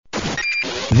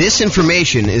This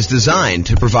information is designed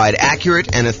to provide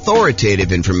accurate and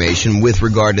authoritative information with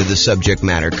regard to the subject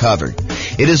matter covered.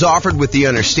 It is offered with the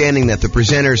understanding that the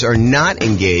presenters are not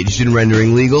engaged in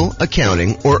rendering legal,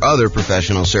 accounting, or other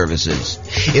professional services.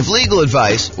 If legal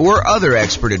advice or other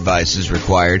expert advice is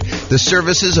required, the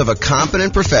services of a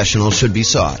competent professional should be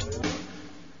sought.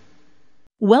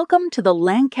 Welcome to the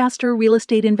Lancaster Real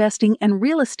Estate Investing and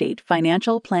Real Estate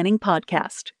Financial Planning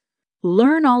Podcast.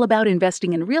 Learn all about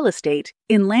investing in real estate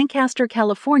in Lancaster,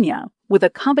 California, with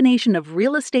a combination of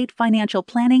real estate financial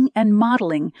planning and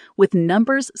modeling with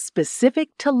numbers specific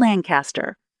to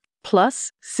Lancaster,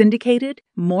 plus syndicated,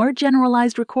 more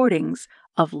generalized recordings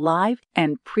of live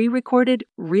and pre-recorded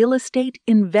real estate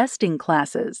investing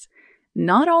classes,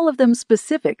 not all of them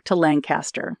specific to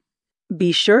Lancaster.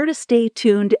 Be sure to stay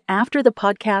tuned after the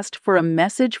podcast for a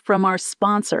message from our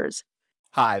sponsors.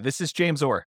 Hi, this is James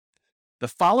Orr. The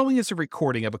following is a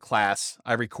recording of a class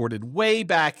I recorded way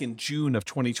back in June of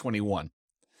 2021.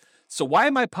 So why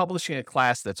am I publishing a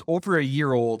class that's over a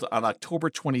year old on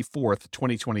October 24th,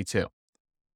 2022?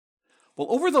 Well,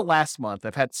 over the last month,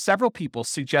 I've had several people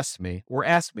suggest to me or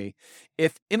ask me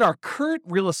if in our current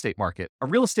real estate market, a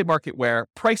real estate market where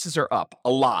prices are up a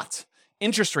lot,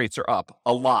 interest rates are up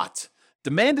a lot,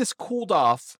 demand has cooled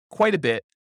off quite a bit,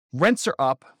 rents are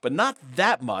up, but not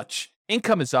that much,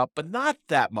 income is up, but not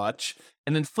that much,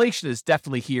 and inflation is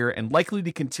definitely here and likely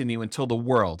to continue until the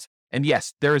world, and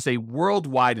yes, there is a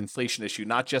worldwide inflation issue,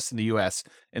 not just in the US,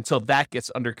 until that gets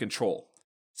under control.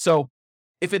 So,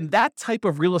 if in that type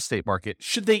of real estate market,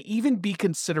 should they even be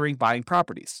considering buying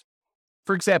properties?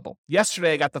 For example,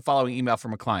 yesterday I got the following email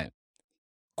from a client.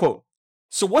 Quote,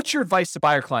 "So what's your advice to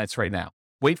buyer clients right now?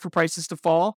 Wait for prices to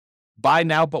fall? Buy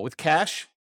now but with cash?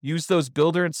 Use those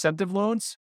builder incentive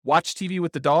loans? Watch TV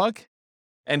with the dog?"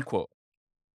 End quote.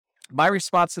 My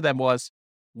response to them was,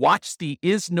 watch the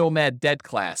Is Nomad Dead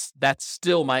class. That's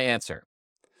still my answer.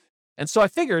 And so I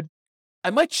figured I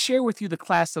might share with you the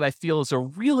class that I feel is a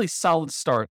really solid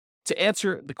start to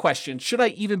answer the question, should I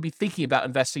even be thinking about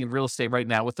investing in real estate right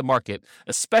now with the market,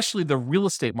 especially the real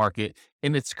estate market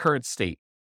in its current state?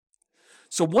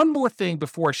 So one more thing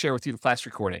before I share with you the class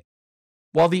recording.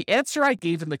 While the answer I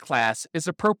gave in the class is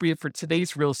appropriate for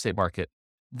today's real estate market,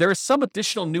 there is some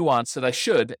additional nuance that I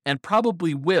should and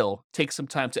probably will take some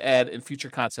time to add in future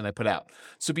content I put out.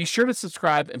 So be sure to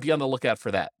subscribe and be on the lookout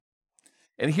for that.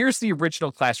 And here's the original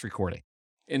class recording.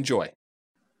 Enjoy.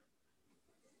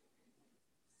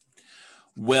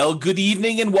 Well, good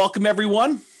evening and welcome,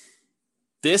 everyone.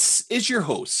 This is your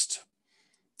host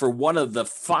for one of the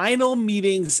final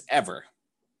meetings ever,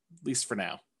 at least for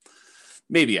now,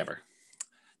 maybe ever.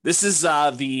 This is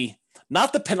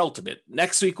not the penultimate.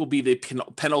 Next week will be the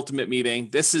penultimate meeting.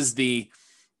 This is the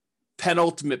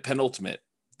penultimate,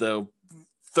 the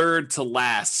third to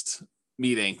last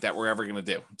meeting that we're ever going to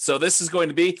do. So this is going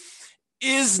to be,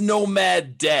 is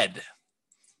Nomad dead?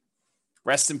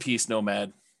 Rest in peace,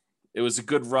 Nomad. It was a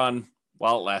good run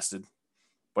while it lasted,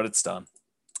 but it's done.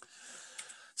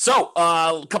 So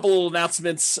a couple of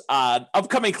announcements.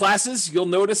 Upcoming classes, you'll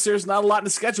notice there's not a lot in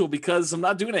the schedule because I'm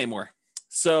not doing it anymore.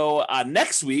 So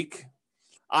next week,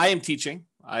 I am teaching.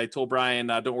 I told Brian,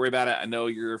 don't worry about it. I know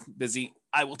you're busy.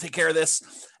 I will take care of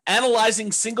this.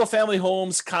 Analyzing single-family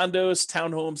homes, condos,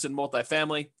 townhomes, and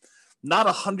multifamily. Not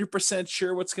 100%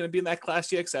 sure what's going to be in that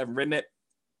class yet because I haven't written it.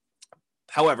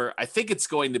 However, I think it's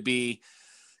going to be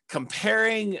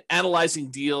comparing, analyzing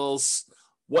deals,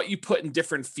 what you put in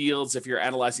different fields if you're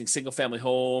analyzing single-family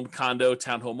home, condo,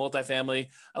 townhome, multifamily.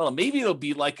 I don't know. Maybe it'll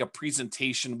be like a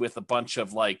presentation with a bunch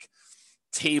of like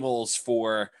tables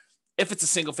for if it's a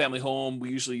single family home, we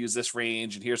usually use this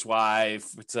range, and here's why.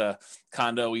 If it's a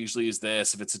condo, we usually use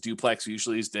this. If it's a duplex, we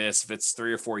usually use this. If it's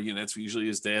 3 or 4 units, we usually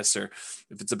use this. Or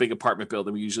if it's a big apartment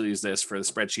building, we usually use this for the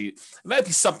spreadsheet. It might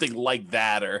be something like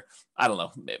that, or I don't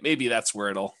know. Maybe that's where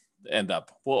it'll end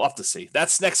up. We'll have to see.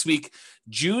 That's next week,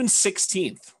 June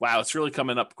 16th. Wow, it's really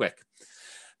coming up quick.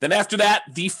 Then after that,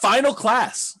 the final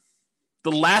class,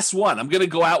 the last one. I'm going to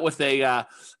go out with a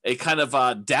kind of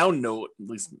a down note, at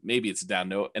least maybe it's a down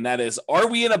note, and that is, are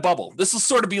we in a bubble? This will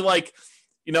sort of be like,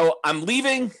 I'm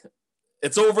leaving.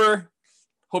 It's over.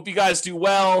 Hope you guys do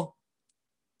well.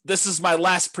 This is my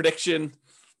last prediction.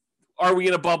 Are we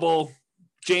in a bubble?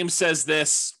 James says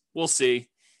this. We'll see.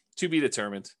 To be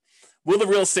determined. Will the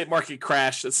real estate market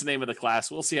crash? That's the name of the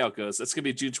class. We'll see how it goes. That's going to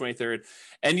be June 23rd.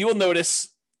 And you will notice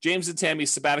James and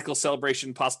Tammy's sabbatical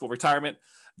celebration, possible retirement.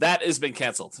 That has been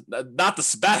canceled. Not the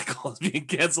sabbatical is being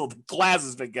canceled. The class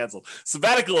has been canceled.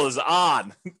 Sabbatical is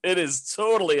on. It is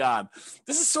totally on.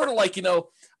 This is sort of like,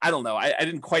 I don't know. I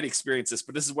didn't quite experience this,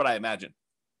 but this is what I imagine.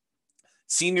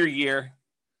 Senior year,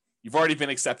 you've already been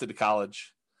accepted to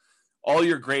college. All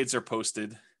your grades are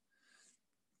posted.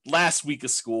 Last week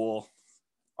of school.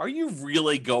 Are you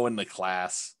really going to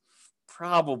class?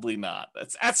 Probably not.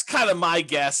 That's kind of my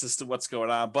guess as to what's going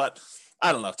on, but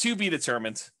I don't know. To be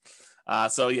determined.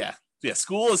 So yeah,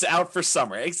 school is out for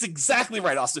summer. It's exactly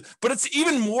right, Austin. But it's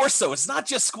even more so. It's not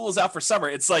just school is out for summer.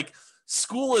 It's like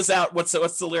school is out. What's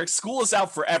the lyric? School is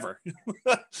out forever.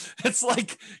 It's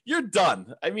like you're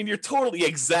done. I mean, you're totally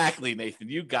exactly, Nathan.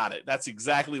 You got it. That's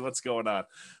exactly what's going on.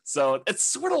 So it's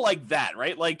sort of like that,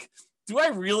 right? Like, do I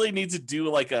really need to do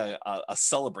like a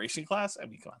celebration class? I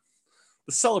mean, come on.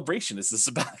 The celebration is the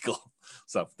sabbatical.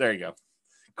 So there you go.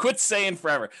 Quit saying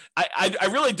forever. I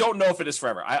really don't know if it is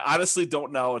forever. I honestly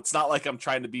don't know. It's not like I'm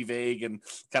trying to be vague and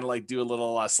kind of like do a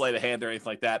little sleight of hand or anything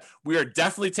like that. We are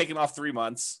definitely taking off 3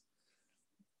 months.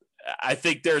 I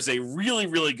think there's a really,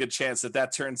 really good chance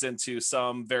that turns into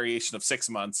some variation of 6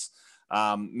 months.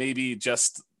 Maybe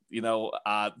just,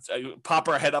 pop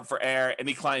our head up for air.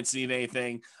 Any clients need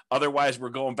anything. Otherwise, we're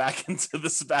going back into the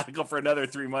sabbatical for another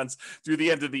 3 months through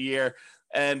the end of the year.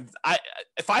 And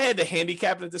if I had to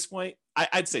handicap it at this point,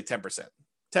 I'd say 10%.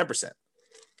 10%.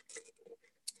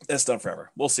 That's done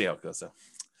forever. We'll see how it goes, though.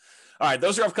 All right,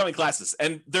 those are upcoming classes.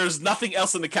 And there's nothing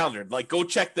else in the calendar. Like, go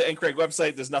check the NCRAG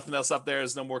website. There's nothing else up there.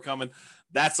 There's no more coming.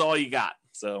 That's all you got.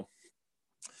 So,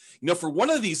 for one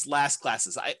of these last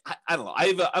classes, I don't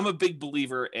know. I'm a big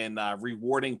believer in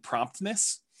rewarding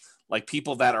promptness, like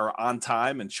people that are on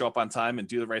time and show up on time and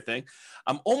do the right thing.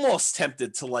 I'm almost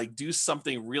tempted to like do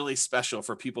something really special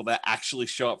for people that actually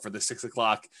show up for the 6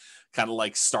 o'clock kind of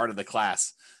like start of the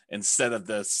class instead of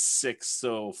the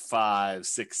 6:05,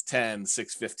 6:10,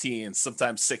 6:15,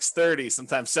 sometimes 6:30,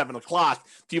 sometimes 7 o'clock,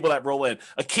 people that roll in.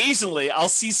 Occasionally, I'll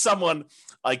see someone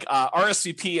like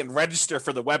RSVP and register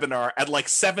for the webinar at like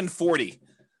 7:40,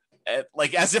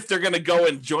 like as if they're going to go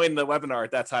and join the webinar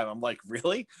at that time. I'm like,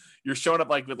 really? You're showing up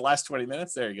like with the last 20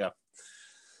 minutes? There you go.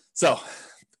 So, all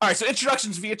right. So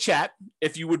introductions via chat,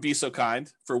 if you would be so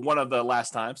kind for one of the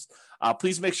last times.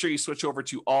 Please make sure you switch over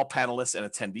to all panelists and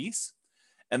attendees.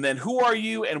 And then who are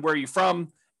you and where are you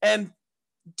from? And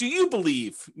do you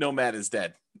believe Nomad is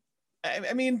dead?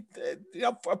 I mean,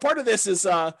 a part of this is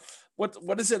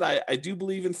what is it? I do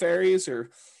believe in fairies, or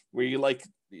where you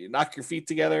knock your feet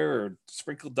together or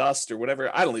sprinkle dust or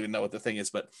whatever. I don't even know what the thing is,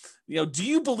 but do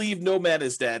you believe Nomad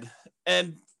is dead?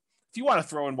 And if you want to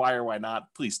throw in why or why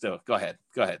not, please do. Go ahead.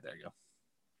 There you go.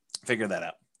 Figure that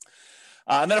out.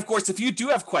 And then, of course, if you do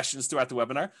have questions throughout the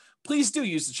webinar, please do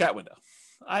use the chat window.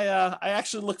 I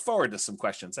actually look forward to some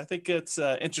questions. I think it's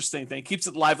an interesting thing. Keeps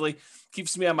it lively,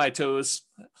 keeps me on my toes.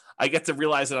 I get to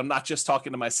realize that I'm not just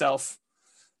talking to myself.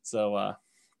 So,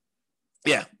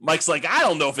 yeah, Mike's like, I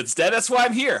don't know if it's dead. That's why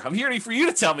I'm here. I'm here for you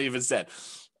to tell me if it's dead.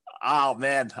 Oh,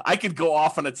 man, I could go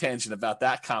off on a tangent about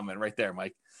that comment right there,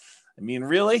 Mike. I mean,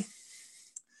 really?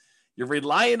 You're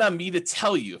relying on me to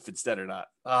tell you if it's dead or not.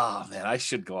 Oh, man, I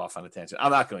should go off on a tangent.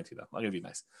 I'm not going to, though. I'm going to be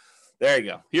nice. There you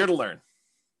go. Here to learn.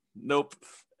 Nope.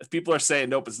 If people are saying,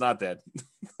 nope, it's not dead.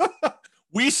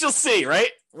 We shall see, right?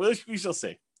 We shall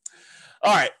see.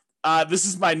 All right. This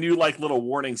is my new little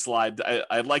warning slide.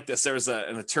 I like this. There was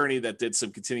an attorney that did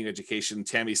some continuing education.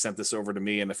 Tammy sent this over to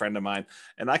me and a friend of mine,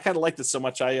 and I kind of liked it so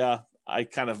much I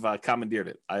kind of commandeered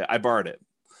it. I borrowed it,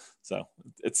 so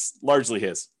it's largely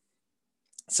his.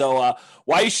 So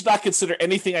why you should not consider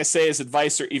anything I say as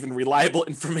advice or even reliable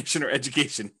information or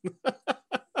education.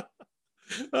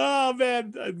 Oh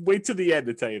man, wait to the end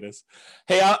to tell you this.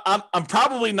 Hey, I'm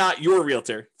probably not your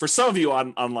realtor. For some of you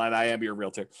online, I am your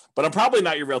realtor, but I'm probably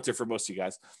not your realtor for most of you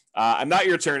guys. I'm not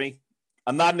your attorney.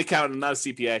 I'm not an accountant. I'm not a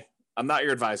CPA. I'm not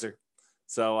your advisor.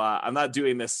 So I'm not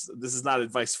doing this. This is not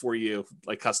advice for you,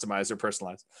 like customized or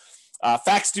personalized.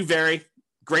 Facts do vary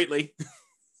greatly.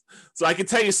 So I can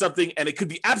tell you something, and it could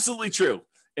be absolutely true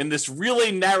in this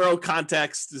really narrow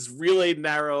context, this really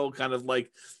narrow kind of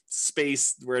like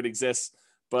space where it exists.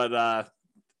 But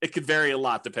it could vary a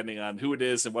lot depending on who it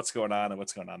is and what's going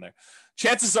on there.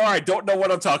 Chances are I don't know what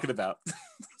I'm talking about.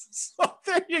 So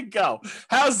there you go.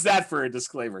 How's that for a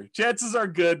disclaimer? Chances are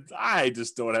good. I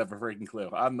just don't have a freaking clue.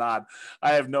 I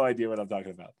have no idea what I'm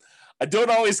talking about. I don't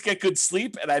always get good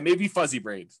sleep, and I may be fuzzy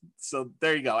brained. So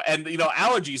there you go. And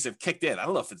allergies have kicked in. I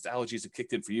don't know if it's allergies have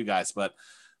kicked in for you guys, but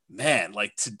man,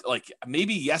 like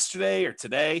maybe yesterday or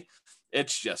today,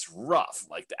 it's just rough.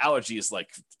 Like the allergy is like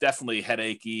definitely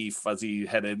headachy, fuzzy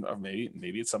headed, or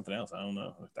maybe it's something else. I don't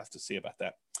know. I have to see about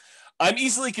that. I'm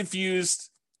easily confused.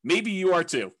 Maybe you are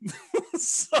too.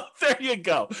 So there you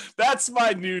go. That's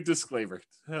my new disclaimer.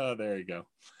 Oh, there you go.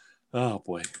 Oh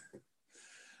boy.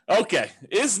 Okay.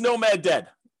 Is Nomad dead?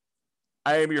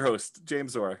 I am your host,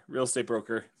 James Orr, real estate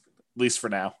broker, at least for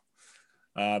now.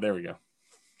 There we go.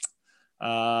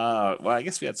 Well, I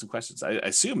guess we had some questions. I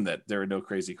assume that there are no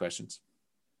crazy questions.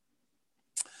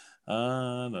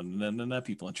 No,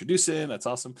 people introducing. That's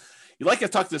awesome. You like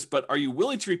I've talked this, but are you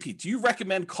willing to repeat? Do you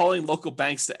recommend calling local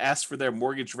banks to ask for their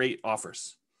mortgage rate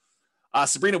offers?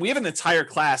 Sabrina, we have an entire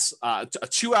class, a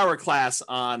 2-hour class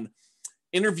on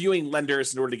interviewing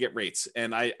lenders in order to get rates.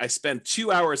 And I spent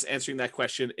 2 hours answering that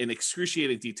question in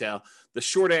excruciating detail. The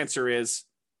short answer is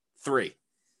 3.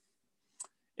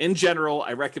 In general,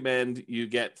 I recommend you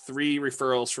get 3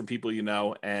 referrals from people you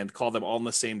know and call them all on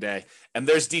the same day. And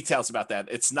there's details about that.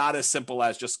 It's not as simple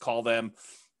as just call them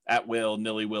at will,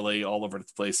 nilly-willy, all over the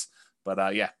place. But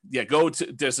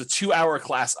there's a 2-hour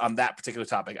class on that particular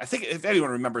topic. I think if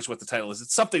anyone remembers what the title is,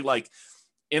 it's something like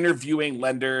interviewing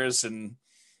lenders and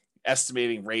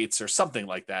estimating rates or something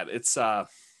like that. It's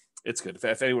good.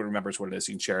 If anyone remembers what it is,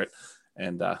 you can share it,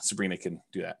 and Sabrina can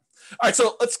do that. All right,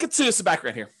 so let's get to some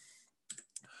background here.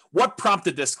 What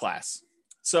prompted this class?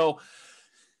 So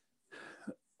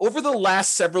over the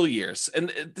last several years, and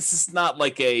this is not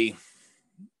like a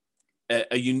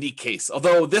unique case,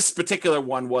 although this particular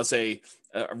one was a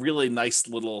really nice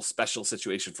little special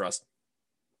situation for us.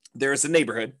 There is a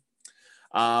neighborhood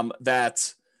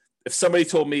that if somebody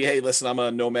told me, hey, listen, I'm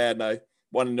a nomad and I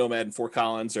want a nomad in Fort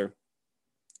Collins or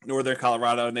Northern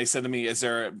Colorado, and they said to me, is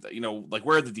there,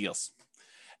 where are the deals?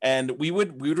 And we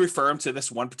would refer them to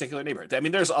this one particular neighborhood. I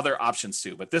mean, there's other options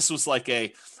too, but this was like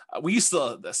we used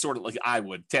to sort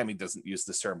of Tammy doesn't use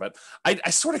this term, but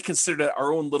I sort of considered it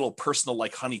our own little personal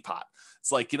honeypot.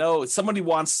 It's like, if somebody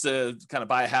wants to kind of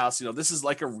buy a house, this is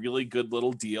like a really good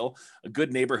little deal, a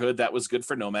good neighborhood that was good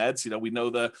for nomads. We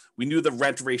knew the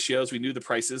rent ratios, we knew the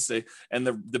prices, and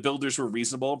the builders were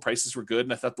reasonable, and prices were good,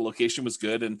 and I thought the location was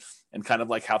good, and kind of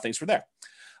like how things were there.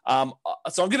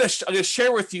 So I'm gonna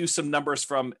share with you some numbers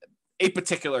from a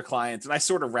particular client, and I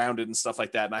sort of rounded and stuff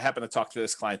like that. And I happened to talk to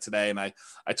this client today, and I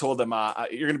told them,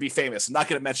 you're going to be famous. I'm not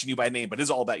going to mention you by name, but it's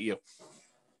all about you.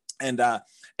 And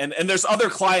there's other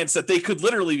clients that they could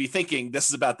literally be thinking this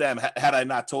is about them had I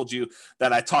not told you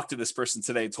that I talked to this person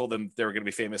today and told them they were going to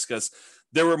be famous, because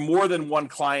there were more than one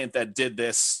client that did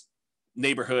this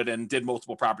neighborhood and did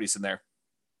multiple properties in there.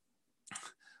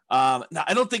 Now,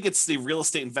 I don't think it's the real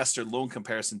estate investor loan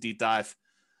comparison deep dive,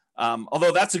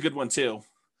 although that's a good one too.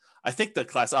 I think the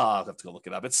class, I'll have to go look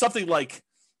it up. It's something like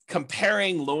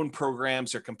comparing loan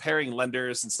programs or comparing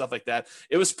lenders and stuff like that.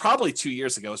 It was probably 2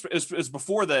 years ago. It was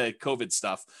before the COVID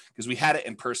stuff, because we had it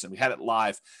in person. We had it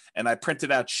live, and I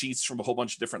printed out sheets from a whole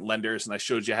bunch of different lenders, and I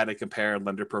showed you how to compare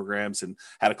lender programs and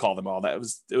how to call them all. That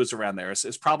it was around there.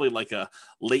 It's probably like a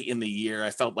late in the year. I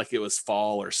felt like it was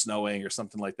fall or snowing or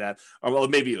something like that. Or well,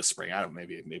 maybe it was spring. I don't know.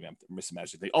 Maybe I'm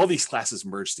misimagining. All these classes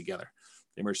merged together.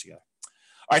 They merged together.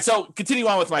 All right, so continue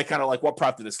on with my kind of like what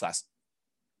prompted this class.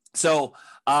 So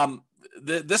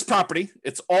this property,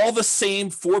 it's all the same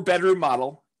 4-bedroom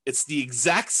model. It's the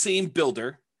exact same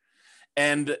builder.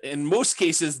 And in most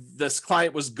cases, this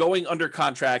client was going under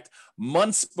contract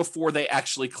months before they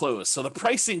actually close. So the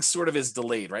pricing sort of is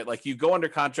delayed, right? Like you go under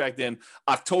contract in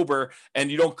October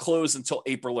and you don't close until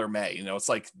April or May. It's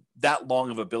like that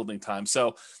long of a building time.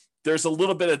 So there's a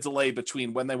little bit of delay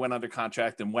between when they went under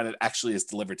contract and when it actually is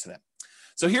delivered to them.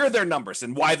 So here are their numbers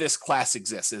and why this class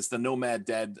exists, is the Nomad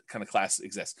Dead kind of class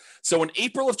exists. So in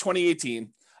April of 2018,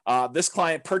 this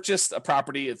client purchased a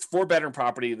property. It's 4-bedroom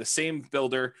property, the same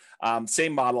builder,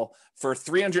 same model, for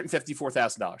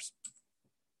 $354,000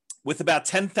 with about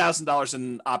 $10,000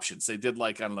 in options. They did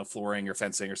flooring or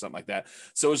fencing or something like that.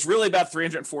 So it was really about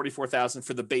 $344,000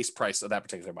 for the base price of that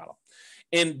particular model.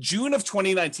 In June of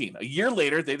 2019, a year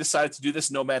later, they decided to do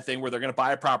this nomad thing where they're going to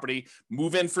buy a property,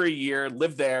 move in for a year,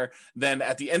 live there. Then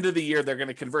at the end of the year, they're going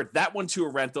to convert that one to a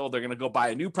rental. They're going to go buy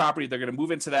a new property. They're going to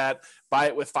move into that, buy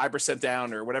it with 5%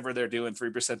 down or whatever they're doing,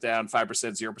 3% down,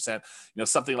 5%, 0%,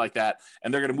 something like that.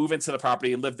 And they're going to move into the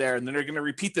property and live there. And then they're going to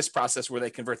repeat this process where they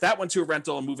convert that one to a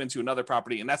rental and move into another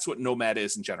property. And that's what nomad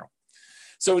is in general.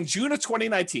 So in June of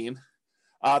 2019,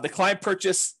 the client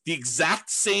purchased the exact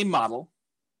same model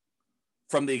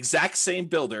from the exact same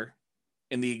builder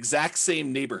in the exact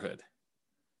same neighborhood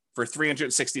for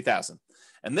 $360,000.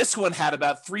 And this one had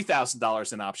about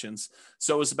 $3,000 in options.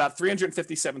 So it was about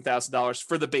 $357,000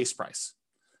 for the base price.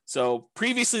 So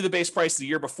previously the base price the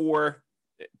year before,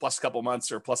 plus a couple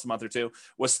months or plus a month or two,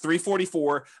 was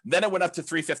 $344. Then it went up to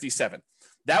 $357.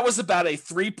 That was about a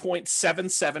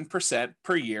 3.77%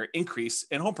 per year increase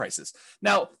in home prices.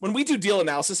 Now, when we do deal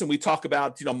analysis and we talk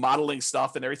about, modeling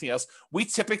stuff and everything else, we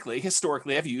typically,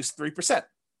 historically, have used 3%.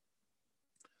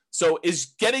 So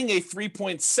is getting a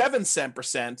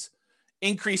 3.77%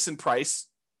 increase in price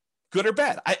good or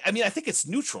bad? I mean, I think it's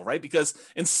neutral, right? Because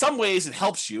in some ways it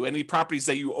helps you. Any properties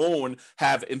that you own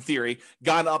have, in theory,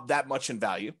 gone up that much in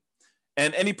value.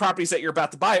 And any properties that you're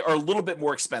about to buy are a little bit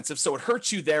more expensive. So it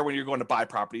hurts you there when you're going to buy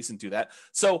properties and do that.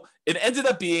 So it ended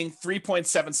up being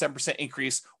 3.77%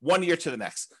 increase 1 year to the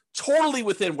next. Totally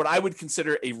within what I would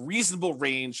consider a reasonable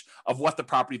range of what the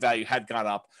property value had gone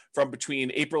up from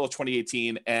between April of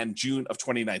 2018 and June of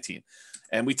 2019.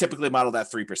 And we typically model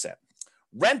that 3%.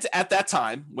 Rent at that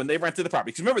time when they rented the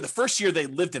property, because remember the first year they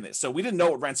lived in it, so we didn't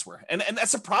know what rents were, and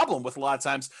that's a problem with a lot of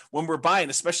times when we're buying,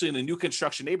 especially in a new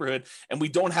construction neighborhood, and we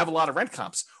don't have a lot of rent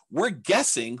comps. We're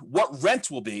guessing what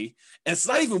rent will be, and it's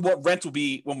not even what rent will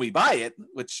be when we buy it,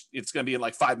 which it's going to be in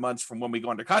like 5 months from when we go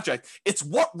under contract. It's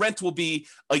what rent will be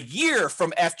a year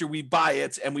from after we buy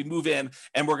it and we move in,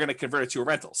 and we're going to convert it to a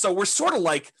rental. So we're sort of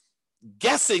like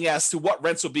guessing as to what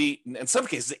rents will be in some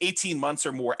cases 18 months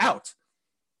or more out.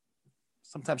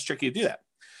 Sometimes tricky to do that.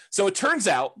 So it turns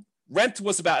out rent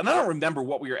was about, and I don't remember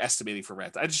what we were estimating for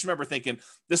rent. I just remember thinking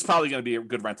this is probably going to be a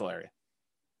good rental area.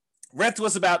 Rent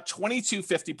was about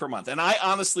 $22.50 per month. And I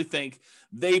honestly think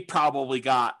they probably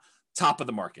got top of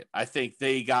the market. I think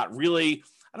they got really,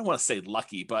 I don't want to say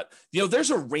lucky, but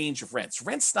there's a range of rents.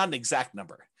 Rent's not an exact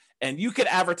number. And you could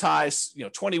advertise,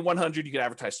 $2,100, you could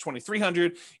advertise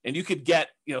 $2,300, and you could get,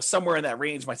 somewhere in that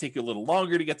range. Might take you a little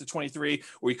longer to get to 23,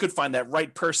 or you could find that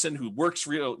right person who works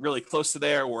really close to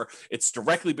there, or it's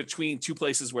directly between two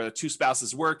places where the two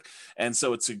spouses work. And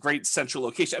so it's a great central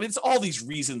location. I mean, it's all these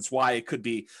reasons why it could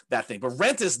be that thing, but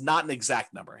rent is not an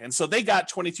exact number. And so they got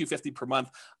 $22.50 per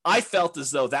month. I felt as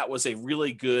though that was a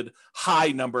really good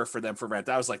high number for them for rent.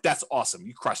 I was like, that's awesome.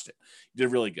 You crushed it. You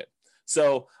did really good.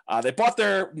 So they bought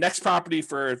their next property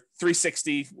for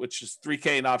 $360, which is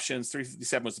 $3K in options.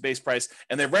 $357 was the base price,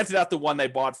 and they rented out the one they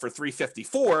bought for $354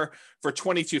 for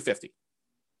 $22.50.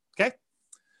 Okay,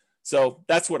 so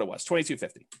that's what it was,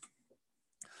 $22.50.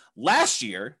 Last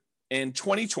year in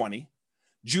 2020,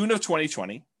 June of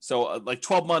 2020, so like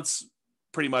 12 months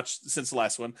pretty much since the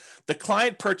last one, the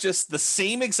client purchased the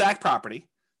same exact property,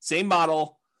 same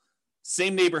model,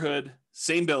 same neighborhood,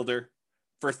 same builder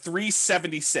for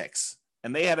 $376.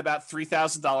 And they had about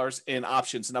 $3,000 in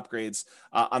options and upgrades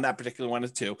on that particular one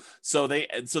too. So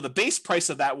the base price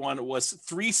of that one was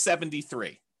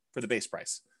 $373 for the base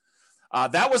price.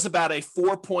 That was about a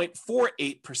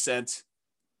 4.48%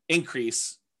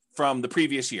 increase from the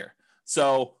previous year.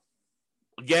 So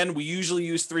again, we usually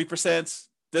use 3%.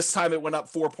 This time it went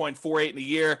up 4.48 in a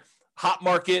year. Hot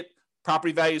market,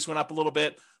 property values went up a little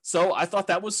bit. So I thought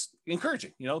that was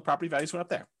encouraging. The property values went up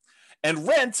there. And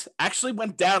rent actually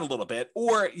went down a little bit,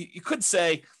 or you could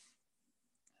say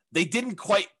they didn't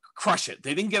quite crush it.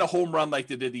 They didn't get a home run like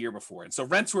they did the year before. And so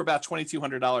rents were about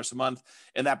 $2,200 a month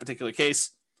in that particular case.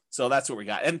 So that's what we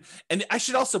got. And I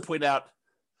should also point out,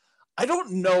 I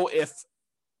don't know if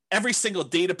every single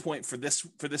data point for this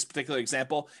particular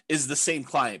example is the same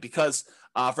client, because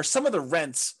for some of the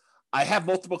rents, I have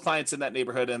multiple clients in that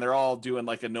neighborhood and they're all doing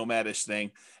like a nomadish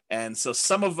thing. And so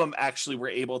some of them actually were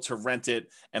able to rent it.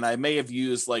 And I may have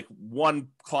used like one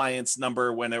client's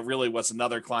number when it really was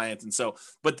another client. And so,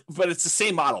 but it's the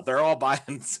same model. They're all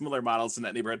buying similar models in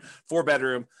that neighborhood,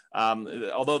 4-bedroom.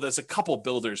 Although there's a couple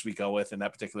builders we go with in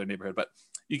that particular neighborhood, but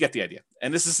you get the idea.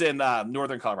 And this is in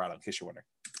Northern Colorado, in case you're wondering.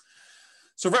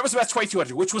 So rent was about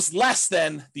 $2,200, which was less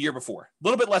than the year before, a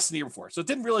little bit less than the year before. So it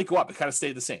didn't really go up. It kind of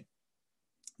stayed the same.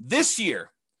 This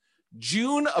year,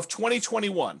 June of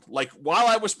 2021, like while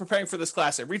I was preparing for this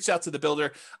class, I reached out to the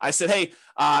builder. I said, hey,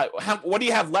 what do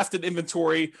you have left in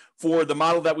inventory for the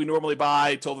model that we normally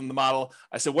buy? I told them the model.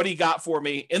 I said, what do you got for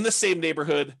me in the same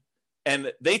neighborhood?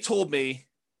 And they told me,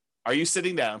 are you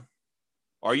sitting down?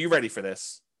 Are you ready for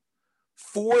this?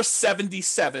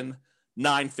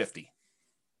 $477,950.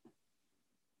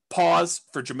 Pause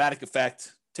for dramatic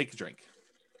effect. Take a drink.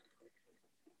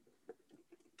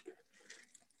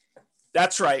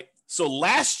 That's right. So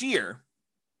last year,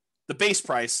 the base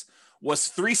price was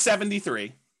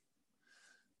 $373.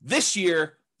 This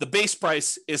year, the base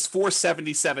price is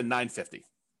 $477,950.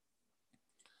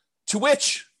 To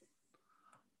which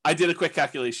I did a quick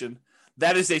calculation.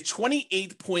 That is a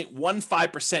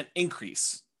 28.15%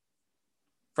 increase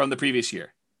from the previous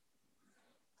year.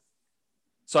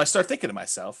 So I start thinking to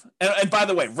myself, and by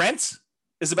the way, rent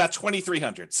is about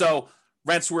 $2,300. So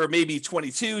rents were maybe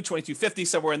 $2,250,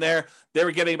 somewhere in there. They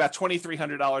were getting about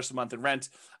 $2,300 a month in rent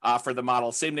for the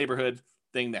model, same neighborhood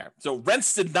thing there. So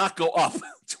rents did not go up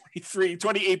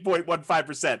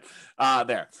 28.15%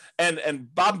 there.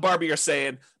 And Bob and Barbie are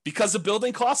saying, because of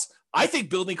building costs, I think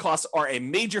building costs are a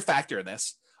major factor in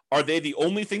this. Are they the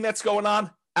only thing that's going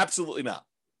on? Absolutely not.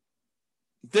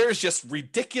 there's just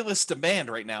ridiculous demand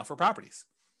right now for properties.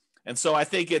 And so I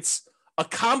think it's a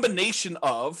combination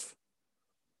of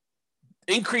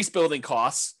increased building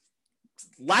costs,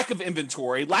 lack of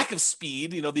inventory, lack of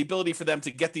speed, the ability for them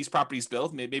to get these properties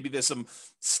built. Maybe there's some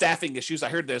staffing issues. I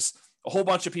heard there's a whole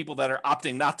bunch of people that are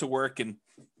opting not to work and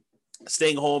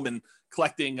staying home and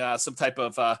collecting some type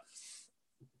of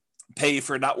pay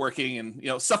for not working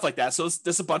and, stuff like that. So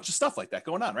there's a bunch of stuff like that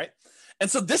going on, right? And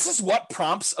so this is what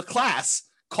prompts a class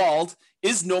called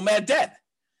Is Nomad Dead?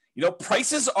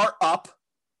 Prices are up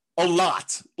a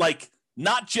lot, like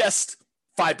not just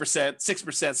 5%,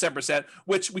 6%, 7%,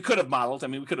 which we could have modeled. I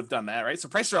mean, we could have done that, right? So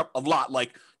prices are up a lot,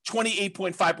 like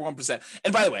 28.51%.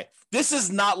 And by the way, this is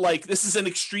an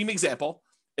extreme example.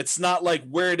 It's not like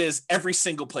where it is every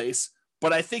single place,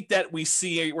 but I think that we're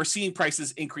seeing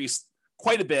prices increase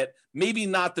quite a bit, maybe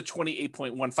not the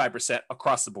 28.15%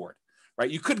 across the board, right?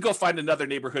 You could go find another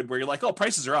neighborhood where you're like, oh,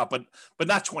 prices are up, but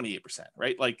not 28%,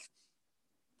 right? Like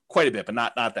quite a bit, but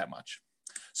not that much.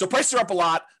 So prices are up a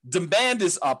lot. Demand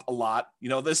is up a lot.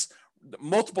 This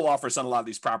multiple offers on a lot of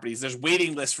these properties. There's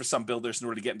waiting lists for some builders in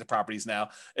order to get into properties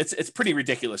now. It's pretty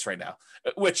ridiculous right now,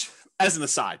 which, as an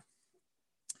aside,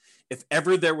 if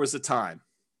ever there was a time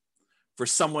for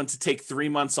someone to take 3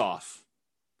 months off,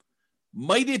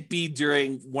 might it be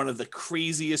during one of the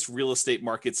craziest real estate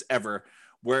markets ever,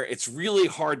 where it's really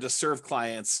hard to serve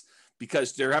clients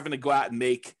because they're having to go out and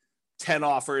make 10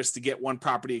 offers to get one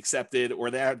property accepted,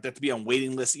 or they have to be on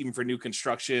waiting lists even for new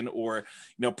construction, or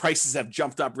prices have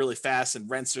jumped up really fast and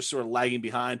rents are sort of lagging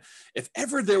behind. If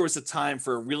ever there was a time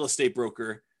for a real estate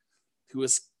broker who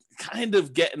was kind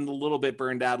of getting a little bit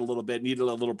burned out a little bit, needed a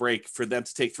little break, for them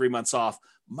to take 3 months off,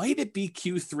 might it be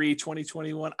Q3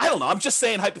 2021? I don't know. I'm just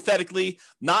saying hypothetically,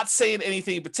 not saying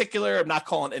anything in particular. I'm not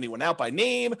calling anyone out by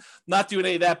name, not doing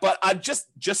any of that, but I'm just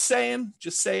saying,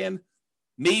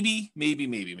 maybe.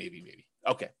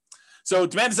 Okay. So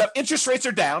demand is up. Interest rates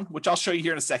are down, which I'll show you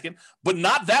here in a second, but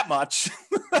not that much.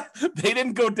 They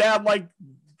didn't go down like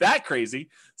that crazy.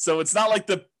 So it's not like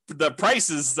the price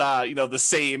is, the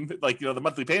same, like, the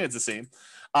monthly payment's the same.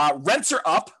 Rents are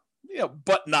up,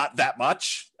 but not that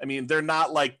much. I mean, they're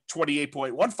not like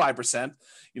 28.15%,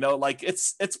 like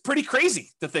it's pretty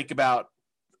crazy to think about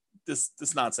this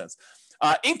nonsense.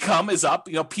 Income is up.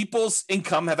 People's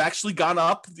income have actually gone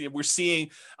up. We're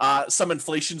seeing some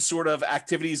inflation sort of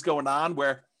activities going on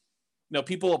where,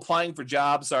 people applying for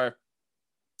jobs are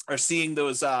seeing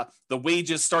those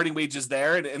the starting wages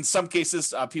there, and in some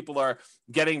cases, people are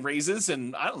getting raises.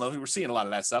 And I don't know, we're seeing a lot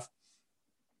of that stuff.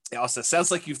 It also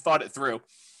sounds like you've thought it through.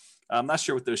 I'm not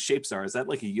sure what those shapes are. Is that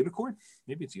like a unicorn?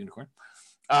 Maybe it's a unicorn.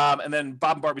 And then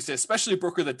Bob and Barbie say, especially a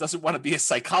broker that doesn't want to be a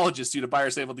psychologist due to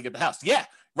buyers able to get the house. Yeah,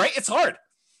 right. It's hard.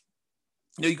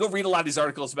 You go read a lot of these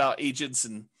articles about agents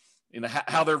and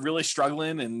how they're really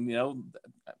struggling, and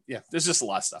there's just a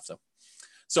lot of stuff.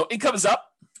 So income is up.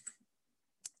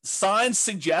 Signs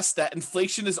suggest that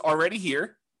inflation is already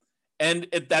here, and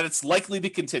that it's likely to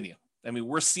continue. I mean,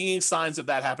 we're seeing signs of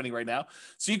that happening right now.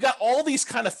 So you've got all these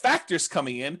kind of factors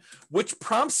coming in, which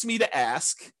prompts me to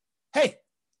ask, hey,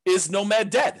 is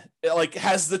Nomad dead? Like,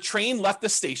 has the train left the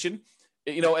station?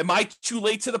 Am I too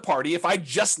late to the party? If I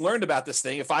just learned about this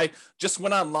thing, if I just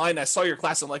went online, I saw your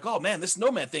class, I'm like, oh man, this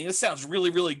Nomad thing, this sounds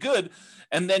really, really good.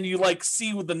 And then you like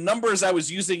see the numbers I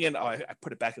was using, and I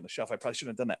put it back on the shelf. I probably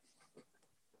shouldn't have done that.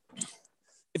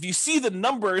 If you see the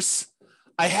numbers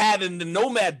I had in the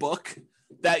Nomad book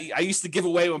that I used to give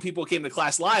away when people came to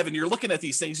class live, and you're looking at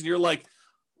these things and you're like,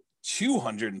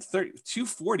 230,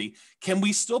 240. Can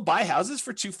we still buy houses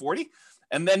for 240?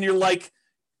 And then you're like,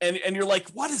 and you're like,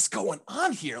 what is going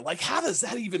on here? Like, how does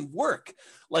that even work?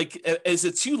 Like, is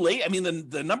it too late? I mean,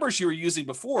 the numbers you were using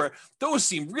before, those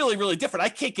seem really, really different. I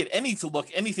can't get any to look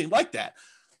anything like that.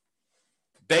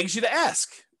 Begs you to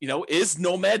ask, is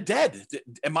Nomad dead?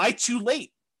 Am I too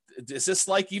late? Is this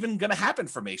like even going to happen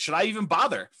for me? Should I even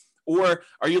bother? Or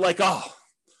are you like, oh,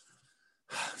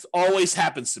 it always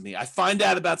happens to me. I find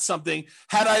out about something.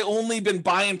 Had I only been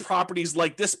buying properties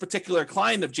like this particular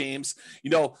client of James,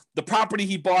 the property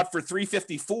he bought for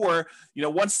 $354,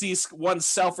 once these ones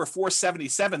sell for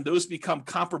 $477, those become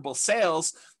comparable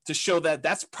sales to show that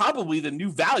that's probably the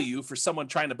new value for someone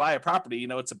trying to buy a property.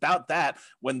 It's about that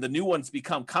when the new ones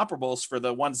become comparables for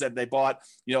the ones that they bought,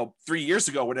 3 years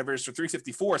ago, whatever it is, for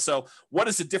 $354. So what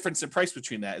is the difference in price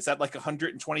between that? Is that like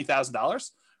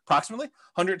 $120,000? Approximately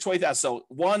 120,000. So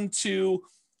 1, 2,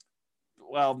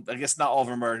 well, I guess not all of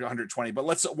them are 120, but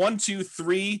let's 1, 2,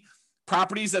 3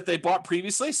 properties that they bought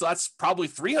previously. So that's probably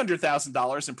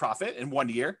 $300,000 in profit in 1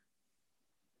 year.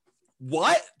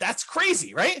 What? That's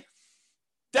crazy, right?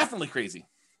 Definitely crazy.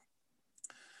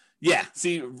 Yeah.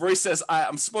 See, Royce says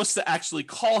I'm supposed to actually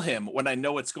call him when I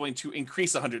know it's going to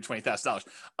increase $120,000.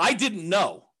 I didn't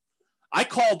know. I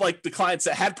called like the clients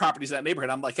that had properties in that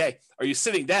neighborhood. I'm like, hey, are you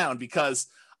sitting down? Because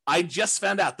I just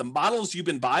found out the models you've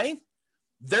been buying,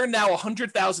 they're now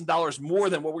 $100,000 more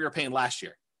than what we were paying last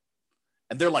year.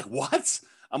 And they're like, what?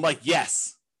 I'm like,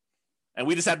 yes. And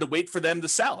we just had to wait for them to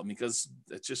sell because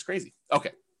it's just crazy.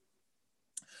 Okay.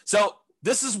 So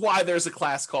this is why there's a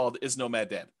class called Is Nomad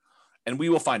Dead? And we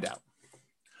will find out.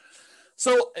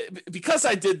 So because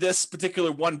I did this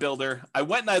particular one builder, I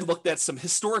went and I looked at some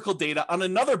historical data on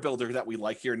another builder that we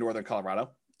like here in Northern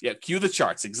Colorado. Yeah, cue the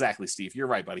charts. Exactly, Steve. You're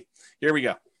right, buddy. Here we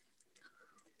go.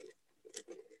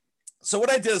 So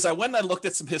what I did is I went and I looked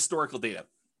at some historical data.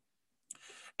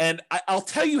 And I'll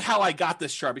tell you how I got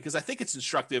this chart because I think it's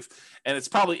instructive and it's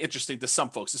probably interesting to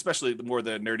some folks, especially the more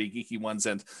the nerdy, geeky ones.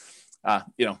 And,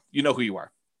 you know who you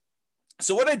are.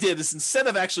 So what I did is instead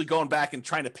of actually going back and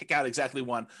trying to pick out exactly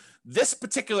one, this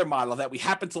particular model that we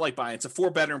happen to like buying, it's a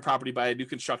 4-bedroom property by a new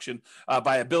construction,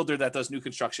 by a builder that does new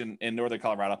construction in Northern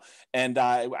Colorado. And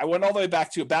I went all the way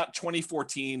back to about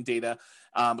 2014 data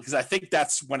because I think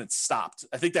that's when it stopped.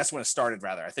 I think that's when it started,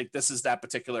 rather. I think this is that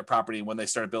particular property when they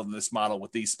started building this model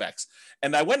with these specs.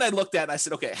 And I went and I looked at it and I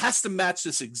said, okay, it has to match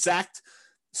this exact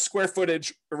square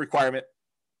footage requirement.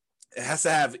 It has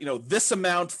to have, this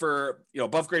amount for,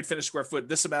 above grade finished square foot,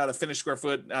 this amount of finished square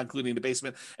foot, not including the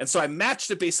basement. And so I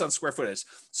matched it based on square footage.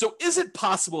 So is it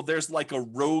possible there's like a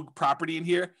rogue property in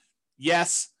here?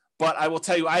 Yes. But I will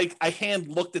tell you, I hand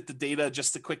looked at the data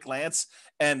just a quick glance,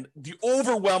 and the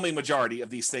overwhelming majority of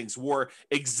these things were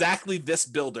exactly this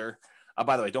builder.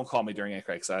 By the way, don't call me during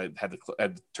Anchor because I had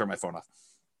to turn my phone off.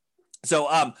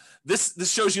 So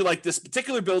this shows you like this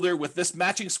particular builder with this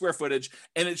matching square footage,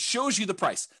 and it shows you the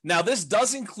price. Now, this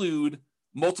does include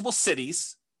multiple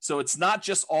cities, so it's not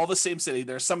just all the same city.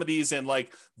 There's some of these in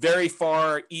like very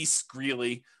far east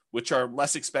Greeley, which are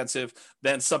less expensive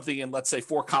than something in, let's say,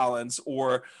 Fort Collins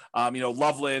or,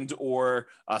 Loveland or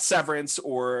Severance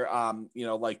or,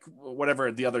 like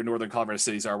whatever the other Northern Colorado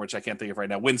cities are, which I can't think of right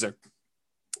now, Windsor,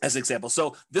 as an example.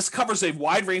 So this covers a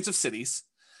wide range of cities.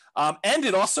 And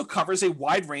it also covers a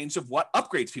wide range of what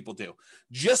upgrades people do.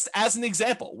 Just as an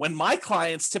example, when my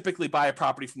clients typically buy a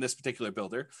property from this particular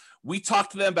builder, we talk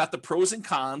to them about the pros and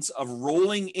cons of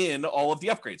rolling in all of the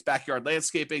upgrades: backyard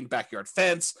landscaping, backyard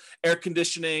fence, air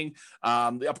conditioning,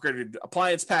 the upgraded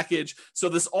appliance package. So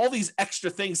there's all these extra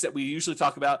things that we usually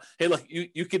talk about. Hey, look,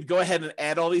 you could go ahead and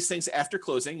add all these things after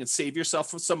closing and save yourself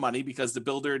some money because the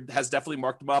builder has definitely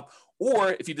marked them up.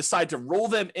 Or if you decide to roll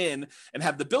them in and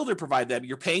have the builder provide them,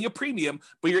 you're paying a premium,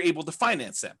 but you're able to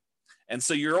finance them. And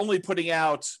so you're only putting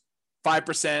out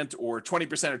 5% or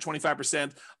 20% or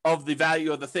 25% of the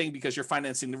value of the thing because you're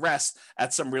financing the rest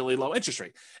at some really low interest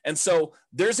rate. And so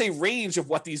there's a range of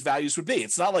what these values would be.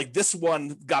 It's not like this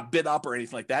one got bid up or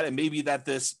anything like that. And maybe that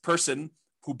this person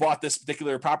who bought this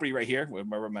particular property right here,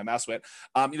 where my mouse went,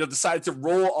 decided to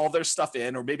roll all their stuff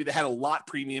in, or maybe they had a lot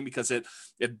premium because it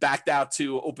backed out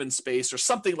to open space or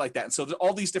something like that. And so there's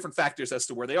all these different factors as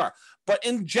to where they are. But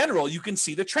in general, you can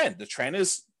see the trend. The trend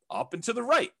is up and to the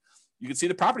right. You can see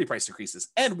the property price increases.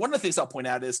 And one of the things I'll point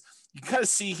out is you kind of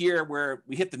see here where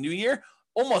we hit the new year,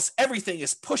 almost everything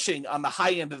is pushing on the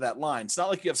high end of that line. It's not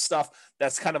like you have stuff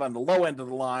that's kind of on the low end of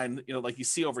the line, like you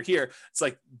see over here. It's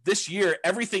like this year,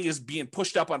 everything is being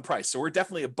pushed up on price. So we're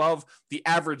definitely above the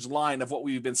average line of what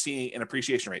we've been seeing in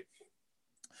appreciation rate.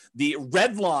 The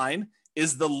red line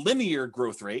is the linear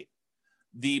growth rate.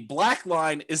 The black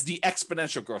line is the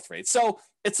exponential growth rate. So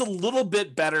it's a little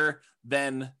bit better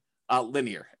than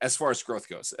linear as far as growth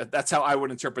goes. That's how I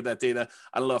would interpret that data.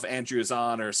 I don't know if Andrew is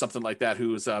on or something like that,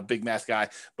 who's a big math guy,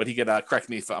 but he could correct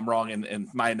me if I'm wrong in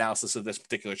my analysis of this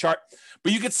particular chart.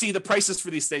 But you can see the prices for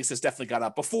these things has definitely gone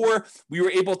up. Before, we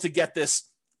were able to get this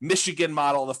Michigan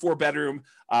model, the 4-bedroom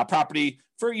property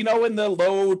for, in the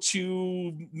low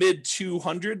to mid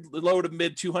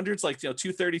 200s, like,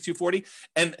 230, 240.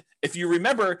 And if you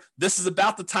remember, this is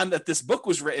about the time that this book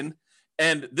was written.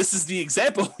 And this is the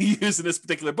example we use in this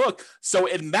particular book. So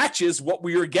it matches what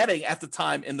we were getting at the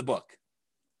time in the book,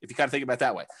 if you kind of think about it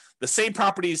that way. The same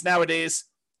properties nowadays,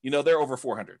 they're over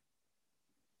 400.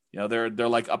 They're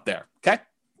like up there, okay?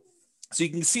 So you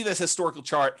can see this historical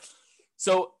chart.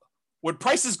 So when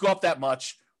prices go up that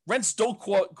much, rents don't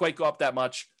quite go up that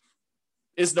much.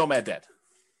 Is Nomad dead?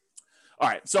 All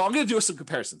right, so I'm going to do some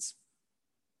comparisons,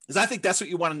 because I think that's what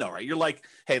you want to know, right? You're like,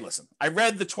 hey, listen, I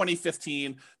read the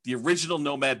 2015, the original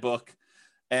Nomad book,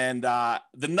 and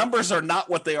the numbers are not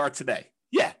what they are today.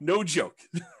 Yeah, no joke,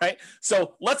 right?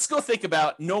 So let's go think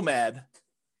about Nomad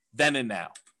then and now.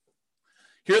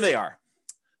 Here they are.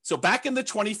 So back in the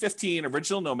 2015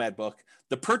 original Nomad book,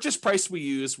 the purchase price we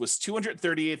used was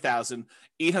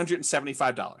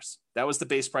 $238,875. That was the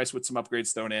base price with some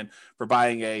upgrades thrown in for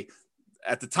buying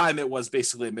at the time, it was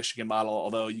basically a Michigan model,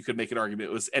 although you could make an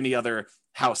argument it was any other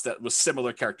house that was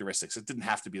similar characteristics. It didn't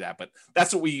have to be that, but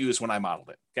that's what we used when I modeled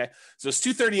it. Okay. So it's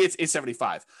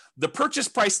 $238,875. The purchase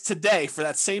price today for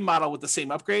that same model with the same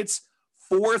upgrades,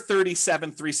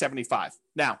 $437,375.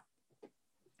 Now,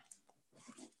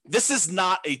 this is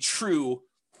not a true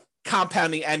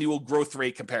compounding annual growth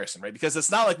rate comparison, right? Because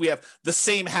it's not like we have the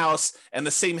same house and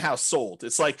the same house sold.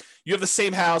 It's like you have the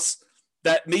same house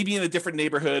that may be in a different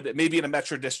neighborhood, it may be in a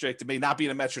metro district, it may not be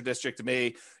in a metro district, it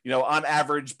may, on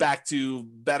average back to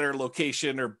better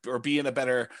location or be in a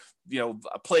better,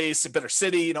 a place, a better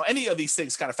city, any of these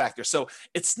things kind of factor. So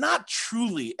it's not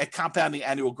truly a compounding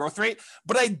annual growth rate,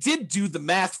 but I did do the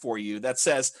math for you that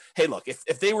says, hey, look,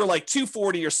 if they were like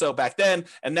 240 or so back then,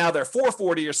 and now they're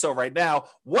 440 or so right now,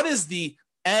 what is the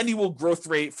annual growth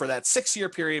rate for that 6-year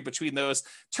period between those?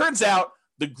 Turns out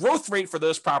the growth rate for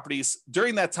those properties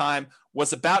during that time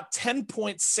was about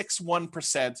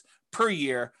 10.61% per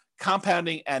year,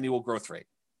 compounding annual growth rate.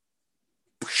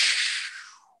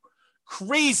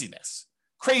 Craziness.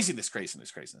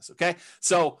 Okay.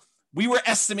 So we were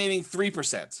estimating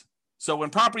 3%. So when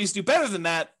properties do better than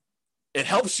that, it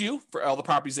helps you for all the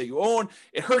properties that you own.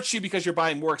 It hurts you because you're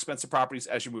buying more expensive properties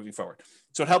as you're moving forward.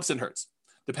 So it helps and hurts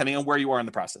depending on where you are in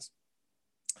the process.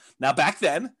 Now, back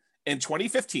then, in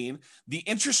 2015, the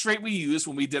interest rate we used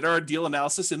when we did our deal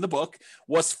analysis in the book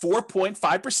was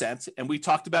 4.5%. And we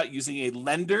talked about using a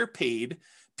lender-paid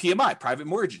PMI, private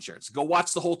mortgage insurance. Go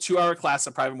watch the whole 2-hour class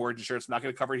on private mortgage insurance. I'm not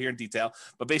going to cover it here in detail,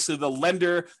 but basically the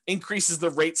lender increases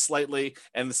the rate slightly.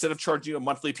 And instead of charging you a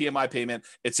monthly PMI payment,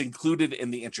 it's included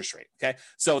in the interest rate. Okay.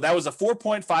 So that was a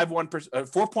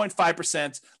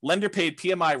 4.5% lender-paid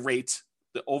PMI rate,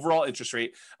 the overall interest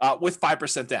rate, with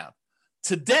 5% down.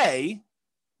 Today,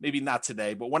 maybe not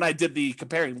today, but when I did the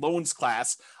comparing loans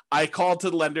class, I called to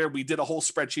the lender. We did a whole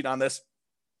spreadsheet on this.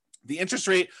 The interest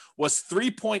rate was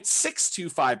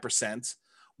 3.625%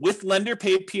 with lender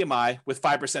paid PMI with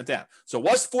 5% down. So it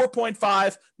was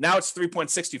 4.5. Now it's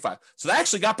 3.625. So that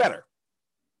actually got better.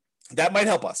 That might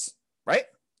help us, right?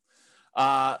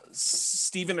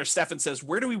 Steven or Stefan says,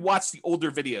 where do we watch the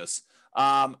older videos?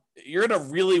 You're in a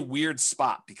really weird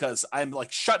spot because I'm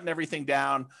like shutting everything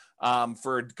down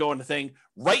for going to thing.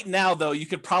 Right now, though, you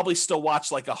could probably still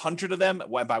watch like 100 of them.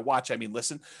 By watch, I mean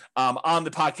listen, on the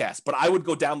podcast. But I would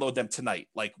go download them tonight.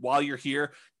 Like while you're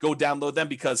here, go download them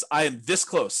because I am this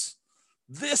close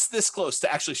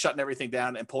to actually shutting everything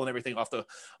down and pulling everything off the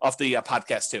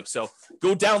podcast too. So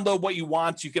go download what you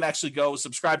want. You can actually go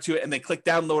subscribe to it and then click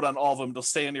download on all of them. They'll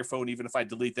stay on your phone even if I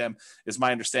delete them, is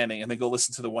my understanding. And then go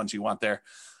listen to the ones you want there.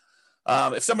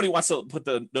 If somebody wants to put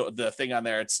the thing on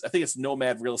there, I think it's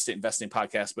Nomad Real Estate Investing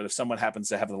Podcast. But if someone happens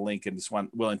to have the link and is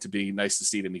willing to be nice to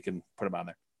Steve, you can put them on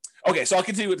there. Okay, so I'll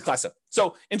continue with the class up.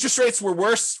 So interest rates were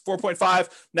worse, 4.5.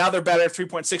 Now they're better,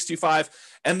 3.625.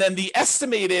 And then the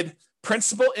estimated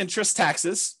principal, interest,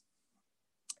 taxes,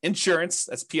 insurance,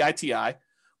 that's PITI,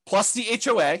 plus the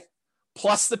HOA,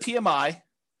 plus the PMI.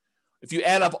 If you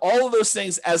add up all of those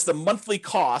things as the monthly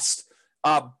cost,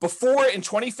 before in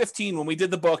 2015, when we did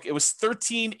the book, it was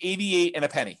 $13.88 and a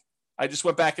penny. I just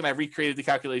went back and I recreated the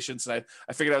calculations and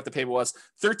I figured out what the payment was.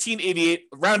 $13.88,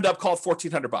 round up, called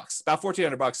 $1,400, about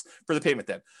 $1,400 for the payment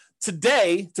then.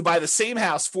 Today, to buy the same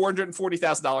house,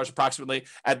 $440,000 approximately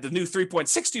at the new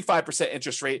 3.625%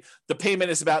 interest rate, the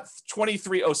payment is about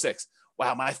 $2,306.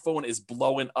 Wow, my phone is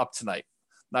blowing up tonight.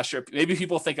 Not sure. Maybe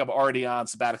people think I'm already on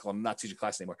sabbatical. I'm not teaching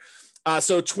class anymore.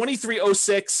 So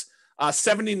 $2,306,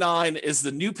 79 is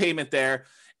the new payment there.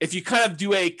 If you kind of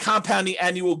do a compounding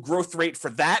annual growth rate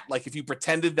for that, like if you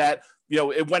pretended that,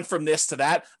 it went from this to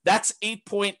that, that's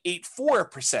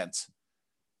 8.84%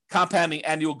 compounding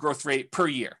annual growth rate per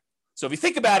year. So if you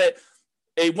think about it,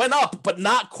 it went up, but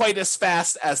not quite as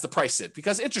fast as the price did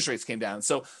because interest rates came down.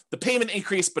 So the payment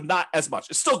increased, but not as much.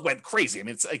 It still went crazy. I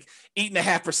mean, it's like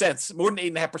 8.5%, more than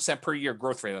 8.5% per year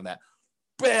growth rate on that.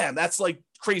 Bam, that's like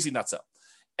crazy nuts up.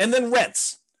 And then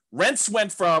rents. Rents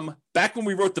went from, back when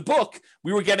we wrote the book,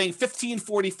 we were getting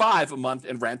 $1,545 a month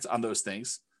in rent on those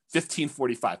things.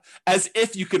 $1,545, as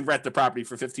if you can rent the property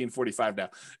for $1,545 now.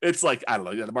 It's like, I don't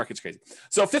know, the market's crazy.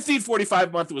 So $1,545 a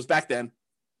month was back then.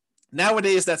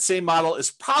 Nowadays, that same model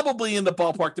is probably in the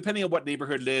ballpark, depending on what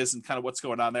neighborhood it is and kind of what's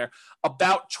going on there,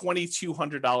 about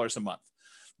 $2,200 a month.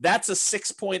 That's a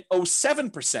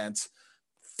 6.07%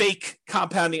 fake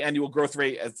compounding annual growth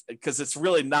rate because it's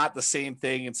really not the same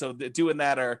thing. And so doing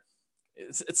that are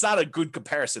It's not a good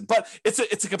comparison, but it's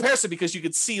a comparison because you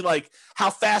can see like how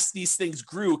fast these things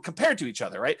grew compared to each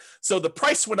other, right? So the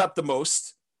price went up the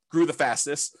most, grew the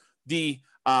fastest. The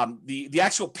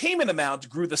actual payment amount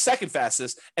grew the second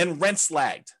fastest, and rents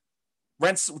lagged.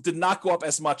 Rents did not go up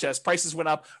as much as prices went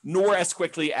up, nor as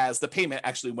quickly as the payment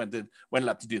actually went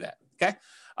up to do that. Okay,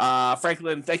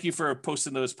 Franklin, thank you for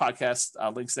posting those podcast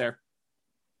links there.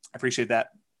 I appreciate that.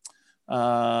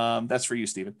 That's for you,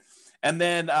 Stephen. And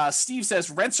then Steve says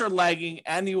rents are lagging.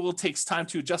 Annual takes time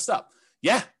to adjust up.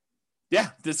 Yeah,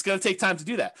 it's going to take time to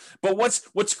do that. But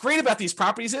what's great about these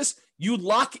properties is you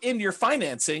lock in your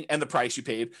financing and the price you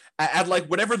paid at like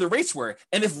whatever the rates were.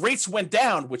 And if rates went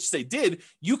down, which they did,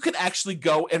 you could actually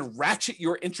go and ratchet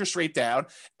your interest rate down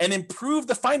and improve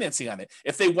the financing on it.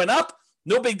 If they went up,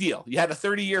 no big deal. You had a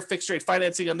 30-year fixed rate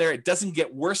financing on there. It doesn't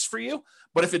get worse for you.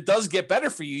 But if it does get better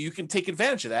for you, you can take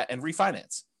advantage of that and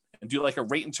refinance and do like a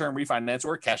rate and term refinance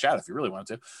or cash out if you really want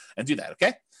to and do that.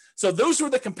 Okay. So those were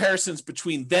the comparisons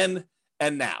between then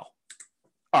and now.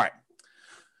 All right.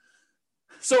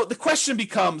 So the question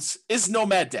becomes, is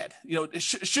Nomad dead?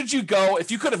 Should you go,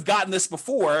 if you could have gotten this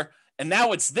before and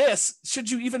now it's this, should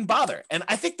you even bother? And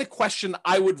I think the question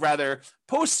I would rather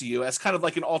pose to you as kind of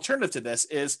like an alternative to this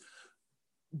is,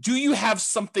 do you have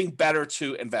something better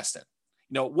to invest in?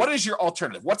 What is your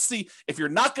alternative? If you're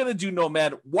not going to do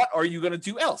Nomad, what are you going to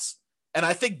do else? And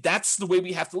I think that's the way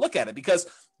we have to look at it because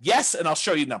yes, and I'll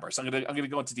show you numbers. I'm going to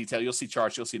go into detail. You'll see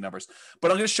charts, you'll see numbers, but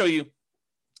I'm going to show you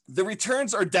the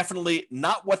returns are definitely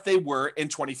not what they were in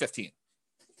 2015.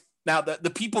 Now, the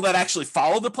people that actually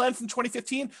follow the plan from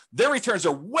 2015, their returns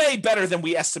are way better than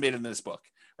we estimated in this book,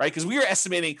 right? Because we were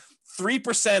estimating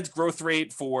 3% growth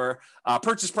rate for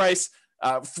purchase price,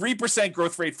 3%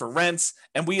 growth rate for rents,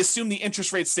 and we assume the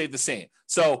interest rate stayed the same.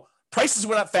 So prices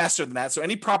went up faster than that. So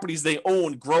any properties they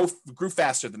own grew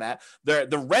faster than that.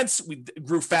 The rents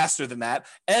grew faster than that.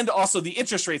 And also the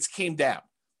interest rates came down.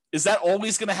 Is that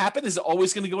always going to happen? Is it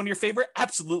always going to go in your favor?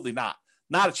 Absolutely not.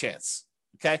 Not a chance.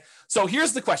 Okay. So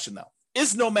here's the question though.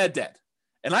 Is Nomad dead?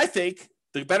 And I think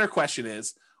the better question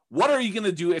is, what are you going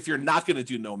to do if you're not going to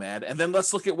do Nomad? And then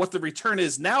let's look at what the return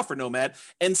is now for Nomad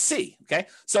and see. Okay.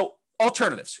 So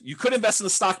alternatives. You could invest in the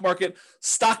stock market.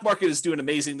 Stock market is doing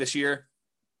amazing this year.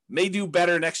 May do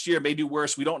better next year, may do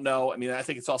worse. We don't know. I mean, I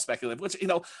think it's all speculative, which,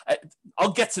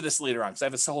 I'll get to this later on because I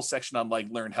have a whole section on like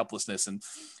learned helplessness and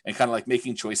kind of like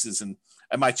making choices and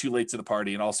am I too late to the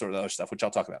party and all sort of other stuff, which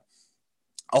I'll talk about.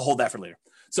 I'll hold that for later.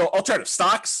 So alternative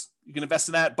stocks, you can invest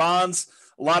in that. Bonds.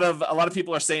 A lot of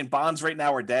people are saying bonds right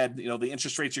now are dead. The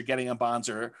interest rates you're getting on bonds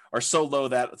are so low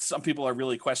that some people are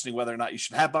really questioning whether or not you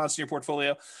should have bonds in your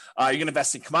portfolio. You're going to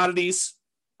invest in commodities.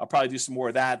 I'll probably do some more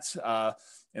of that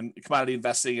in commodity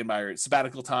investing in my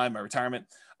sabbatical time, my retirement.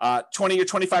 20 or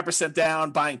 25%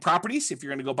 down buying properties. If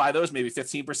you're going to go buy those, maybe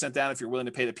 15% down if you're willing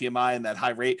to pay the PMI and that high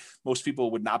rate. Most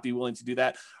people would not be willing to do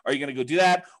that. Are you going to go do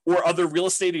that? Or other real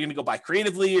estate? Are you going to go buy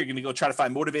creatively? You're going to go try to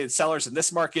find motivated sellers in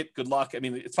this market. Good luck. I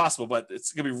mean, it's possible, but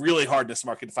it's going to be really hard in this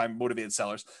market to find motivated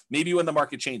sellers. Maybe when the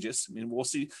market changes. I mean, we'll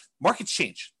see. Markets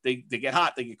change. They get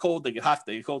hot, they get cold, they get hot,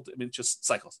 they get cold. I mean, it's just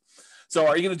cycles. So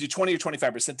are you going to do 20 or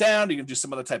 25% down? Are you going to do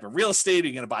some other type of real estate? Are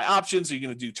you going to buy options? Are you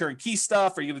going to do turnkey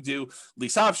stuff? Are you going to do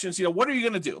lease options? What are you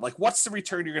going to do? Like, what's the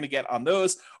return you're going to get on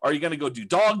those? Are you going to go do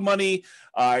dog money?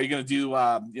 Are you going to do,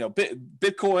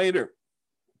 Bitcoin or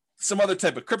some other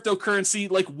type of cryptocurrency?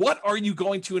 Like, what are you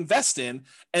going to invest in?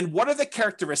 And what are the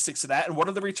characteristics of that? And what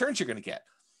are the returns you're going to get?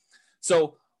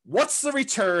 So what's the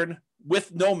return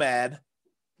with Nomad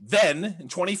then in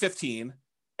 2015?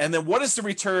 And then what is the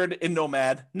return in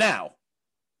Nomad now?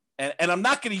 And I'm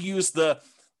not going to use the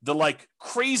like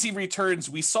crazy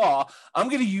returns we saw. I'm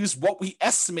going to use what we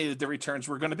estimated the returns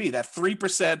were going to be, that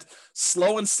 3%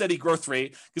 slow and steady growth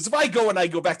rate. Because if I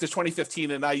go back to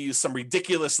 2015 and I use some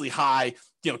ridiculously high,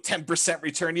 10%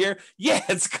 return year,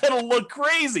 it's going to look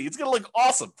crazy. It's going to look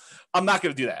awesome. I'm not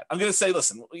going to do that. I'm going to say,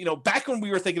 listen, back when we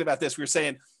were thinking about this, we were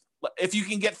saying, if you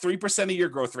can get 3% a year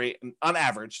growth rate on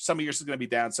average, some years is going to be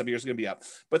down, some years is going to be up,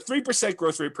 but 3%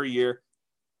 growth rate per year,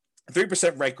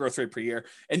 3% rate growth rate per year.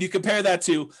 And you compare that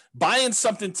to buying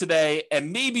something today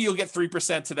and maybe you'll get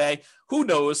 3% today. Who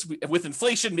knows? With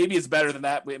inflation, maybe it's better than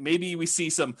that. Maybe we see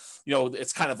some,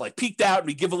 it's kind of like peaked out and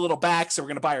we give a little back. So we're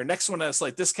going to buy our next one at a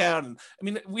slight discount. And I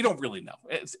mean, we don't really know.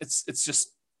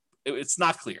 It's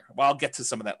not clear. Well, I'll get to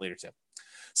some of that later too.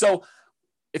 So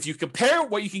if you compare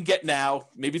what you can get now,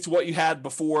 maybe to what you had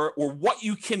before, or what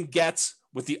you can get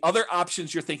with the other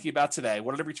options you're thinking about today,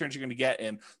 what are the returns you're going to get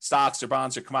in stocks or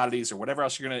bonds or commodities or whatever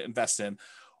else you're going to invest in?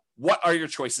 What are your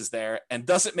choices there? And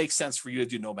does it make sense for you to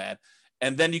do Nomad?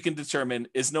 And then you can determine,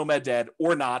 is Nomad dead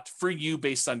or not for you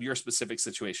based on your specific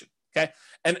situation? Okay.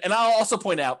 And I'll also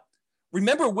point out,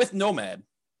 remember with Nomad,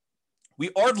 we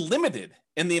are limited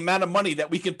in the amount of money that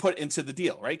we can put into the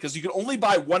deal, right? Because you can only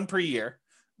buy one per year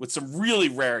with some really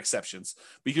rare exceptions.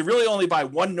 But you can really only buy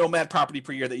one Nomad property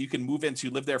per year that you can move into,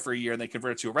 live there for a year, and then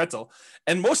convert it to a rental.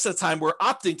 And most of the time, we're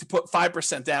opting to put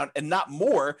 5% down and not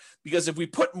more, because if we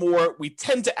put more, we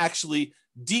tend to actually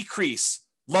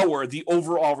lower the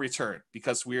overall return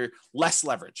because we're less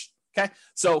leveraged. Okay.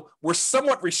 So we're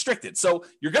somewhat restricted. So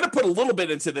you're going to put a little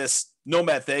bit into this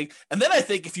Nomad thing. And then I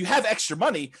think if you have extra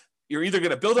money, you're either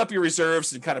going to build up your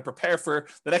reserves and kind of prepare for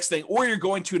the next thing, or you're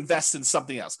going to invest in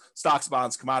something else, stocks,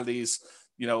 bonds, commodities,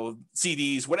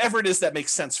 CDs, whatever it is that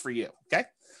makes sense for you. Okay.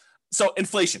 So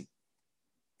inflation,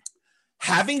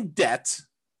 having debt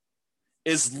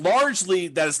is largely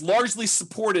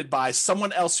supported by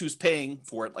someone else who's paying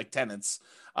for it, like tenants,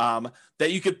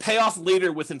 that you could pay off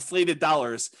later with inflated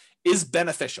dollars is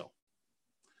beneficial.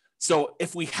 So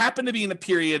if we happen to be in a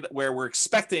period where we're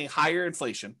expecting higher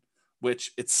inflation,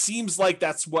 which it seems like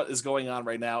that's what is going on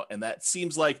right now, and that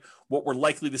seems like what we're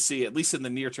likely to see, at least in the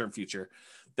near-term future,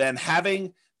 then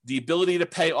having the ability to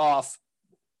pay off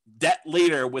debt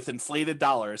later with inflated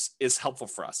dollars is helpful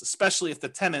for us, especially if the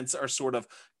tenants are sort of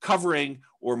covering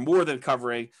or more than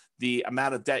covering the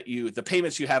amount of debt the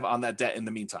payments you have on that debt in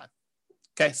the meantime.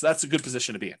 Okay, so that's a good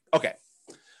position to be in. Okay,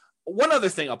 one other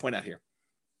thing I'll point out here.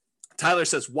 Tyler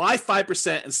says, why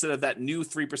 5% instead of that new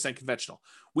 3% conventional?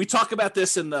 We talk about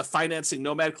this in the financing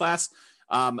Nomad class.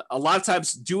 A lot of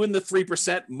times doing the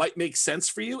 3% might make sense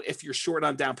for you if you're short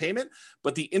on down payment,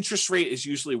 but the interest rate is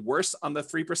usually worse on the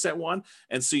 3% one.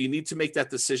 And so you need to make that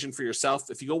decision for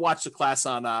yourself. If you go watch the class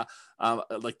on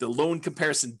like the loan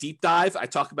comparison deep dive, I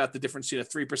talk about the difference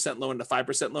between a 3% loan and a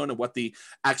 5% loan and what the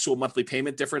actual monthly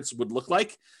payment difference would look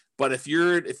like. But if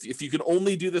you can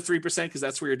only do the 3% because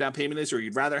that's where your down payment is, or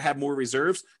you'd rather have more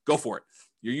reserves, go for it.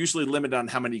 You're usually limited on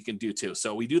how many you can do too.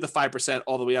 So we do the 5%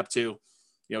 all the way up to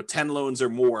 10 loans or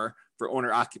more for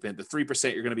owner occupant. The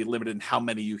 3%, you're going to be limited in how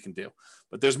many you can do.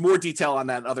 But there's more detail on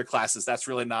that in other classes. That's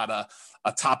really not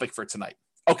a topic for tonight.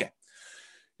 Okay.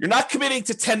 You're not committing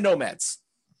to 10 nomads.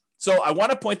 So I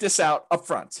want to point this out up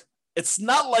front. It's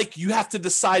not like you have to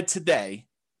decide today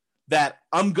that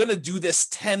I'm going to do this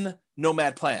 10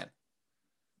 nomad plan.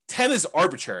 10 is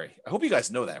arbitrary. I hope you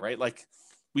guys know that, right? Like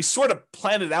we sort of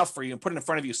plan it out for you and put it in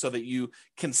front of you so that you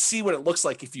can see what it looks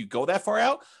like if you go that far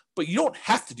out. But you don't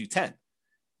have to do 10.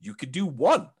 You could do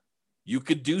 1. You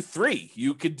could do 3.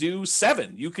 You could do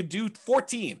 7. You could do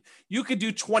 14. You could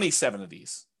do 27 of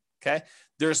these. Okay.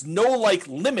 There's no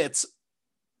limits,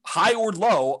 high or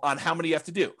low, on how many you have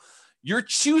to do. You're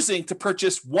choosing to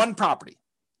purchase one property.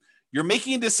 You're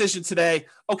making a decision today.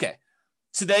 Okay.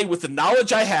 Today, with the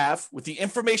knowledge I have, with the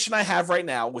information I have right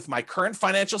now, with my current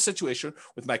financial situation,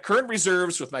 with my current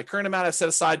reserves, with my current amount I've set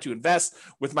aside to invest,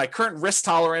 with my current risk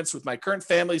tolerance, with my current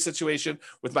family situation,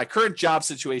 with my current job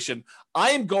situation,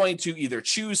 I am going to either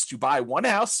choose to buy one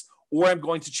house or I'm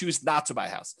going to choose not to buy a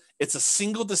house. It's a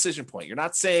single decision point. You're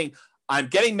not saying, I'm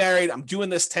getting married, I'm doing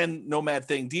this 10 nomad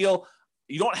thing deal.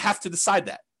 You don't have to decide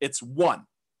that. It's one.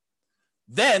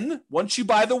 Then, once you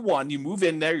buy the one, you move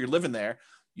in there, you're living there,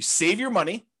 you save your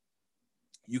money.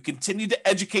 You continue to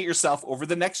educate yourself over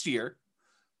the next year.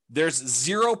 There's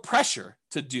zero pressure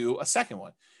to do a second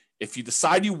one. If you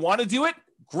decide you want to do it,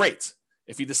 great.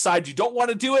 If you decide you don't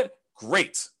want to do it,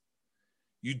 great.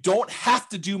 You don't have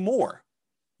to do more.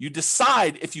 You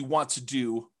decide if you want to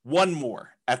do one more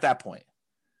at that point.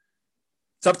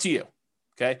 It's up to you.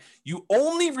 Okay. You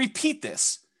only repeat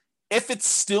this if it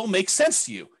still makes sense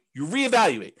to you. You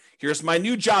reevaluate. Here's my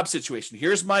new job situation.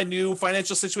 Here's my new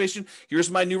financial situation. Here's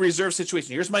my new reserve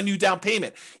situation. Here's my new down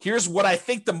payment. Here's what I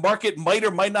think the market might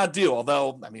or might not do.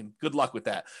 Although, good luck with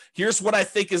that. Here's what I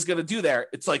think is going to do there.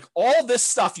 It's like all this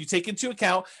stuff you take into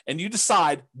account and you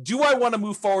decide, do I want to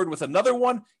move forward with another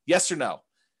one? Yes or no?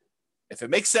 If it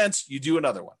makes sense, you do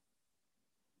another one.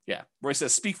 Yeah. Roy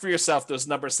says, speak for yourself. Those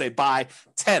numbers say buy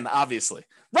 10, obviously.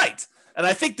 Right. And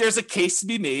I think there's a case to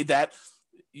be made that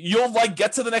you'll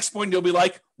get to the next point and you'll be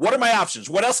like, what are my options?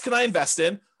 What else can I invest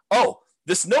in? Oh,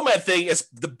 this Nomad thing is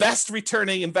the best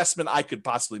returning investment I could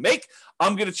possibly make.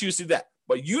 I'm going to choose to do that.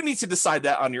 But you need to decide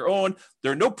that on your own.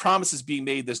 There are no promises being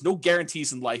made. There's no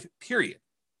guarantees in life, period.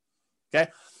 Okay.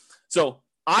 So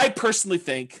I personally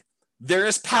think there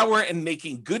is power in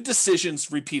making good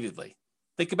decisions repeatedly.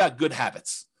 Think about good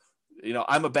habits.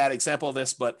 I'm a bad example of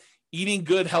this, but eating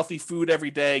good, healthy food every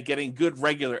day, getting good,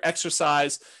 regular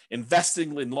exercise,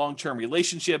 investing in long-term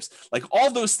relationships,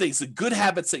 all those things, the good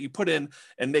habits that you put in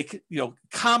and make,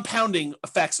 compounding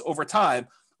effects over time,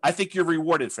 I think you're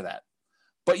rewarded for that.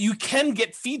 but you can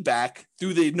get feedback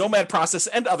through the Nomad process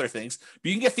and other things. But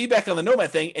you can get feedback on the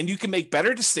Nomad thing, and you can make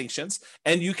better distinctions,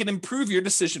 and you can improve your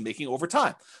decision-making over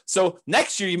time. So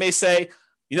next year, you may say,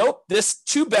 this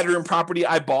 2-bedroom property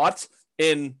I bought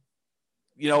in,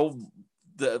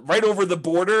 the right over the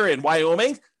border in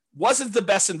Wyoming wasn't the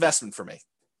best investment for me.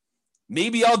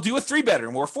 Maybe I'll do a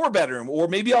 3-bedroom or 4-bedroom, or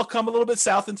maybe I'll come a little bit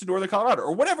south into northern Colorado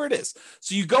or whatever it is.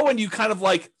 So you go and you kind of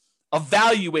like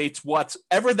evaluate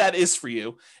whatever that is for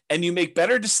you, and you make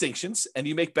better distinctions and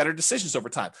you make better decisions over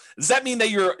time. Does that mean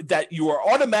that you are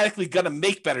automatically going to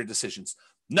make better decisions?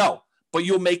 No, but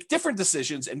you'll make different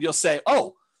decisions and you'll say,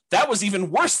 oh, that was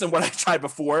even worse than what I tried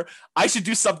before. I should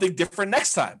do something different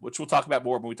next time, which we'll talk about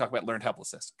more when we talk about learned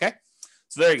helplessness. Okay.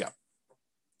 So there you go.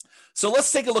 So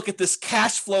let's take a look at this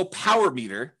cash flow power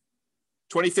meter,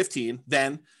 2015,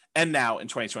 then and now in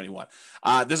 2021.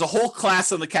 There's a whole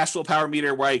class on the cash flow power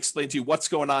meter where I explain to you what's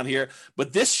going on here,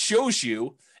 but this shows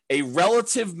you a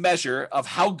relative measure of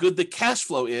how good the cash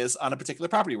flow is on a particular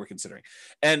property we're considering.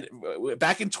 And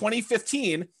back in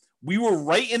 2015, we were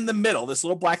right in the middle. This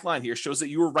little black line here shows that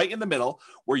you were right in the middle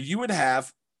where you would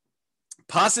have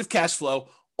positive cash flow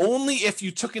only if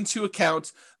you took into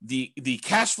account the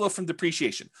cash flow from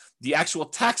depreciation, the actual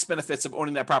tax benefits of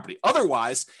owning that property.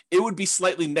 Otherwise, it would be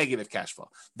slightly negative cash flow.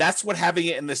 That's what having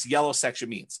it in this yellow section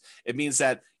means. It means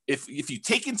that if you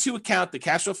take into account the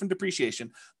cash flow from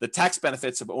depreciation, the tax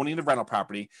benefits of owning the rental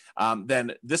property,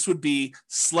 then this would be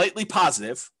slightly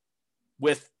positive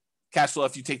with cash flow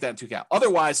if you take that into account.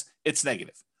 Otherwise, it's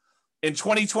negative. In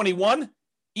 2021,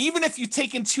 even if you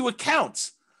take into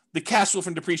account the cash flow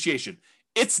from depreciation,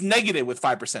 it's negative with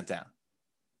 5% down.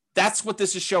 That's what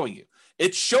this is showing you.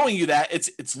 It's showing you that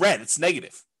it's red, it's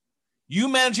negative. You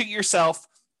manage it yourself,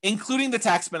 including the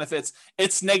tax benefits,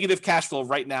 it's negative cash flow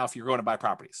right now if you're going to buy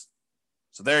properties.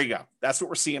 So there you go. That's what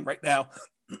we're seeing right now.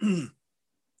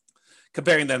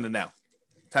 Comparing them to now.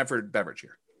 Time for a beverage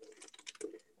here.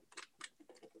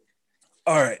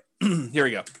 All right, here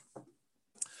we go.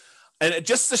 And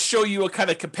just to show you a kind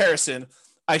of comparison,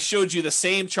 I showed you the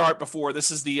same chart before.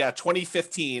 This is the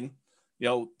 2015,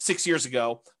 6 years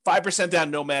ago, 5%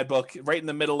 down Nomad book, right in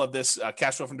the middle of this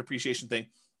cash flow from depreciation thing.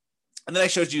 And then I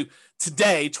showed you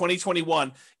today,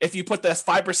 2021, if you put that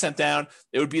 5% down,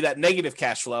 it would be that negative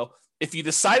cash flow. If you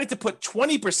decided to put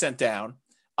 20% down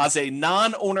as a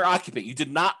non-owner occupant, you did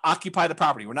not occupy the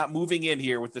property, we're not moving in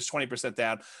here with this 20%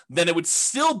 down, then it would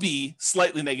still be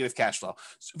slightly negative cash flow.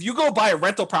 So if you go buy a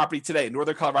rental property today in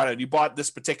northern Colorado and you bought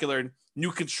this particular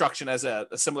new construction as a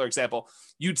similar example,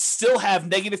 you'd still have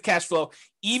negative cash flow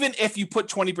even if you put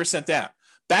 20% down.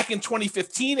 Back in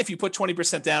 2015, if you put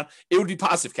 20% down, it would be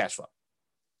positive cash flow.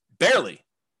 Barely,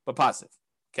 but positive.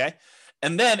 Okay.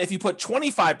 And then if you put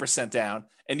 25% down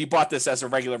and you bought this as a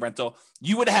regular rental,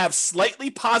 you would have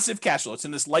slightly positive cash flow. It's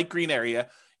in this light green area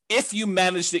if you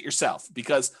managed it yourself,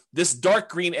 because this dark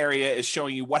green area is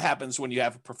showing you what happens when you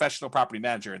have a professional property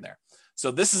manager in there.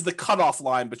 So this is the cutoff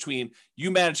line between you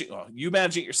managing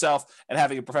it yourself and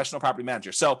having a professional property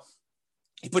manager. So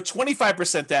you put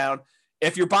 25% down.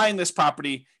 If you're buying this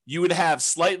property, you would have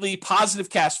slightly positive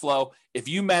cash flow if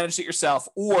you managed it yourself,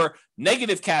 or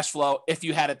negative cash flow if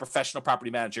you had a professional property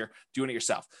manager doing it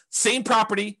yourself. Same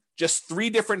property, just 3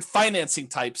 different financing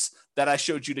types that I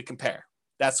showed you to compare.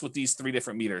 That's what these 3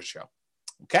 different meters show.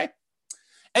 Okay.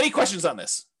 Any questions on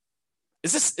this?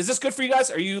 Is this good for you guys?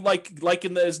 Are you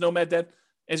liking the Is Nomad Dead?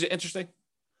 Is it interesting?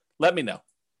 Let me know.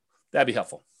 That'd be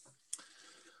helpful.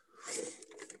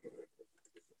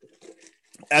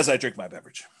 As I drink my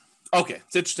beverage. Okay,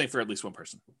 it's interesting for at least one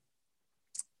person.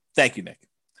 Thank you, Nick.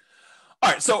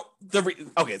 All right, so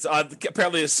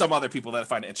apparently there's some other people that I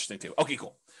find it interesting too. Okay,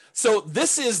 cool. So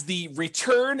this is the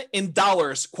return in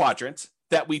dollars quadrant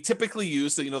that we typically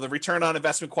use. The return on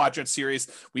investment quadrant series.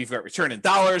 We've got return in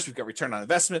dollars. We've got return on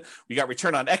investment. We got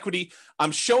return on equity.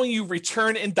 I'm showing you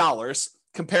return in dollars,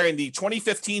 comparing the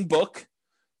 2015 book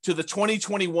to the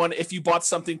 2021 if you bought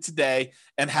something today,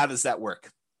 and how does that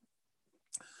work?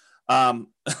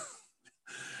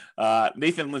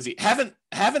 Nathan and Lindsay haven't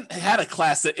had a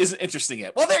class that isn't interesting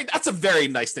yet. Well, that's a very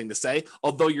nice thing to say,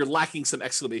 although you're lacking some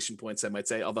exclamation points, I might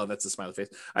say, although that's a smiley face.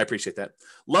 I appreciate that.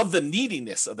 Love the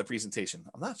neediness of the presentation.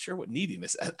 I'm not sure what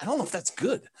neediness. I don't know if that's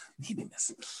good.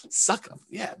 Neediness. Suck up.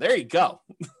 Yeah, there you go.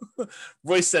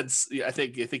 Roy said, I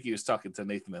think he was talking to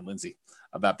Nathan and Lindsay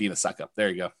about being a suck up. There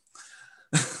you go.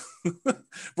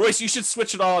 Royce, you should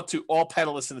switch it all to all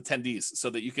panelists and attendees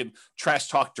so that you can trash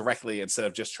talk directly instead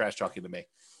of just trash talking to me.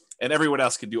 And everyone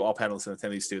else can do all panelists and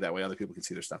attendees too. That way other people can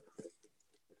see their stuff.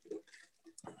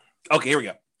 Okay, here we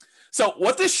go. So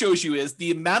what this shows you is the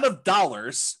amount of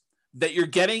dollars that you're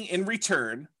getting in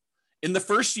return in the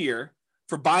first year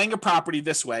for buying a property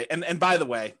this way, and by the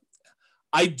way,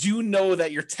 I do know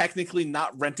that you're technically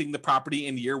not renting the property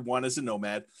in year one as a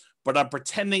nomad, but I'm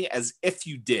pretending as if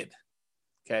you did.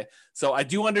 Okay. So I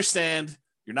do understand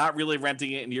you're not really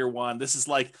renting it in year one. This is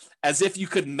like as if you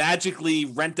could magically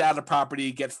rent out a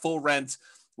property, get full rent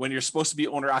when you're supposed to be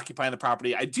owner occupying the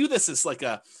property. I do this as like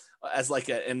an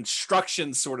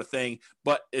instruction sort of thing,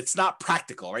 but it's not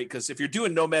practical, right? Because if you're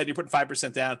doing nomad, you're putting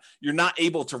 5% down, you're not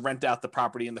able to rent out the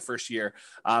property in the first year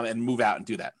and move out and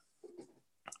do that.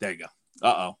 There you go.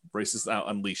 Brace is now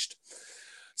unleashed.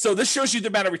 So this shows you the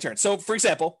amount of return. So for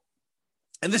example,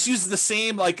 and this uses the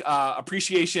same like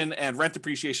appreciation and rent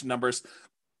appreciation numbers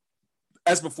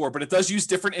as before, but it does use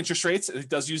different interest rates. It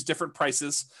does use different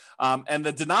prices. And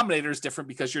the denominator is different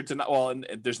because and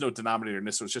there's no denominator in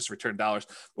this, so it's just return dollars.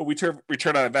 But we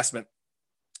return on investment,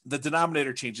 the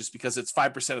denominator changes because it's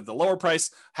 5% of the lower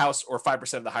price house or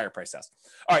 5% of the higher price house.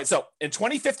 All right, so in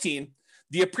 2015,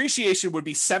 the appreciation would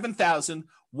be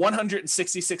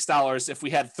 $7,166 if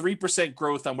we had 3%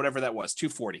 growth on whatever that was,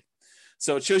 240.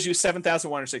 So it shows you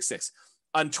 7,166.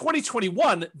 On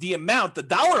 2021, the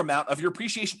dollar amount of your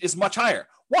appreciation is much higher.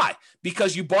 Why?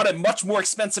 Because you bought a much more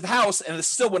expensive house and it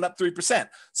still went up 3%.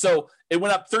 So it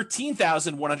went up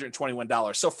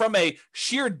 $13,121. So from a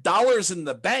sheer dollars in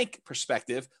the bank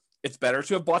perspective, it's better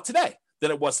to have bought today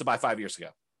than it was to buy 5 years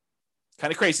ago.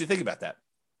 Kind of crazy to think about that.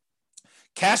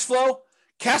 Cash flow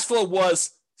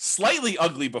was slightly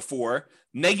ugly before,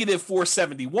 negative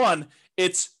 471.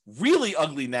 It's really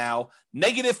ugly now,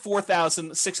 negative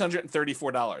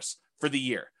 $4,634 for the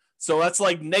year. So that's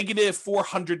like negative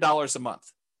 $400 a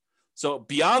month. So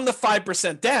beyond the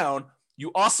 5% down,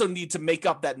 you also need to make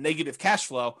up that negative cash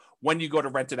flow when you go to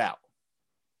rent it out.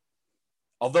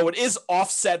 Although it is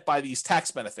offset by these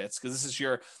tax benefits, because this is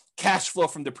your cash flow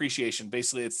from depreciation.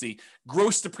 Basically, it's the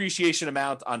gross depreciation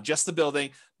amount on just the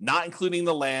building, not including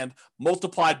the land,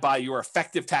 multiplied by your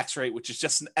effective tax rate, which is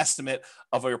just an estimate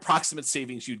of your approximate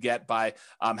savings you'd get by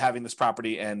having this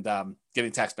property and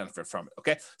getting tax benefit from it.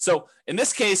 Okay. So in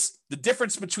this case, the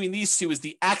difference between these two is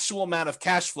the actual amount of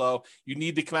cash flow you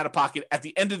need to come out of pocket at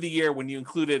the end of the year when you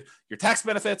included your tax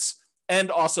benefits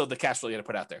and also the cash flow you had to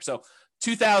put out there. So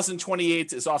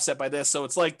 2028 is offset by this. So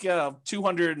it's like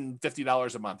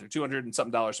 $250 a month or 200 and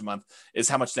something dollars a month is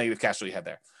how much negative cash flow you had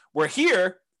there. Where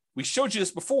here, we showed you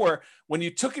this before, when you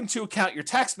took into account your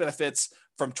tax benefits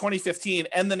from 2015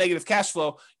 and the negative cash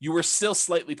flow, you were still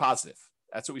slightly positive.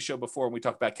 That's what we showed before when we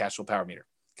talked about cash flow power meter.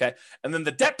 Okay. And then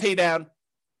the debt pay down,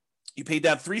 you paid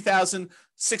down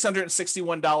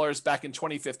 $3,661 back in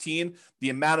 2015.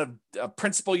 The amount of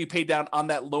principal you paid down on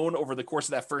that loan over the course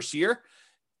of that first year.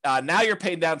 Now you're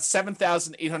paying down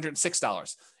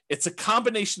 $7,806. It's a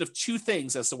combination of two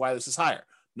things as to why this is higher.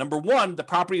 Number one, the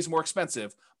property is more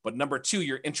expensive, but number two,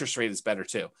 your interest rate is better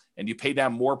too. And you pay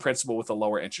down more principal with a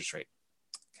lower interest rate.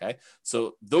 Okay.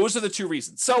 So those are the two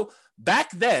reasons. So back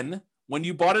then, when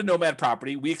you bought a Nomad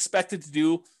property, we expected to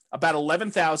do about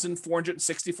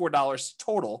 $11,464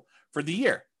 total for the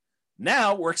year.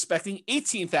 Now we're expecting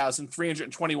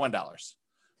 $18,321.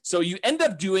 So you end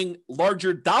up doing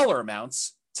larger dollar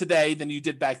amounts today than you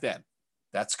did back then.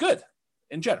 That's good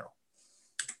in general.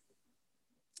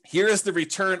 Here is the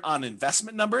return on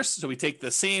investment numbers. So we take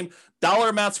the same dollar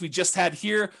amounts we just had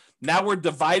here. Now we're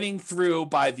dividing through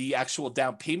by the actual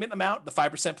down payment amount, the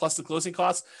 5% plus the closing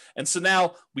costs. And so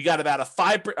now we got about a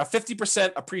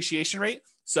 50% appreciation rate.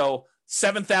 So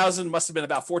 $7,000 must have been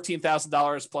about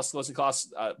 $14,000 plus closing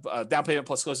costs, down payment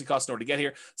plus closing costs in order to get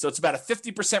here. So it's about a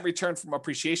 50% return from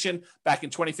appreciation back in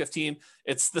 2015.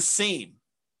 It's the same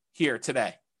here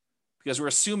today because we're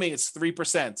assuming it's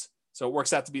 3%. So it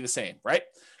works out to be the same, right?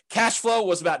 Cash flow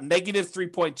was about negative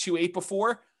 3.28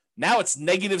 before. Now it's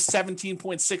negative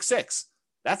 17.66.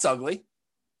 That's ugly.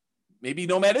 Maybe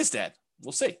Nomad is dead.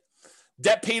 We'll see.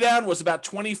 Debt paydown was about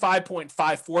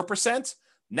 25.54%.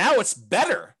 Now it's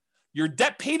better. Your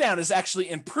debt paydown is actually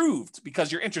improved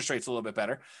because your interest rate's a little bit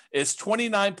better. It's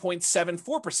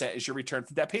 29.74% is your return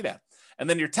from debt paydown. And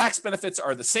then your tax benefits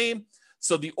are the same.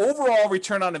 So the overall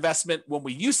return on investment when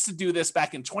we used to do this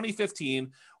back in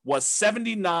 2015 was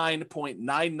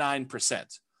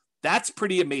 79.99%. That's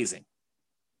pretty amazing.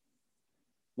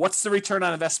 What's the return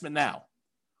on investment now?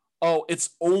 Oh,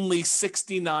 it's only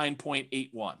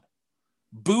 69.81.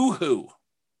 Boo-hoo,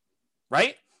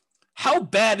 right? How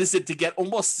bad is it to get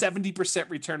almost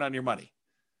 70% return on your money?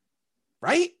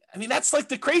 Right? I mean, that's like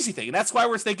the crazy thing. And that's why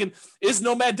we're thinking, is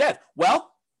Nomad dead? Well,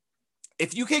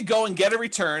 if you could go and get a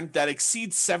return that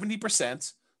exceeds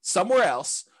 70% somewhere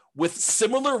else with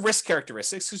similar risk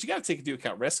characteristics, because you got to take into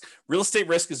account risk. Real estate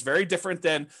risk is very different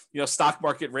than, stock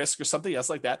market risk or something else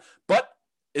like that. But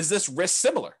is this risk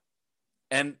similar?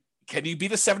 And can you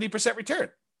beat a 70% return?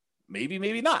 Maybe,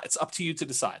 maybe not. It's up to you to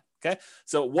decide. Okay.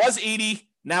 So it was 80.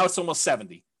 Now it's almost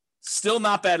 70. Still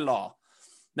not bad at all.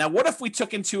 Now, what if we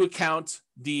took into account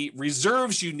the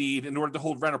reserves you need in order to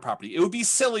hold rental property? It would be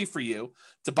silly for you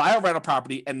to buy a rental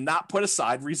property and not put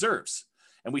aside reserves.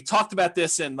 And we talked about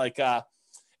this in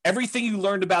everything you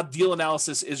learned about deal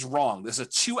analysis is wrong. There's a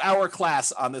 2-hour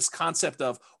class on this concept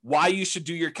of why you should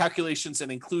do your calculations and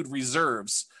include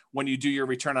reserves when you do your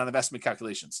return on investment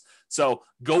calculations. So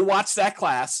go watch that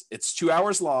class. It's 2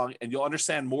 hours long, and you'll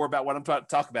understand more about what I'm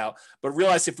talking about. But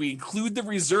realize if we include the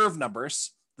reserve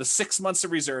numbers, the 6 months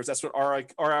of reserves, that's what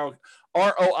ROIQ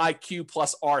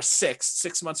plus R6,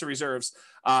 6 months of reserves,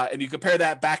 and you compare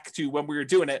that back to when we were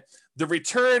doing it, the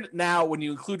return now when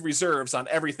you include reserves on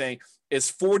everything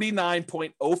is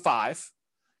 49.05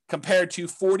 compared to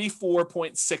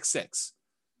 44.66.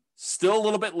 Still a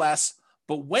little bit less,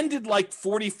 but when did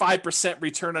 45%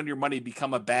 return on your money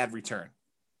become a bad return?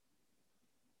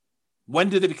 When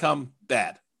did it become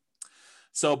bad?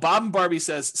 So Bob and Barbie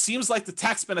says, seems like the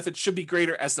tax benefit should be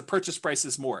greater as the purchase price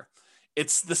is more.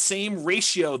 It's the same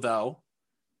ratio though,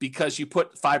 because you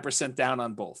put 5% down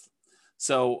on both.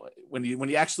 So when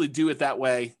you actually do it that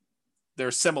way,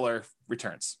 they're similar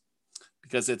returns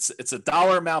because it's a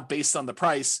dollar amount based on the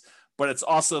price, but it's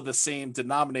also the same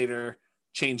denominator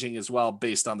changing as well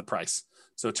based on the price.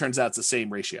 So it turns out it's the same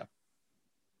ratio.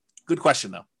 Good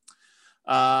question though.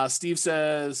 Steve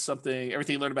says something,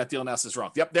 everything you learned about deal analysis is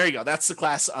wrong. Yep, there you go. That's the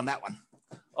class on that one.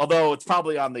 Although it's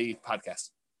probably on the podcast.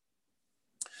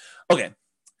 Okay,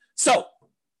 so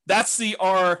that's the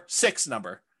R6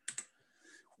 number.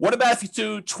 What about if you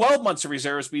do 12 months of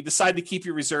reserves, but you decide to keep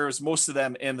your reserves, most of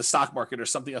them in the stock market or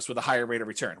something else with a higher rate of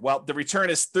return? Well, the return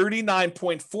is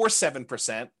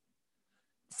 39.47%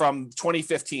 from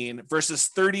 2015 versus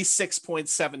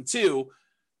 36.72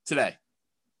 today.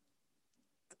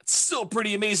 It's still a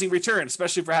pretty amazing return,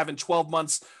 especially for having 12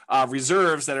 months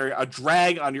reserves that are a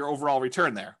drag on your overall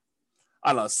return there. I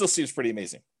don't know. It still seems pretty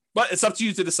amazing. But it's up to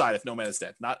you to decide if Nomad is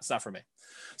dead. It's not for me.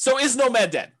 So is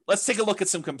Nomad dead? Let's take a look at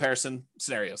some comparison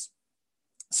scenarios.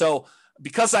 So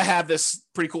because I have this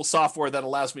pretty cool software that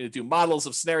allows me to do models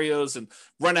of scenarios and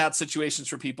run out situations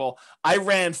for people, I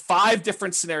ran 5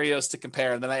 different scenarios to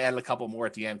compare, and then I added a couple more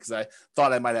at the end because I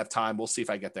thought I might have time. We'll see if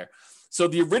I get there. So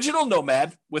the original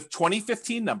Nomad with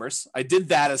 2015 numbers, I did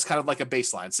that as kind of like a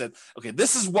baseline. Said, okay,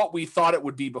 this is what we thought it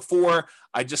would be before.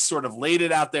 I just sort of laid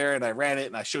it out there and I ran it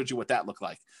and I showed you what that looked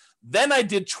like. Then I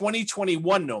did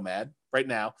 2021 Nomad right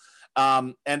now.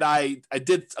 And I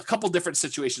did a couple different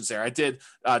situations there. I did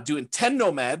doing 10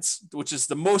 Nomads, which is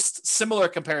the most similar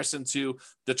comparison to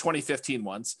the 2015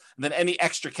 ones. And then any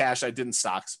extra cash I did in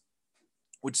stocks,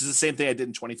 which is the same thing I did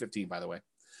in 2015, by the way.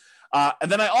 And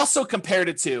then I also compared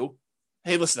it to,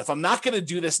 hey, listen, if I'm not going to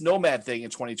do this Nomad thing in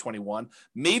 2021,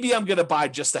 maybe I'm going to buy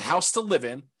just a house to live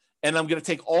in, and I'm going to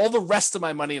take all the rest of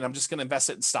my money and I'm just going to invest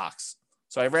it in stocks.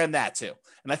 So I ran that too.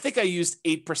 And I think I used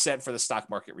 8% for the stock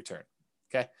market return.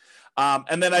 Okay.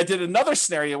 And then I did another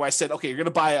scenario where I said, okay, you're going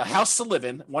to buy a house to live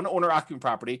in, one owner occupant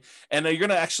property, and you're going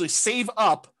to actually save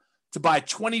up to buy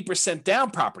 20% down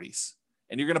properties.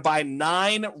 And you're going to buy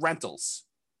 9 rentals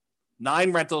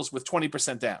with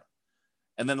 20% down.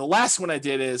 And then the last one I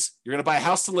did is you're going to buy a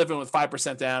house to live in with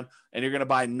 5% down, and you're going to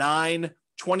buy 9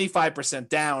 25%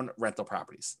 down rental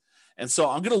properties. And so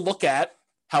I'm going to look at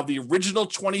how the original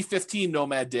 2015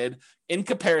 Nomad did in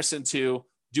comparison to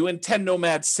doing 10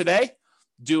 Nomads today,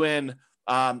 doing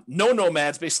no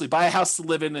Nomads, basically buy a house to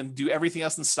live in and do everything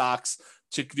else in stocks,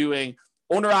 to doing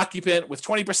owner occupant with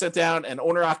 20% down and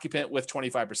owner occupant with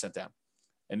 25% down.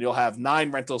 And you'll have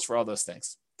 9 rentals for all those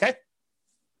things. Okay.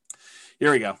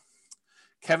 Here we go.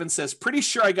 Kevin says, pretty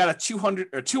sure I got a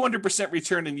 200%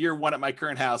 return in year 1 at my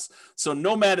current house. So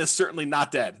Nomad is certainly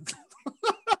not dead.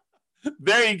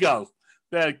 There you go.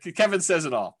 Kevin says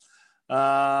it all.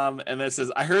 And then it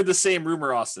says, I heard the same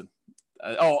rumor, Austin.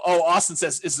 Austin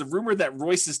says, is the rumor that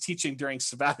Royce is teaching during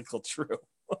sabbatical true?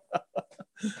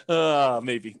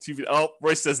 Maybe.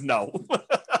 Royce says no.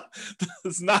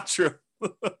 It's not true.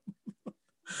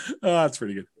 That's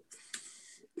pretty good.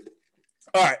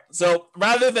 All right. So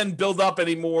rather than build up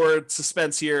any more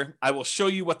suspense here, I will show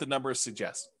you what the numbers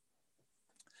suggest.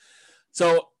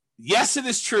 So yes, it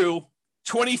is true.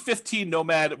 2015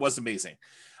 Nomad was amazing.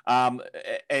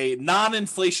 A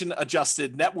non-inflation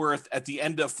adjusted net worth at the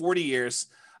end of 40 years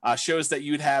shows that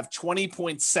you'd have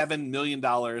 $20.7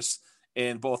 million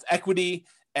in both equity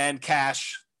and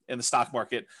cash in the stock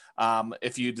market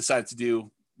if you decide to do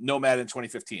Nomad in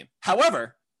 2015.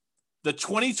 However, the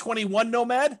 2021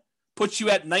 Nomad puts you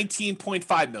at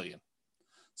 19.5 million.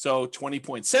 So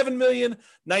 20.7 million,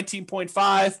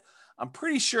 19.5. I'm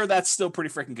pretty sure that's still pretty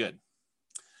freaking good.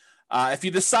 If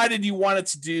you decided you wanted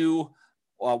to do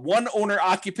one owner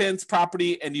occupant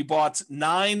property and you bought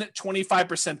 9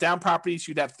 25% down properties,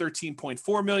 you'd have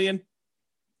 13.4 million.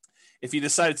 If you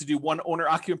decided to do one owner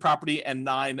occupant property and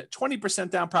 9 20%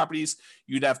 down properties,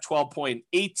 you'd have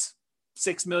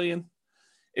 12.86 million.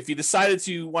 If you decided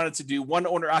you wanted to do one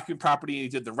owner occupant property and you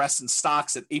did the rest in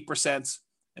stocks at 8%,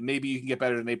 and maybe you can get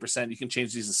better than 8%, you can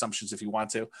change these assumptions if you want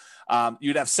to,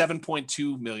 you'd have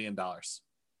 $7.2 million.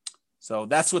 So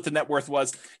that's what the net worth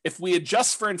was. If we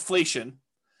adjust for inflation,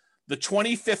 the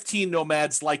 2015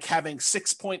 nomads like having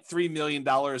 $6.3 million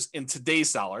in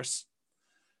today's dollars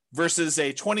versus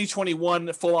a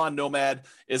 2021 full-on nomad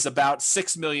is about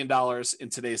 $6 million in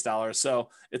today's dollars. So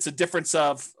it's a difference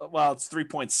of, well, it's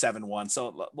 3.71.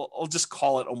 So I'll just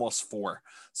call it almost 4.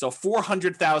 So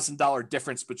 $400,000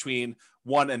 difference between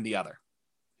one and the other,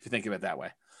 if you think of it that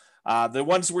way. The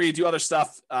ones where you do other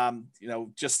stuff,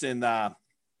 just in,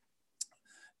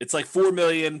 it's like 4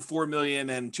 million, and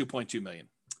 2.2 million.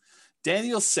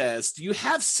 Daniel says, do you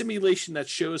have simulation that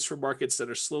shows for markets that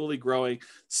are slowly growing,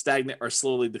 stagnant, or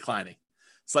slightly declining?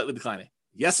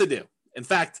 Yes, I do. In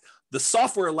fact, the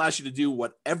software allows you to do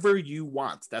whatever you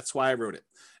want. That's why I wrote it.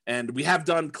 And we have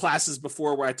done classes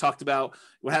before where I talked about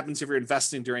what happens if you're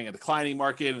investing during a declining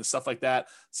market and stuff like that.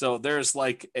 So there's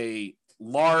like a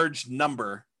large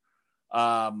number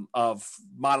of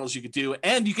models you could do,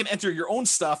 and you can enter your own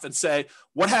stuff and say,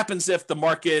 what happens if the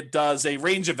market does a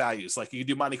range of values? Like you can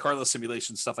do Monte Carlo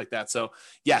simulations, stuff like that. So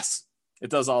yes, it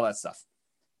does all that stuff.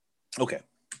 Okay.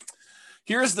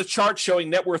 Here's the chart showing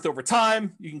net worth over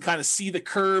time. You can kind of see the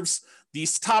curves.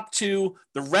 These top two,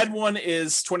 the red one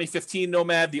is 2015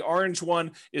 Nomad. The orange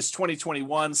one is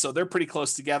 2021. So they're pretty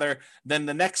close together. Then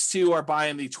the next two are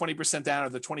buying the 20% down or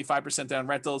the 25% down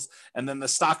rentals. And then the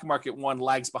stock market one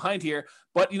lags behind here.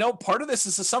 But, part of this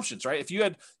is assumptions, right? If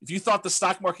you thought the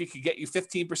stock market could get you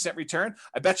 15% return,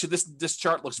 I bet you this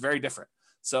chart looks very different.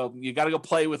 So you got to go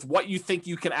play with what you think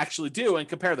you can actually do and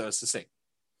compare those to see.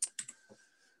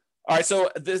 All right, so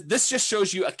this just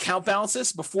shows you account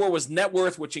balances. Before was net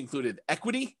worth, which included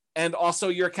equity, and also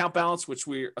your account balance, which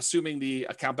we're assuming the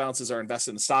account balances are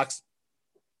invested in stocks.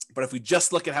 But if we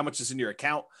just look at how much is in your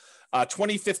account,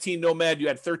 2015 Nomad, you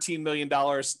had $13 million,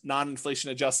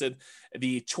 non-inflation adjusted.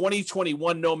 The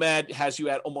 2021 Nomad has you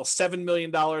at almost $7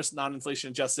 million, non-inflation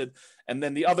adjusted. And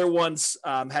then the other ones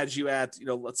had you at,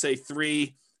 let's say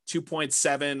 3,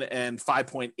 2.7, and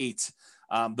 5.8.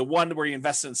 The one where you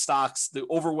invest in stocks, the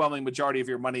overwhelming majority of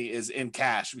your money is in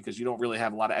cash because you don't really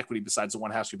have a lot of equity besides the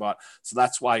one house you bought. So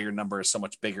that's why your number is so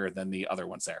much bigger than the other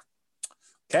ones there.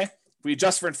 Okay. If we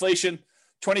adjust for inflation,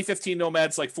 2015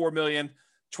 Nomads like 4 million,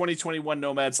 2021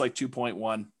 Nomads like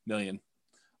 2.1 million.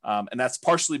 And that's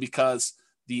partially because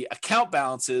the account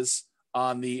balances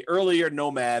on the earlier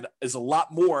Nomad is a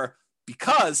lot more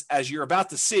because, as you're about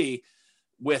to see,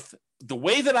 with the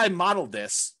way that I modeled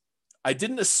this, I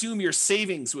didn't assume your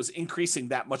savings was increasing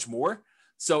that much more.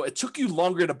 So it took you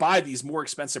longer to buy these more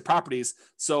expensive properties.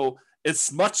 So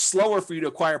it's much slower for you to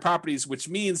acquire properties, which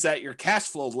means that your cash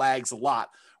flow lags a lot.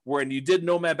 When you did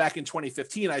Nomad back in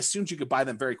 2015, I assumed you could buy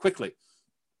them very quickly.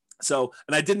 So,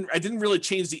 and I didn't really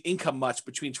change the income much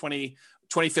between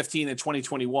 2015 and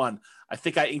 2021. I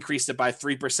think I increased it by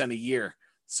 3% a year.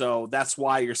 So that's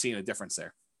why you're seeing a difference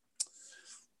there.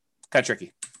 Kind of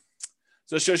tricky.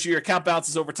 So it shows you your account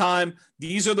balances over time.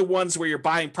 These are the ones where you're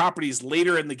buying properties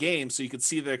later in the game. So you can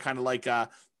see they're kind of like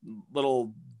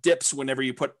little dips whenever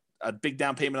you put a big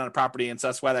down payment on a property. And so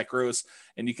that's why that grows.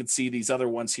 And you can see these other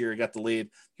ones here got the lead.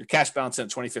 Your cash balance in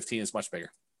 2015 is much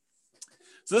bigger.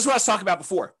 So this is what I was talking about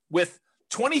before. With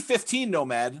 2015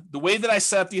 Nomad, the way that I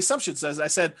set up the assumptions is I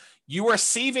said, you are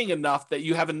saving enough that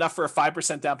you have enough for a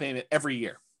 5% down payment every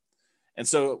year. And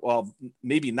so, well,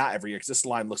 maybe not every year because this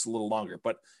line looks a little longer,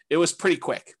 but it was pretty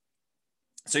quick.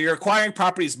 So you're acquiring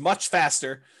properties much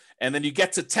faster, and then you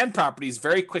get to 10 properties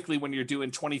very quickly when you're doing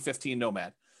 2015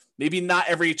 Nomad. Maybe not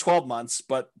every 12 months,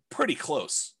 but pretty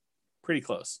close. Pretty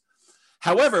close.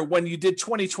 However, when you did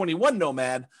 2021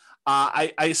 Nomad,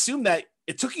 I assume that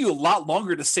it took you a lot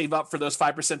longer to save up for those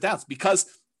 5% downs because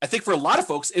I think for a lot of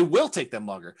folks, it will take them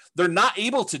longer. They're not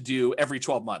able to do every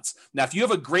 12 months. Now, if you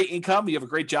have a great income, you have a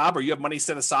great job, or you have money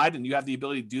set aside and you have the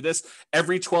ability to do this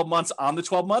every 12 months on the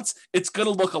 12 months, it's going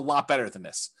to look a lot better than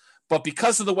this. But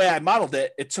because of the way I modeled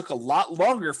it, it took a lot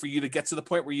longer for you to get to the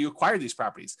point where you acquire these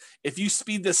properties. If you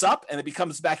speed this up and it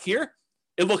becomes back here,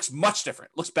 it looks much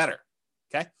different. It looks better.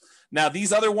 Okay. Now,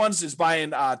 these other ones is buying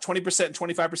 20% and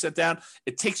 25% down.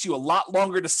 It takes you a lot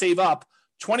longer to save up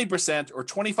 20% or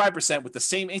 25% with the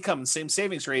same income and same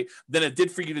savings rate than it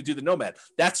did for you to do the Nomad.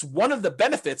 That's one of the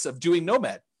benefits of doing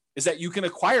Nomad. is that you can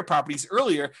acquire properties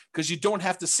earlier because you don't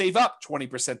have to save up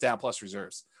 20% down plus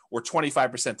reserves or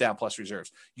 25% down plus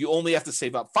reserves. You only have to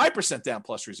save up 5% down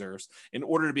plus reserves in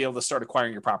order to be able to start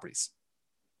acquiring your properties.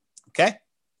 Okay?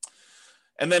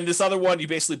 And then this other one, you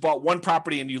basically bought one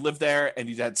property and you lived there and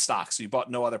you had stocks. So you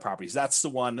bought no other properties. That's the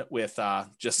one with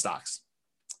just stocks.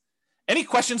 Any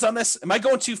questions on this? Am I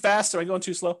going too fast? Am I going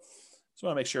too slow? Just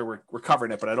want to make sure we're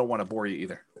covering it, but I don't want to bore you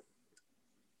either.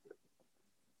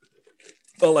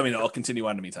 Well, let me know. I'll continue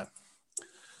on in the meantime.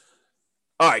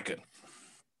 All right, good.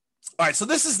 All right, so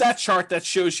this is that chart that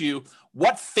shows you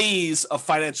what phase of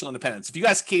financial independence. If you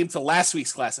guys came to last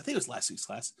week's class, I think it was last week's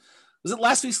class. Was it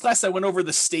last week's class? I went over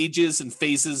the stages and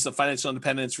phases of financial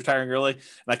independence, retiring early, and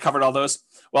I covered all those.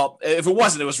 Well, if it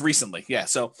wasn't, it was recently. Yeah.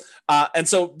 So, and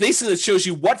so basically it shows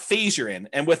you what phase you're in.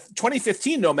 And with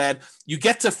 2015 Nomad, you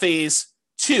get to phase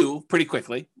 2 pretty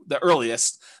quickly, the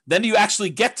earliest. Then you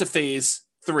actually get to phase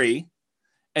 3,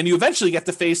 and you eventually get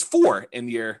to phase 4 in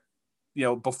your,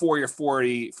 before your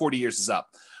 40 years is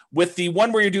up. With the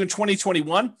one where you're doing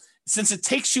 2021, since it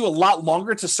takes you a lot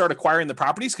longer to start acquiring the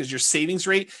properties because your savings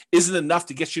rate isn't enough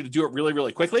to get you to do it really,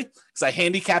 really quickly, because I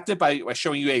handicapped it by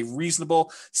showing you a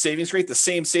reasonable savings rate, the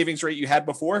same savings rate you had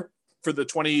before for the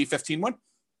 2015 one.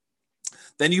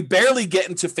 Then you barely get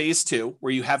into phase 2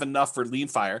 where you have enough for lean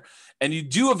fire, and you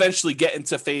do eventually get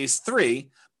into phase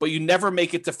 3, but you never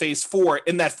make it to phase 4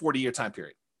 in that 40-year time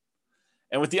period.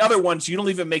 And with the other ones, you don't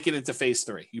even make it into phase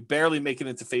 3. You barely make it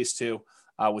into phase 2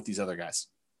 with these other guys.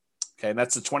 Okay, and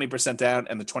that's the 20% down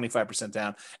and the 25%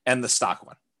 down and the stock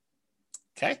one.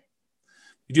 Okay,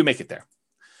 you do make it there.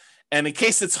 And in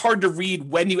case it's hard to read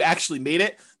when you actually made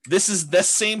it, this is the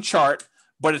same chart,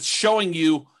 but it's showing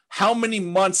you how many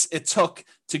months it took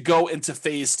to go into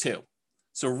phase 2.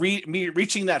 So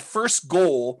reaching that first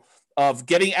goal of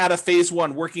getting out of phase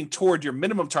 1, working toward your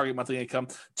minimum target monthly income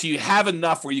till you have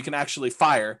enough where you can actually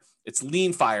fire. It's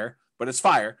lean fire, but it's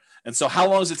fire. And so how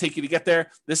long does it take you to get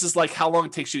there? This is like how long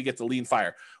it takes you to get to lean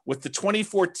fire. With the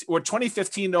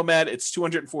 2015 Nomad, it's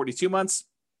 242 months.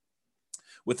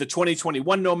 With the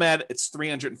 2021 Nomad, it's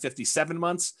 357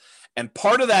 months. And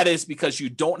part of that is because you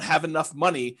don't have enough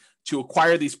money to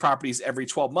acquire these properties every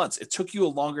 12 months. It took you a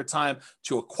longer time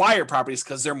to acquire properties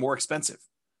because they're more expensive.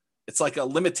 It's like a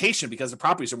limitation because the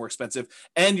properties are more expensive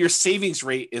and your savings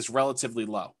rate is relatively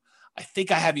low. I think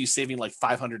I have you saving like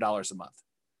 $500 a month.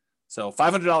 So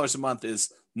 $500 a month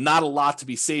is not a lot to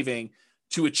be saving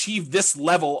to achieve this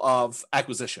level of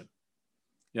acquisition.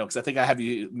 Because I think I have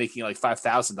you making like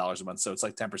 $5,000 a month. So it's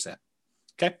like 10%.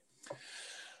 Okay.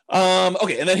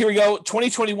 Okay. And then here we go.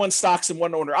 2021 stocks and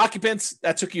one owner occupants.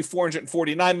 That took you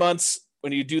 449 months.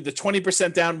 When you do the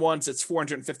 20% down ones, it's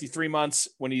 453 months.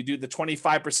 When you do the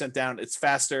 25% down, it's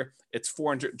faster. It's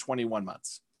 421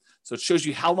 months. So it shows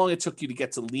you how long it took you to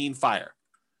get to lean fire.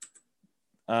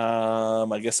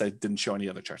 I guess I didn't show any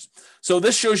other charts. So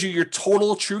this shows you your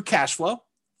total true cash flow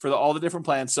for all the different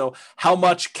plans. So how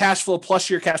much cash flow plus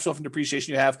your cash flow from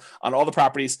depreciation you have on all the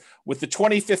properties. With the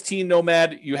 2015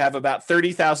 Nomad, you have about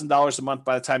 $30,000 a month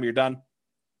by the time you're done.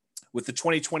 With the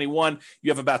 2021,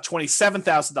 you have about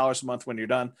 $27,000 a month when you're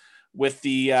done. With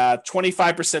the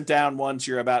 25% down ones,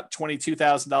 you're about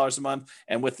 $22,000 a month.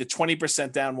 And with the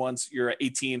 20% down ones, you're at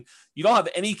 18. You don't have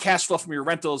any cash flow from your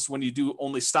rentals when you do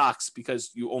only stocks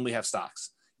because you only have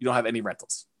stocks. You don't have any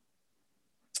rentals.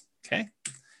 Okay.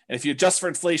 And if you adjust for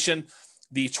inflation,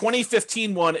 the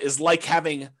 2015 one is like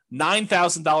having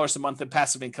 $9,000 a month in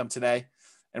passive income today.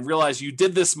 And realize you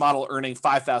did this model earning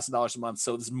 $5,000 a month.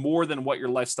 So it's more than what your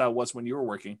lifestyle was when you were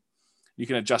working. You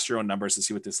can adjust your own numbers to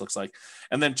see what this looks like.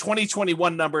 And then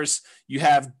 2021 numbers, you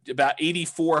have about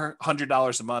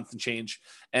 $8,400 a month and change.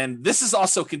 And this is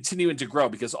also continuing to grow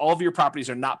because all of your properties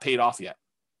are not paid off yet.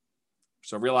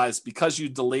 So realize because you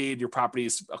delayed your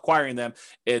properties acquiring them,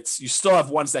 you still have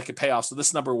ones that could pay off. So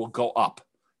this number will go up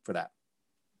for that.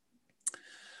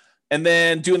 And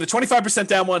then doing the 25%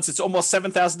 down ones, it's almost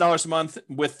 $7,000 a month.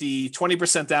 With the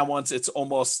 20% down ones, it's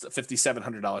almost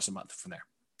 $5,700 a month from there.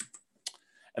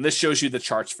 And this shows you the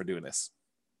charts for doing this.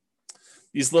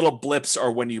 These little blips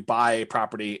are when you buy a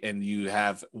property and you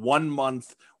have 1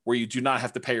 month where you do not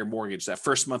have to pay your mortgage. That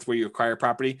first month where you acquire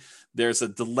property, there's a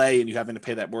delay and you having to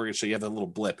pay that mortgage. So you have a little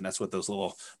blip, and that's what those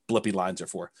little blippy lines are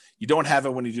for. You don't have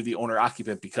it when you do the owner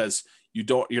occupant because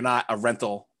you're not a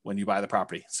rental when you buy the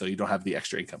property. So you don't have the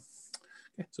extra income.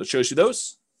 Okay, so it shows you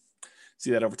those.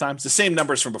 See that over time. It's the same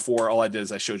numbers from before. All I did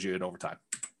is I showed you it over time.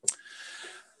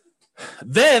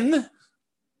 Then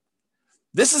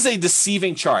this is a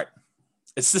deceiving chart.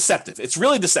 It's deceptive. It's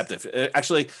really deceptive.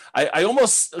 Actually, I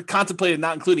almost contemplated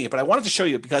not including it, but I wanted to show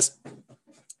you because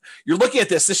you're looking at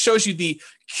this. This shows you the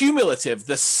cumulative,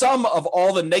 the sum of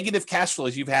all the negative cash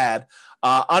flows you've had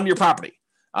on your property.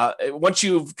 Once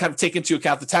you've kind of taken into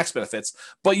account the tax benefits,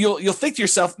 but you'll think to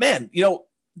yourself, man,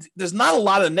 there's not a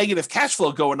lot of negative cash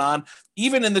flow going on,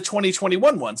 even in the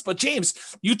 2021 ones. But James,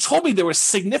 you told me there was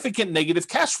significant negative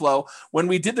cash flow when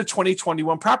we did the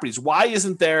 2021 properties. Why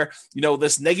isn't there,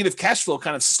 this negative cash flow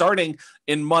kind of starting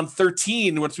in month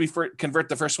 13 once we convert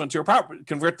the first one to a property,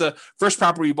 convert the first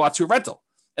property we bought to a rental?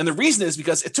 And the reason is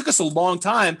because it took us a long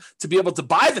time to be able to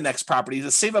buy the next property, to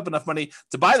save up enough money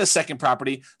to buy the second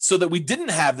property so that we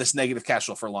didn't have this negative cash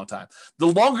flow for a long time. The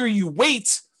longer you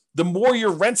wait, the more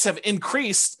your rents have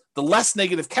increased, the less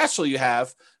negative cash flow you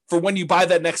have for when you buy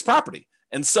that next property.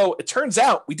 And so it turns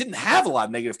out we didn't have a lot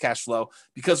of negative cash flow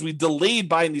because we delayed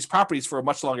buying these properties for a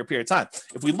much longer period of time.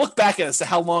 If we look back at as to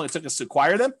how long it took us to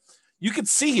acquire them, you can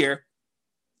see here,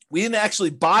 we didn't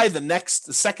actually buy the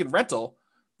second rental,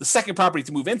 the second property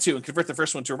to move into and convert the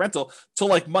first one to a rental till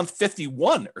like month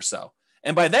 51 or so.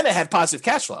 And by then it had positive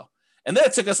cash flow. And then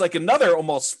it took us like another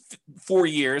almost 4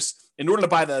 years in order to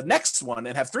buy the next one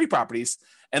and have 3 properties.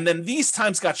 And then these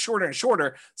times got shorter and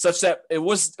shorter, such that it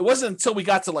wasn't until we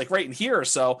got to like right in here or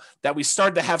so that we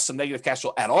started to have some negative cash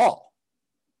flow at all.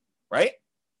 Right?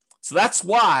 So that's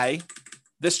why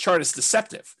this chart is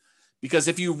deceptive. Because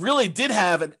if you really did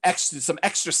have some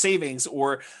extra savings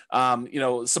or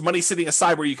some money sitting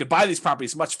aside where you could buy these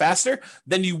properties much faster,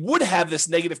 then you would have this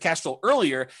negative cash flow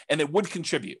earlier and it would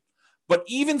contribute. But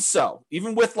even so,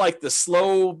 even with like the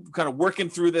slow kind of working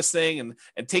through this thing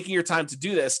and taking your time to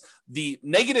do this, the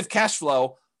negative cash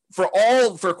flow for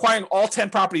acquiring all 10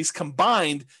 properties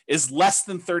combined is less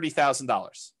than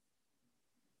 $30,000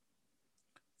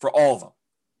 for all of them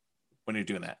when you're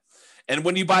doing that. And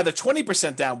when you buy the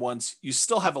 20% down ones, you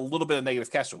still have a little bit of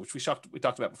negative cash flow, which we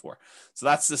talked about before. So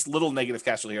that's this little negative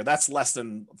cash flow here. That's less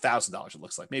than $1,000. It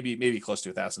looks like maybe close to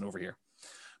 1,000 over here.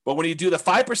 But when you do the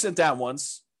 5% down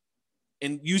ones,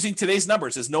 and using today's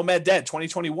numbers as Nomad Dead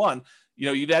 2021,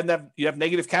 you'd have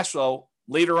negative cash flow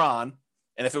later on,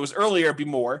 and if it was earlier, it'd be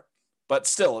more. But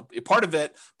still, part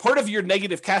of your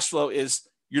negative cash flow is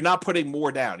you're not putting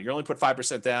more down. You're only put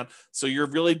 5% down, so you're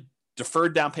really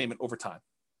deferred down payment over time.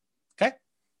 Okay.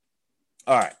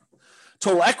 All right.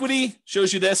 Total equity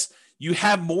shows you this. You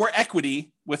have more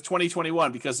equity with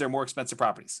 2021 because they're more expensive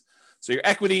properties. So your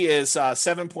equity is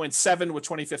 7.7 with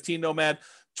 2015 Nomad,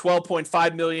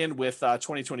 12.5 million with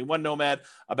 2021 Nomad,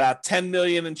 about 10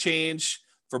 million and change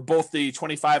for both the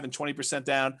 25 and 20%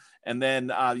 down. And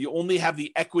then you only have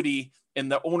the equity in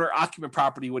the owner occupant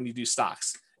property when you do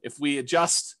stocks. If we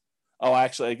adjust, I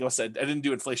guess I didn't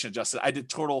do inflation adjusted. I did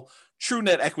total true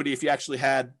net equity if you actually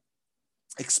had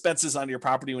expenses on your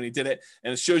property when you did it.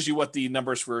 And it shows you what the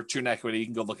numbers for true net equity. You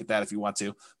can go look at that if you want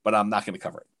to, but I'm not going to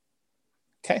cover it.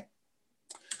 Okay.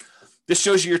 This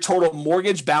shows you your total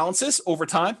mortgage balances over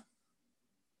time.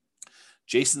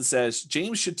 Jason says,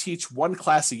 James should teach one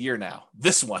class a year now.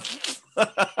 This one.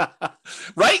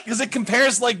 Right? Because it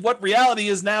compares like what reality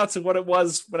is now to what it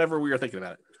was whenever we were thinking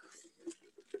about it.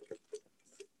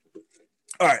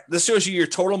 All right. This shows you your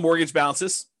total mortgage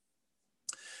balances.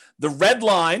 The red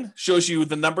line shows you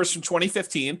the numbers from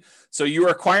 2015. So you were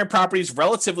acquiring properties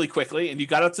relatively quickly, and you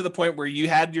got up to the point where you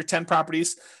had your 10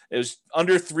 properties. It was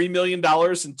under $3 million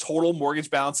in total mortgage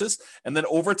balances. And then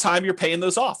over time, you're paying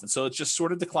those off. And so it's just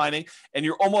sort of declining, and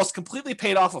you're almost completely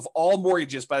paid off of all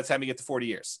mortgages by the time you get to 40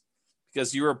 years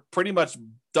because you were pretty much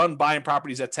done buying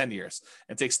properties at 10 years.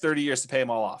 It takes 30 years to pay them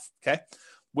all off. Okay.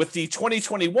 With the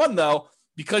 2021, though,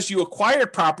 because you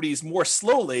acquired properties more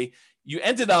slowly, you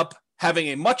ended up having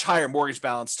a much higher mortgage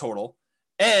balance total,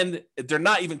 and they're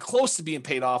not even close to being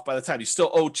paid off by the time you still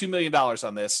owe $2 million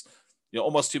on this,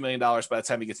 almost $2 million by the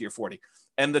time you get to your 40.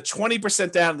 And the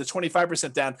 20% down, the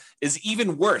 25% down is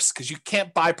even worse because you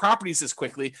can't buy properties as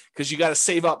quickly because you got to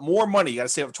save up more money. You got to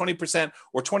save up 20%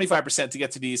 or 25% to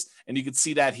get to these. And you can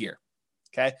see that here.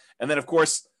 Okay. And then of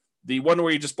course, the one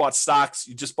where you just bought stocks,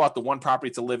 you just bought the one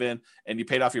property to live in and you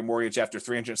paid off your mortgage after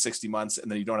 360 months and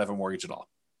then you don't have a mortgage at all.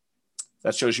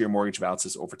 That shows you your mortgage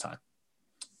balances over time.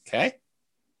 Okay.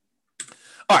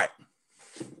 All right.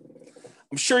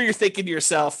 I'm sure you're thinking to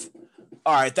yourself,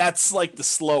 all right, that's like the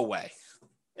slow way.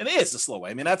 And it is the slow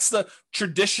way. I mean, that's the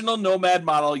traditional nomad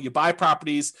model. You buy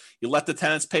properties, you let the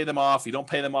tenants pay them off. You don't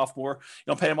pay them off more.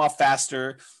 You don't pay them off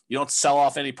faster. You don't sell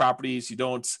off any properties. You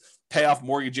don't pay off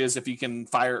mortgages if you can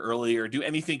fire early or do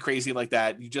anything crazy like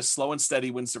that. You just slow and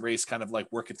steady wins the race, kind of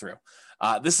like work it through.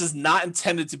 This is not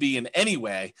intended to be in any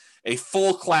way a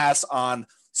full class on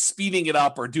speeding it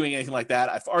up or doing anything like that.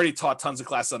 I've already taught tons of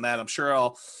classes on that. I'm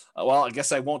sure I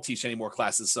guess I won't teach any more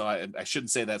classes, so I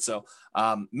shouldn't say that. So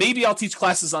maybe I'll teach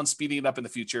classes on speeding it up in the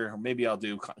future, or maybe I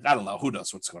don't know. Who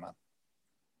knows what's going on?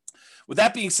 With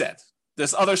that being said,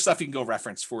 there's other stuff you can go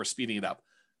reference for speeding it up.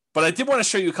 But I did want to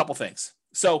show you a couple things.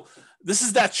 So this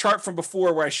is that chart from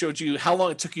before where I showed you how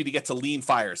long it took you to get to lean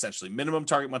fire, essentially, minimum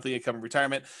target monthly income in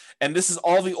retirement. And this is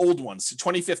all the old ones. So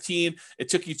 2015, it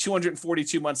took you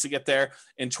 242 months to get there.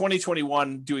 In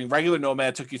 2021, doing regular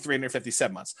Nomad took you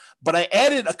 357 months. But I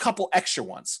added a couple extra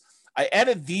ones. I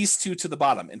added these two to the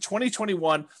bottom. In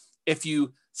 2021, if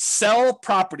you sell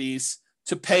properties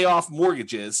to pay off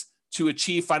mortgages to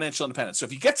achieve financial independence. So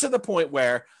if you get to the point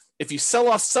where if you sell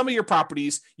off some of your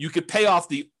properties, you could pay off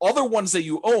the other ones that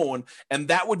you own, and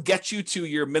that would get you to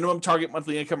your minimum target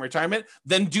monthly income retirement,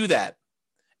 then do that.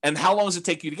 And how long does it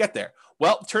take you to get there?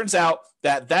 Well, it turns out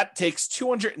that takes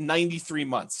 293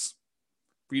 months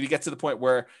for you to get to the point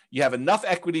where you have enough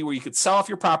equity where you could sell off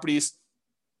your properties,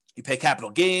 you pay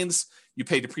capital gains, you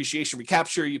pay depreciation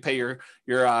recapture, you pay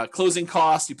your closing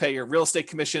costs, you pay your real estate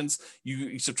commissions,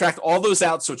 you subtract all those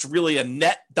out. So it's really a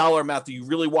net dollar amount that you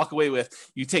really walk away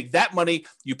with. You take that money,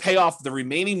 you pay off the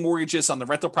remaining mortgages on the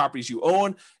rental properties you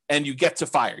own, and you get to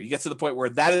fire. You get to the point where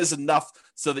that is enough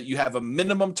so that you have a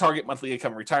minimum target monthly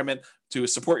income in retirement to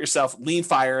support yourself, lean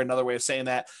fire, another way of saying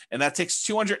that. And that takes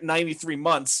 293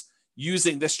 months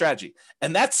using this strategy.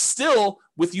 And that's still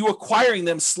with you acquiring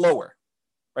them slower,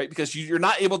 right? Because you're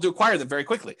not able to acquire them very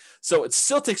quickly. So it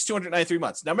still takes 293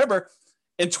 months. Now, remember,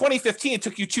 in 2015, it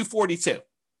took you 242.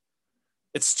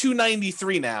 It's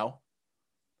 293 now.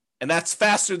 And that's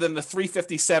faster than the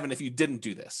 357 if you didn't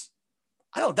do this.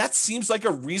 I don't know. That seems like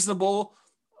a reasonable,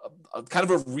 kind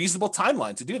of a reasonable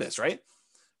timeline to do this, right?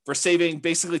 For saving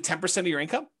basically 10% of your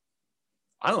income.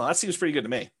 I don't know. That seems pretty good to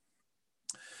me.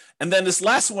 And then this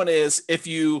last one is if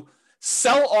you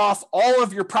sell off all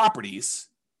of your properties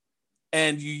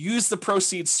and you use the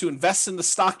proceeds to invest in the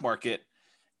stock market,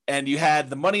 and you had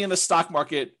the money in the stock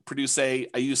market produce I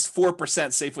used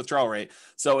 4% safe withdrawal rate.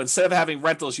 So instead of having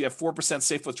rentals, you have 4%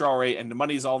 safe withdrawal rate, and the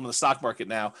money is all in the stock market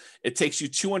now. It takes you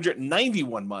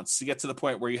 291 months to get to the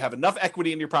point where you have enough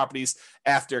equity in your properties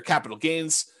after capital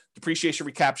gains, depreciation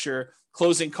recapture,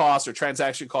 closing costs or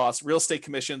transaction costs, real estate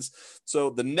commissions. So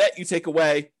the net you take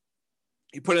away,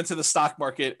 you put into the stock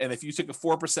market, and if you took a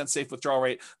 4% safe withdrawal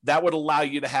rate, that would allow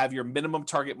you to have your minimum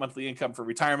target monthly income for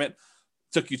retirement.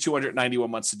 Took you 291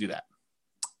 months to do that,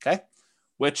 okay?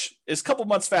 Which is a couple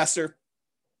months faster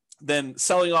than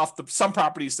selling off some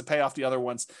properties to pay off the other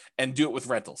ones and do it with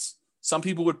rentals. Some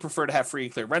people would prefer to have free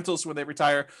and clear rentals when they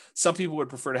retire. Some people would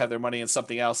prefer to have their money in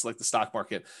something else like the stock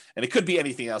market, and it could be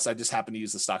anything else. I just happen to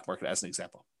use the stock market as an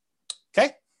example,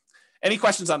 okay? Any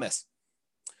questions on this?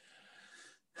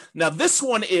 Now, this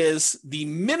one is the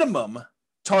minimum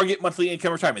target monthly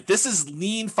income retirement. This is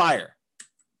lean fire.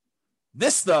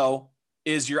 This, though,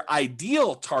 is your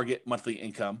ideal target monthly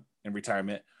income in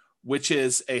retirement, which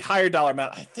is a higher dollar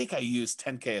amount. I think I use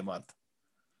 $10K a month.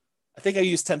 I think I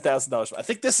use $10,000. I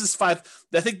think this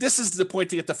is the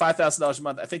point to get to $5,000 a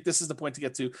month. I think this is the point to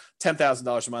get to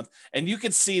 $10,000 a month. And you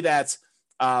can see that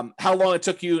how long it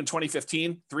took you in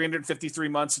 2015, 353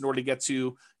 months in order to get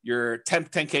to your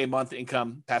 10K a month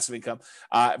income, passive income,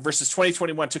 versus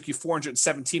 2021 took you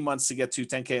 417 months to get to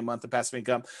 10K a month of passive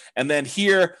income. And then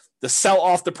here, the sell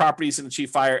off the properties and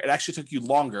achieve fire, it actually took you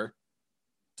longer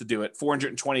to do it,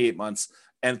 428 months,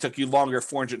 and it took you longer,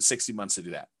 460 months to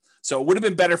do that. So it would have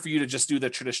been better for you to just do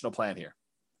the traditional plan here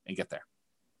and get there.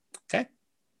 Okay.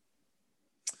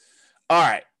 All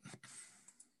right.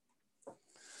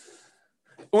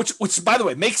 Which, by the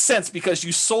way, makes sense because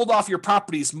you sold off your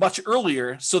properties much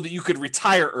earlier so that you could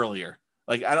retire earlier.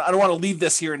 Like, I don't want to leave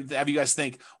this here and have you guys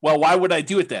think, well, why would I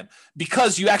do it then?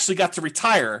 Because you actually got to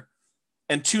retire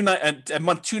at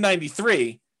month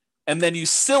 293, and then you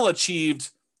still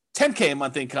achieved 10K a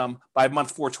month income by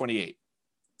month 428.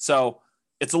 So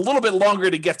it's a little bit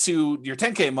longer to get to your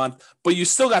 10K a month, but you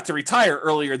still got to retire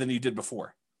earlier than you did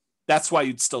before. That's why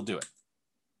you'd still do it.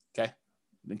 Okay.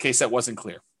 In case that wasn't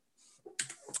clear.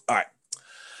 All right.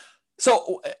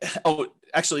 So,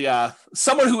 actually,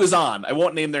 someone who is on, I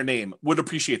won't name their name, would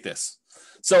appreciate this.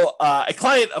 So a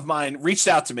client of mine reached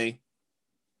out to me.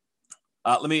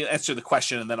 Let me answer the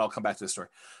question, and then I'll come back to the story.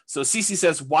 So Cece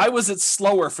says, why was it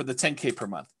slower for the 10K per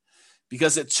month?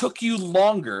 Because it took you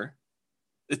longer.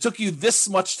 It took you this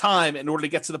much time in order to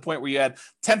get to the point where you had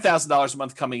 $10,000 a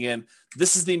month coming in.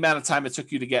 This is the amount of time it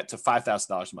took you to get to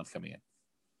 $5,000 a month coming in.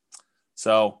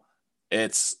 So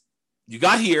you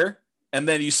got here, and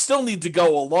then you still need to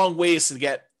go a long ways to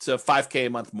get to 5K a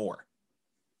month more.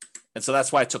 And so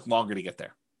that's why it took longer to get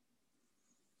there.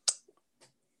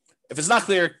 If it's not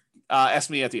clear, ask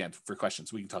me at the end for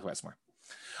questions. We can talk about some more.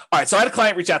 All right. So I had a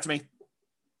client reach out to me,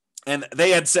 and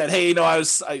they had said, hey,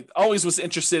 I always was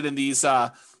interested in these,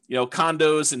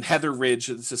 condos in Heather Ridge.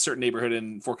 It's a certain neighborhood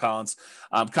in Fort Collins,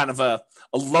 kind of a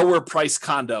lower price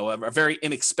condo, a very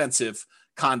inexpensive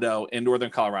condo in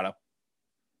Northern Colorado.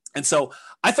 And so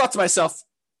I thought to myself,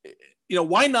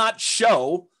 why not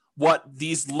show what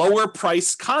these lower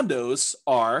price condos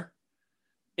are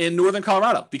in Northern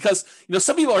Colorado? Because,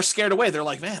 some people are scared away. They're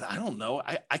like, man, I don't know.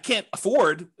 I can't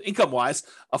afford, income wise,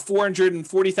 a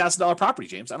 $440,000 property,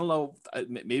 James. I don't know.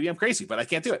 Maybe I'm crazy, but I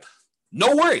can't do it.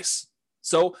 No worries.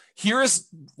 So here's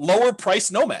lower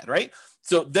price Nomad, right?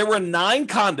 So there were 9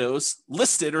 condos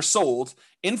listed or sold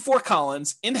in Fort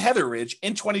Collins, in Heather Ridge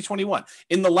in 2021,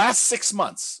 in the last 6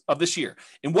 months of this year,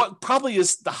 in what probably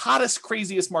is the hottest,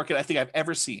 craziest market I think I've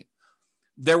ever seen.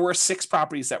 There were 6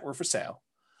 properties that were for sale.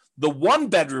 The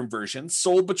 1-bedroom version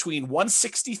sold between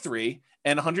 $163,000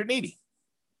 and $180,000.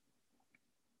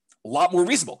 A lot more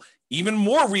reasonable, even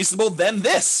more reasonable than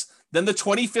the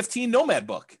 2015 Nomad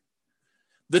book.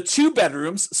 The 2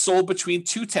 bedrooms sold between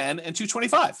 $210,000 and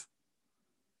 $225,000.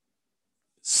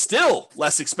 Still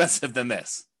less expensive than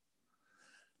this.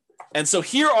 And so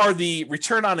here are the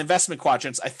return on investment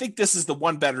quadrants. I think this is the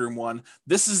 1-bedroom one.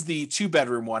 This is the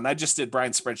 2-bedroom one. I just did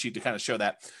Brian's spreadsheet to kind of show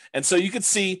that. And so you could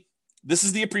see this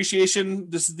is the appreciation.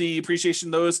 This is the appreciation.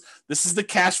 This is the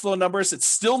cash flow numbers. It's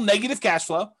still negative cash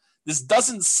flow. This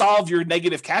doesn't solve your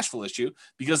negative cash flow issue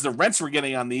because the rents we're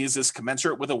getting on these is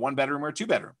commensurate with a 1-bedroom or a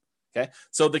 2-bedroom. Okay.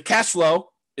 So the cash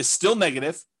flow is still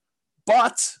negative,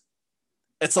 but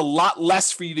it's a lot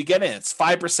less for you to get in. It's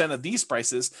 5% of these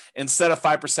prices instead of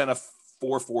 5% of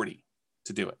 440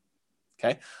 to do it.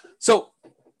 Okay. So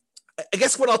I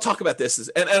guess what I'll talk about this is,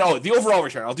 and the overall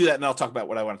return, I'll do that and I'll talk about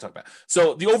what I want to talk about.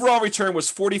 So the overall return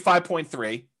was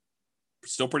 45.3,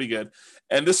 still pretty good.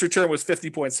 And this return was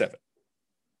 50.7.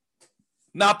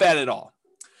 Not bad at all.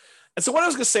 And so what I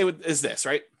was going to say is this,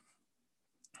 right?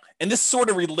 And this sort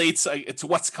of relates to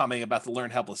what's coming about the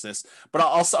learned helplessness, but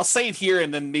I'll say it here,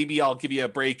 and then maybe I'll give you a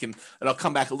break, and I'll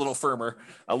come back a little firmer,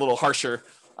 a little harsher,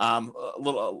 a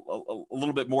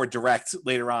little bit more direct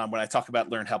later on when I talk about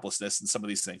learned helplessness and some of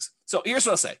these things. So here's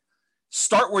what I'll say: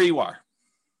 start where you are.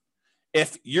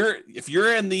 If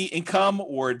you're in the income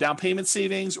or down payment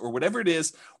savings or whatever it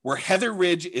is, where Heather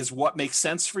Ridge is what makes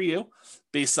sense for you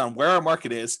based on where our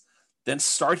market is, then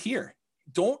start here.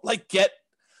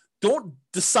 Don't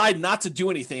decide not to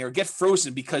do anything or get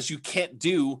frozen because you can't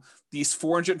do these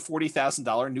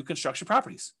 $440,000 new construction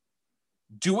properties.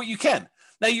 Do what you can.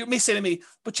 Now you may say to me,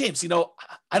 but James,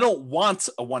 I don't want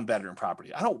a 1-bedroom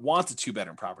property. I don't want a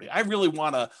 2-bedroom property. I really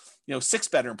want a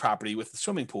 6-bedroom property with a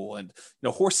swimming pool and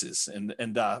horses and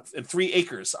 3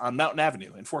 acres on Mountain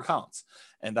Avenue in Fort Collins.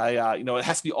 And it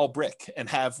has to be all brick and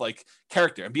have like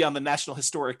character and be on the National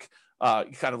Historic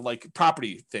kind of like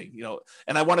property thing,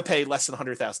 and I want to pay less than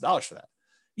 $100,000 for that.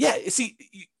 Yeah. See,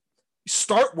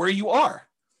 start where you are.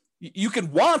 You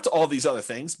can want all these other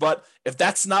things, but if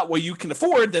that's not what you can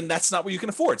afford, then that's not what you can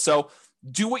afford. So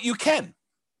do what you can.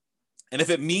 And if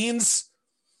it means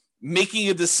making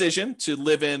a decision to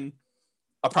live in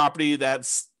a property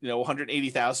that's,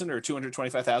 $180,000 or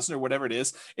 $225,000 or whatever it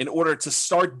is, in order to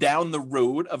start down the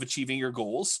road of achieving your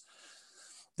goals,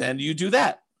 then you do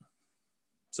that.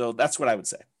 So that's what I would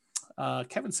say.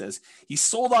 Kevin says he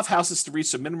sold off houses to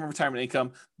reach a minimum retirement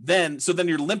income. Then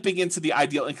you're limping into the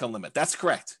ideal income limit. That's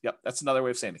correct. Yep. That's another way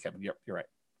of saying it, Kevin. Yep. You're right.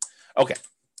 Okay.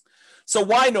 So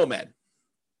why Nomad?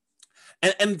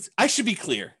 And I should be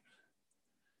clear.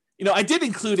 I did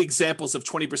include examples of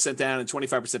 20% down and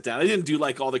 25% down. I didn't do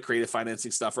like all the creative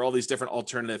financing stuff or all these different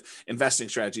alternative investing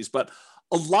strategies, but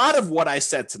a lot of what I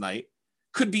said tonight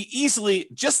could be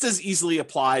just as easily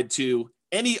applied to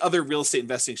any other real estate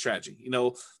investing strategy.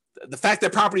 The fact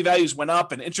that property values went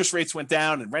up and interest rates went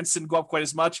down and rents didn't go up quite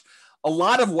as much. A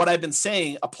lot of what I've been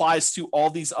saying applies to all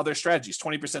these other strategies: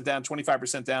 20% down,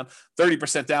 25% down,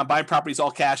 30% down, buying properties all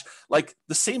cash. Like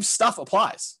the same stuff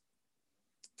applies.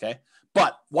 Okay.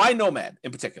 But why Nomad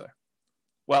in particular?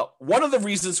 Well, one of the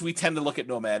reasons we tend to look at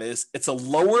Nomad is it's a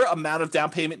lower amount of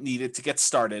down payment needed to get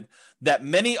started than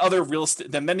many other real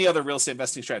estate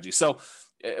investing strategies. So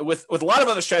with a lot of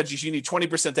other strategies, you need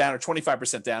 20% down or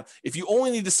 25% down. If you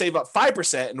only need to save up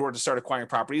 5% in order to start acquiring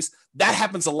properties, that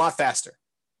happens a lot faster.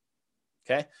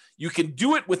 Okay. You can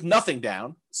do it with nothing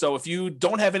down. So if you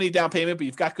don't have any down payment, but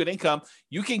you've got good income,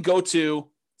 you can go to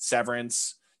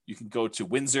Severance, you can go to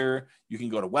Windsor, you can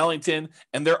go to Wellington,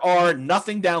 and there are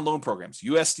nothing down loan programs,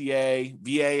 USDA,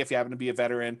 VA, if you happen to be a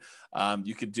veteran.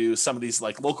 You could do some of these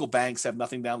like local banks have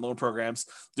nothing down loan programs.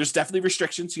 There's definitely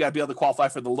restrictions. You got to be able to qualify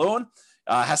for the loan.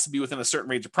 Has to be within a certain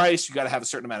range of price. You got to have a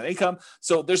certain amount of income.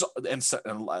 So and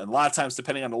a lot of times,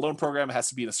 depending on the loan program, it has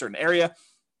to be in a certain area.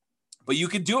 But you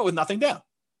can do it with nothing down.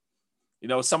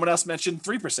 Someone else mentioned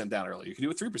 3% down earlier. You can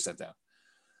do it 3% down.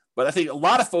 But I think a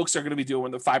lot of folks are going to be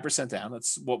doing the 5% down.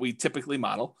 That's what we typically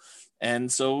model.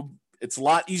 And so it's a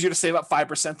lot easier to save up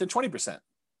 5% than 20%.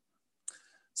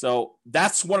 So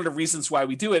that's one of the reasons why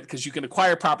we do it, because you can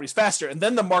acquire properties faster, and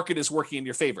then the market is working in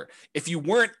your favor. If you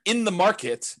weren't in the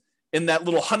market in that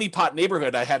little honeypot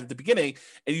neighborhood I had at the beginning,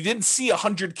 and you didn't see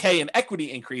 $100K in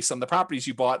equity increase on the properties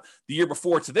you bought the year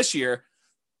before to this year,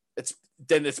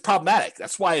 then it's problematic.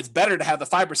 That's why it's better to have the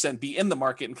 5% be in the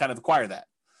market and kind of acquire that.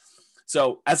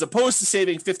 So as opposed to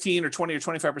saving 15 or 20 or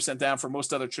 25% down for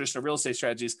most other traditional real estate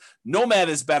strategies, Nomad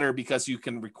is better because you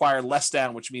can require less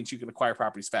down, which means you can acquire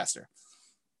properties faster.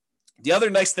 The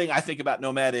other nice thing I think about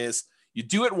Nomad is you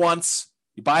do it once,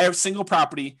 you buy a single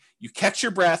property, you catch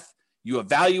your breath, you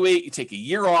evaluate, you take a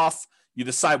year off, you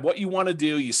decide what you want to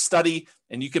do, you study,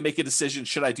 and you can make a decision.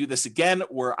 Should I do this again?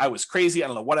 Or I was crazy. I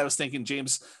don't know what I was thinking.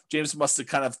 James must have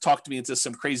kind of talked me into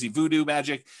some crazy voodoo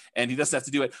magic, and he doesn't have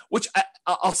to do it, which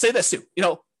I'll say this too.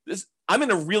 I'm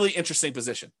in a really interesting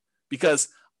position because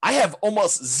I have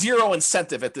almost zero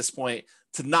incentive at this point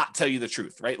to not tell you the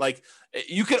truth, right? Like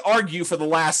you could argue for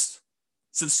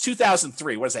since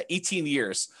 2003, what is that, 18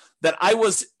 years, that I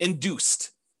was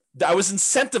induced, that I was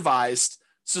incentivized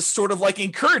to sort of like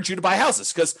encourage you to buy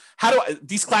houses, because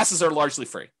these classes are largely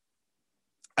free.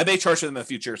 I may charge for them in the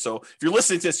future. So if you're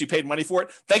listening to this, you paid money for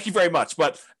it. Thank you very much.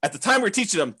 But at the time we're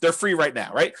teaching them, they're free right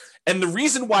now, right? And the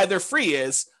reason why they're free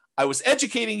is I was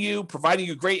educating you, providing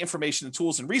you great information and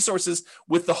tools and resources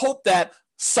with the hope that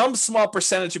some small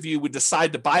percentage of you would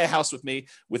decide to buy a house with me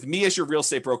as your real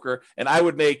estate broker, and I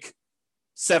would make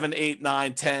 $7, $8,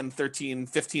 $9, $10,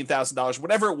 $13, $15,000,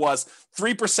 whatever it was.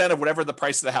 3% of whatever the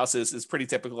price of the house is pretty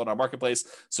typical in our marketplace.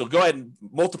 So go ahead and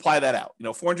multiply that out.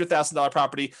 $400,000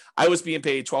 property, I was being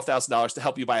paid $12,000 to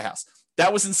help you buy a house.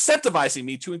 That was incentivizing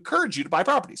me to encourage you to buy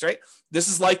properties, right? This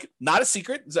is like not a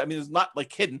secret. I mean, it's not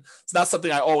like hidden. It's not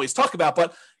something I always talk about,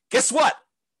 but guess what?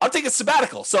 I'm taking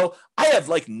sabbatical. So I have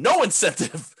like no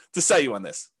incentive to sell you on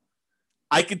this.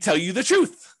 I can tell you the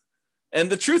truth.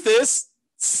 And the truth is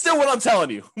still what I'm telling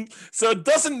you. So it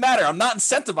doesn't matter. I'm not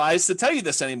incentivized to tell you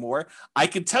this anymore. I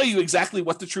can tell you exactly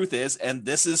what the truth is, and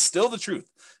this is still the truth.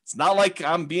 It's not like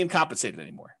I'm being compensated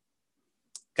anymore.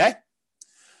 Okay?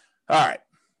 All right.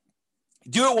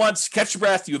 Do it once, catch your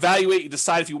breath, you evaluate, you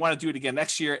decide if you want to do it again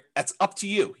next year. That's up to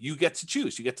you. You get to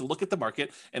choose. You get to look at the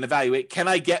market and evaluate, can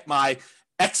I get my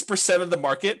X percent of the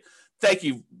market? Thank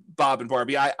you, Bob and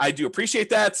Barbie. I do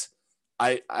appreciate that.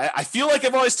 I feel like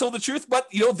I've always told the truth, but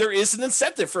there is an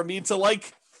incentive for me to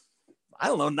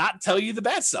not tell you the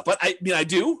bad stuff. But I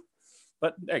do.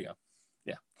 But there you go.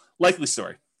 Yeah. Likely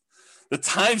story. The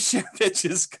timeshare pitch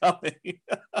is coming.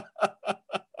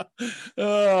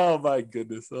 Oh my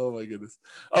goodness.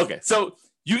 Okay. So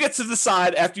you get to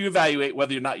decide after you evaluate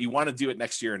whether or not you want to do it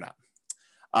next year or not.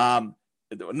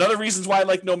 Another reasons why I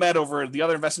like Nomad over the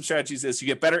other investment strategies is you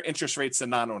get better interest rates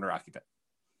than non-owner occupant.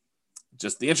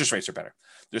 Just the interest rates are better.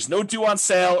 There's no due on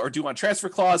sale or due on transfer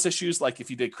clause issues like if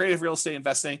you did creative real estate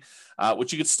investing,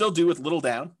 which you could still do with little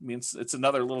down. I mean, it's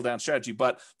another little down strategy,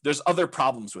 but there's other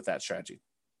problems with that strategy.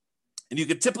 And you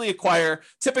could typically acquire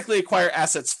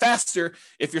assets faster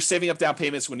if you're saving up down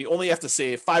payments when you only have to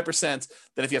save 5%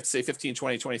 than if you have to save 15,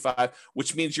 20, 25,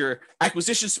 which means your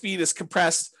acquisition speed is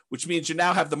compressed, which means you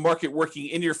now have the market working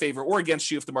in your favor or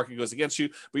against you if the market goes against you.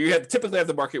 But you typically have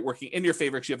the market working in your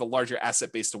favor because you have a larger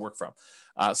asset base to work from.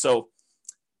 So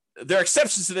there are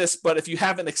exceptions to this, but if you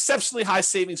have an exceptionally high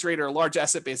savings rate or a large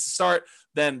asset base to start,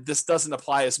 then this doesn't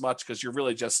apply as much because you're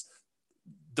really just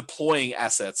deploying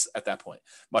assets at that point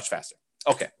much faster.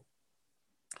 Okay.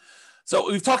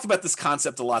 So we've talked about this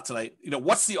concept a lot tonight.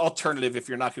 What's the alternative if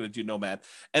you're not going to do Nomad?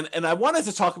 And I wanted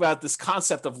to talk about this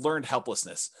concept of learned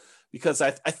helplessness because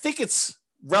I think it's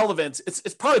relevant.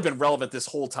 It's probably been relevant this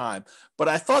whole time, but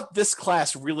I thought this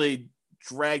class really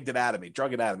drug it out of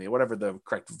me, whatever the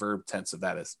correct verb tense of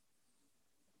that is.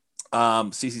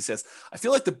 CC says, I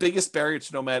feel like the biggest barrier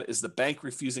to Nomad is the bank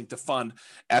refusing to fund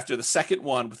after the second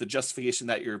one with the justification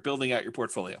that you're building out your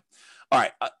portfolio. All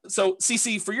right. So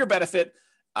CC, for your benefit,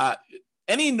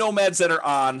 any Nomads that are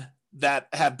on that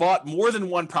have bought more than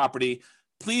one property,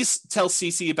 please tell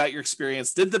CC about your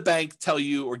experience. Did the bank tell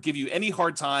you or give you any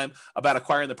hard time about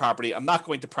acquiring the property? I'm not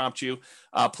going to prompt you.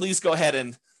 Please go ahead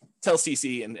and tell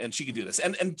CC and she can do this.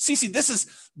 And CC,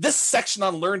 this section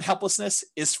on learned helplessness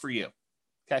is for you.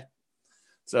 Okay.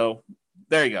 So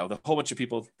there you go. The whole bunch of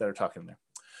people that are talking there.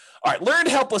 All right. Learned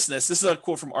helplessness. This is a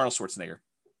quote from Arnold Schwarzenegger.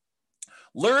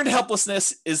 Learned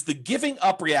helplessness is the giving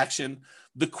up reaction,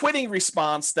 the quitting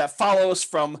response that follows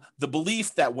from the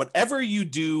belief that whatever you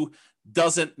do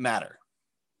doesn't matter.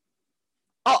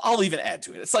 I'll even add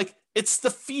to it. It's like, it's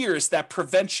the fears that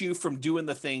prevent you from doing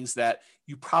the things that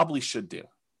you probably should do.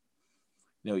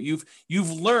 You know,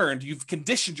 you've learned, you've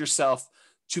conditioned yourself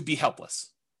to be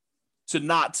helpless, to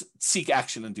not seek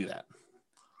action and do that.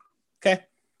 Okay.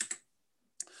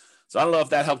 So I don't know if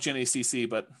that helped you in ACC,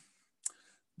 but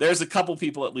there's a couple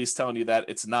people at least telling you that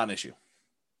it's not an issue.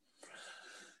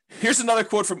 Here's another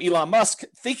quote from Elon Musk,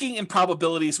 thinking in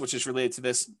probabilities, which is related to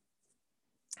this.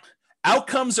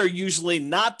 Outcomes are usually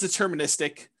not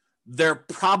deterministic, they're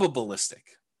probabilistic.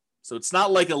 So it's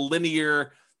not like a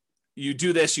linear, you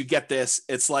do this, you get this.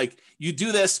 It's like you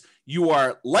do this, you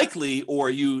are likely,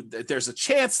 or there's a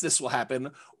chance this will happen,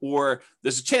 or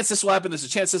there's a chance this will happen, there's a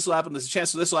chance this will happen, there's a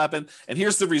chance this will happen. And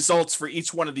here's the results for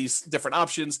each one of these different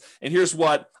options. And here's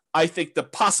what I think the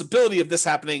possibility of this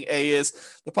happening A is,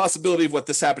 the possibility of what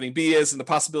this happening B is, and the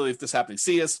possibility of this happening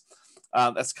C is.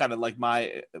 That's kind of like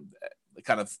my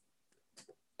kind of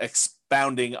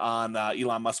expounding on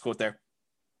Elon Musk quote there.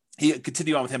 He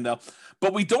continue on with him though,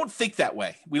 but we don't think that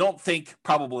way. We don't think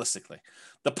probabilistically.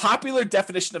 The popular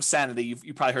definition of sanity,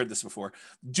 you've probably heard this before,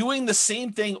 doing the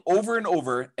same thing over and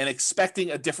over and expecting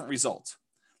a different result.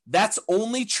 That's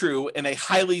only true in a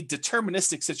highly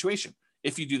deterministic situation.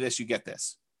 If you do this, you get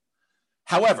this.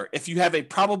 However, if you have a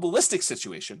probabilistic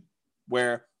situation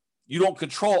where you don't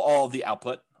control all of the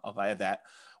output, I'll add that,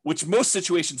 which most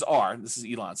situations are, this is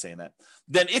Elon saying that,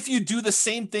 then if you do the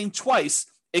same thing twice,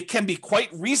 it can be quite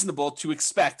reasonable to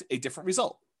expect a different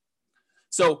result.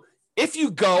 So if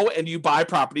you go and you buy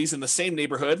properties in the same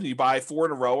neighborhood and you buy 4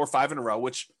 in a row or 5 in a row,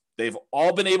 which they've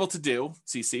all been able to do,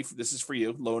 CC, this is for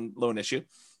you, loan issue.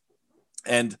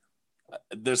 And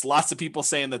there's lots of people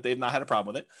saying that they've not had a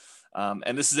problem with it.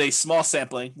 And this is a small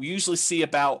sampling. We usually see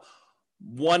about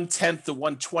 1/10 to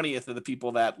 1/20th of the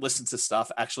people that listen to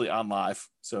stuff actually on live.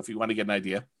 So if you want to get an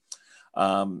idea,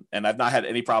 and I've not had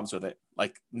any problems with it,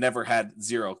 like never had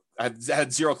zero. I've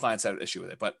had 0 clients had an issue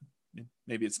with it, but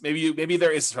maybe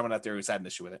there is someone out there who's had an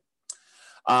issue with it.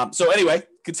 So anyway,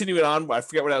 continuing on, I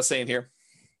forget what I was saying here.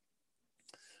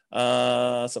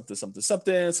 Something,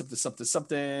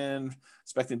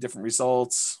 expecting different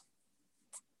results.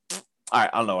 All right,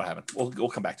 I don't know what happened. We'll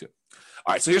come back to it.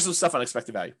 All right, so here's some stuff on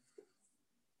expected value.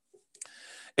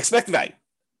 Expected value.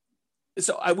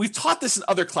 So we've taught this in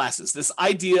other classes, this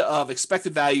idea of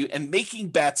expected value and making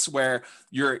bets where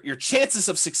your chances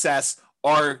of success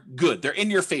are good. They're in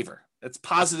your favor. That's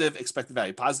positive expected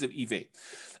value, positive EV.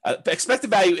 Expected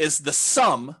value is the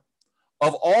sum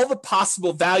of all the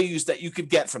possible values that you could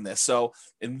get from this. So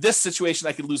in this situation,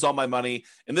 I could lose all my money.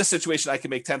 In this situation, I can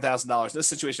make $10,000. In this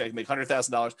situation, I can make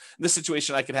 $100,000. In this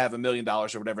situation, I could have $1 million or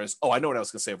whatever it is. Oh, I know what I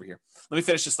was going to say over here. Let me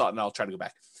finish this thought and I'll try to go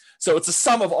back. So it's a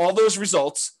sum of all those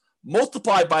results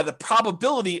multiplied by the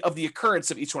probability of the occurrence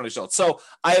of each one of the results. So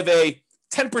I have a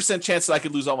 10% chance that I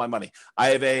could lose all my money. I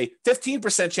have a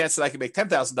 15% chance that I can make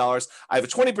 $10,000. I have a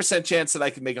 20% chance that I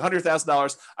can make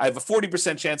 $100,000. I have a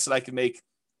 40% chance that I can make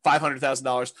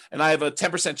 $500,000, and I have a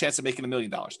 10% chance of making $1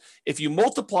 million. If you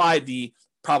multiply the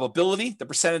probability, the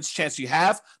percentage chance you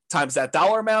have, times that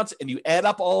dollar amount, and you add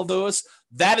up all of those,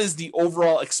 that is the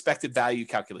overall expected value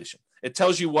calculation. It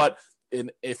tells you what,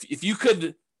 if you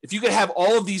could have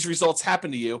all of these results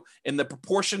happen to you in the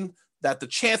proportion that the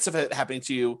chance of it happening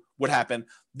to you would happen,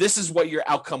 this is what your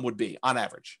outcome would be on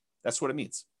average. That's what it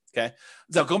means. Okay.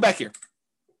 So going back here.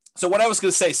 So what I was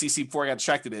going to say, CC, before I got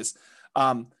distracted is,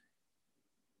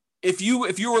 if you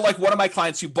were like one of my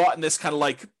clients who bought in this kind of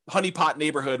like honeypot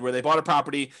neighborhood where they bought a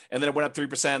property and then it went up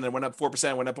 3%, then it went up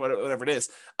 4%, went up whatever it is,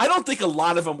 I don't think a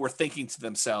lot of them were thinking to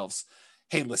themselves,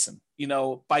 hey, listen,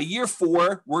 by year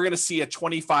 4, we're going to see a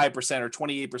 25% or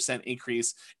 28%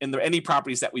 increase in any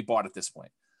properties that we bought at this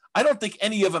point. I don't think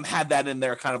any of them had that in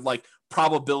their kind of like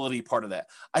probability part of that.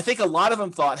 I think a lot of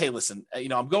them thought, hey, listen,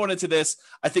 I'm going into this.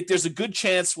 I think there's a good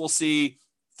chance we'll see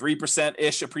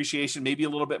 3%-ish appreciation, maybe a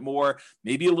little bit more,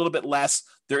 maybe a little bit less.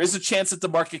 There is a chance that the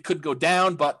market could go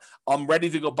down, but I'm ready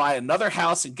to go buy another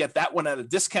house and get that one at a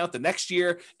discount the next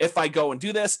year if I go and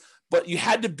do this. But you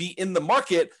had to be in the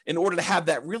market in order to have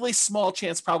that really small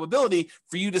chance probability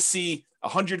for you to see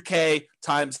 100K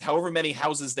times however many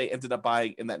houses they ended up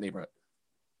buying in that neighborhood.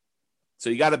 So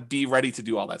you got to be ready to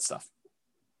do all that stuff.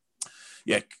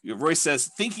 Yeah, Roy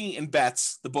says, Thinking in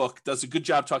Bets, the book, does a good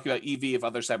job talking about EV if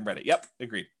others haven't read it. Yep,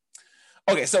 agreed.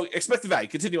 Okay, so expected value.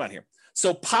 Continue on here.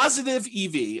 So positive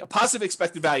EV, a positive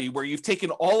expected value, where you've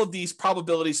taken all of these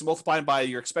probabilities and multiplying by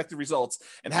your expected results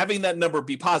and having that number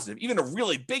be positive, even a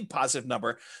really big positive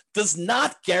number, does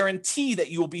not guarantee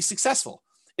that you will be successful.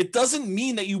 It doesn't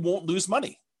mean that you won't lose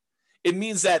money. It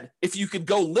means that if you could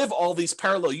go live all these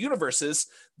parallel universes,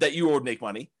 that you would make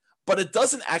money, but it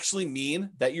doesn't actually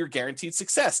mean that you're guaranteed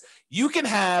success. You can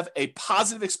have a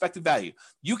positive expected value.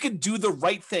 You can do the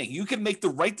right thing. You can make the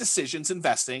right decisions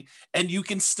investing, and you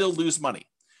can still lose money.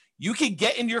 You can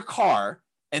get in your car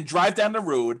and drive down the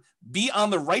road, be on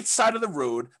the right side of the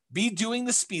road, be doing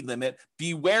the speed limit,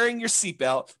 be wearing your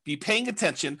seatbelt, be paying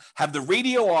attention, have the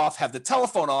radio off, have the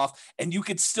telephone off, and you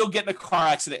could still get in a car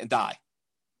accident and die.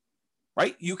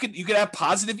 Right? You could have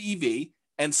positive EV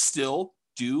and still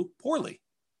do poorly.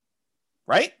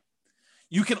 Right?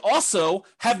 You can also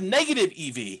have negative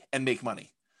EV and make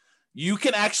money. You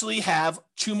can actually have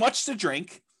too much to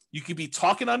drink. You could be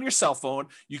talking on your cell phone.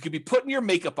 You could be putting your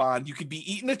makeup on. You could be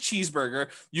eating a cheeseburger.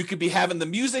 You could be having the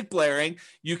music blaring.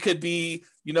 You could be,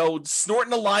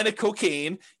 snorting a line of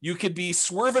cocaine. You could be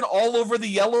swerving all over the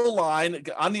yellow line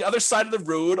on the other side of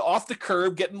the road, off the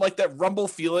curb, getting like that rumble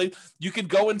feeling. You could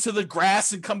go into the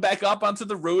grass and come back up onto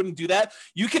the road and do that.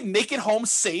 You can make it home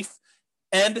safe.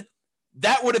 And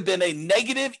that would have been a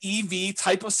negative EV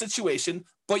type of situation,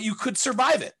 but you could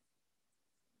survive it.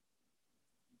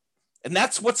 And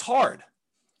that's what's hard.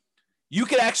 You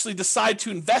could actually decide to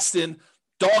invest in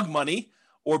dog money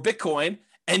or Bitcoin,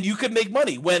 and you could make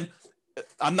money. When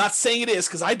I'm not saying it is,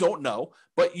 because I don't know,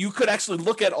 but you could actually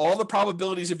look at all the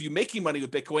probabilities of you making money with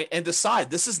Bitcoin and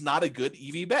decide this is not a good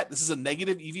EV bet. This is a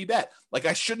negative EV bet. Like,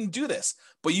 I shouldn't do this.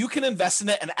 But you can invest in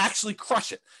it and actually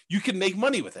crush it. You can make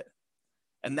money with it.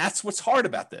 And that's what's hard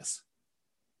about this.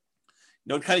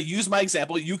 To kind of use my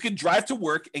example, you could drive to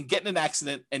work and get in an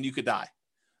accident and you could die.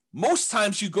 Most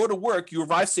times you go to work, you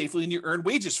arrive safely, and you earn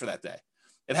wages for that day.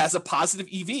 It has a positive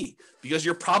EV because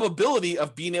your probability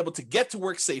of being able to get to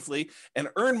work safely and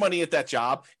earn money at that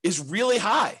job is really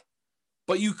high.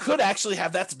 But you could actually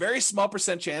have that very small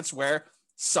percent chance where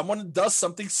someone does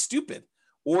something stupid,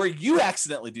 or you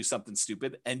accidentally do something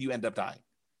stupid and you end up dying.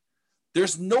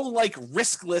 There's no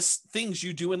riskless things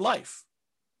you do in life.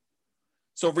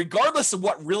 So regardless of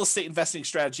what real estate investing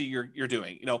strategy you're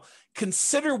doing,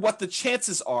 consider what the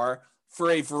chances are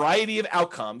for a variety of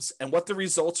outcomes and what the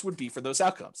results would be for those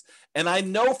outcomes. And I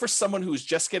know for someone who's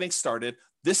just getting started,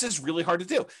 this is really hard to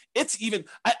do. It's even,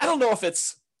 I don't know if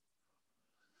it's,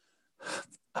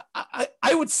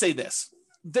 I would say this,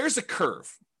 there's a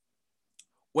curve.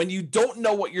 When you don't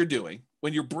know what you're doing,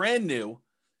 when you're brand new,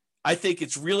 I think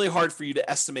it's really hard for you to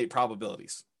estimate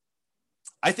probabilities.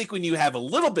 I think when you have a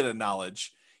little bit of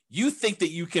knowledge, you think that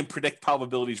you can predict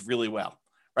probabilities really well,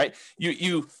 right?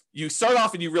 You start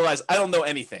off and you realize, I don't know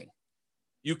anything.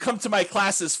 You come to my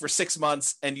classes for 6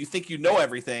 months and you think you know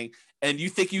everything and you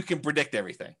think you can predict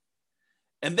everything.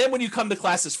 And then when you come to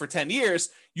classes for 10 years,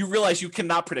 you realize you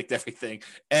cannot predict everything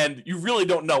and you really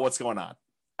don't know what's going on.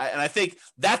 And I think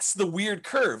that's the weird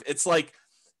curve. It's like,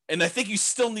 and I think you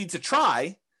still need to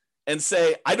try and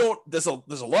say, there's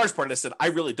a large part of this that I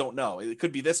really don't know. It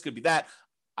could be this, could be that.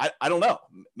 I don't know,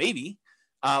 maybe.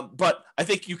 But I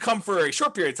think you come for a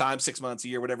short period of time, 6 months, a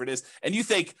year, whatever it is, and you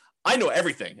think, I know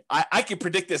everything. I can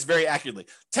predict this very accurately.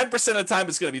 10% of the time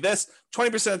it's going to be this,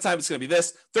 20% of the time it's going to be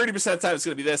this, 30% of the time it's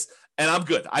going to be this, and I'm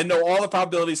good. I know all the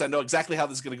probabilities. I know exactly how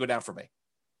this is going to go down for me.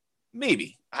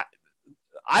 Maybe.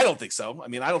 I don't think so. I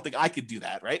mean, I don't think I could do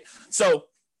that, right? So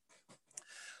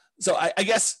I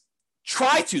guess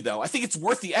try to, though. I think it's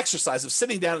worth the exercise of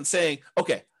sitting down and saying,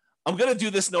 okay, I'm going to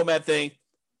do this Nomad thing.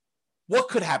 What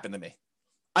could happen to me?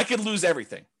 I could lose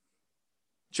everything.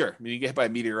 Sure. I mean, you get hit by a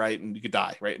meteorite and you could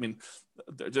die, right? I mean,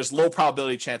 there's low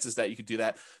probability chances that you could do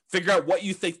that. Figure out what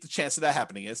you think the chance of that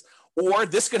happening is. Or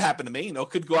this could happen to me, it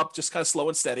could go up just kind of slow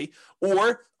and steady.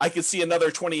 Or I could see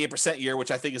another 28% year,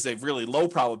 which I think is a really low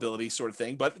probability sort of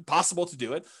thing, but possible to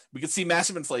do it. We could see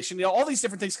massive inflation. All these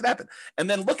different things could happen. And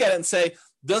then look at it and say,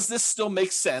 does this still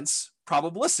make sense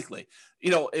probabilistically?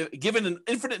 Given an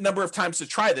infinite number of times to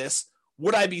try this,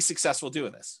 would I be successful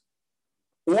doing this?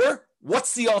 Or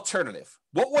what's the alternative?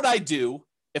 What would I do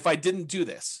if I didn't do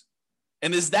this?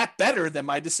 And is that better than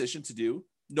my decision to do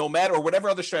Nomad or whatever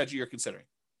other strategy you're considering?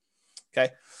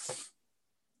 Okay.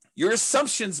 Your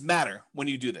assumptions matter when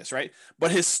you do this, right?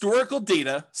 But historical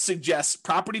data suggests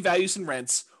property values and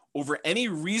rents over any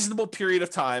reasonable period of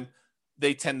time,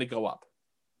 they tend to go up.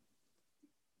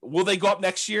 Will they go up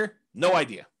next year? No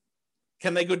idea.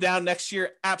 Can they go down next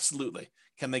year? Absolutely.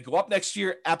 Can they go up next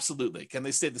year? Absolutely. Can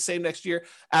they stay the same next year?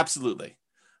 Absolutely.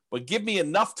 But give me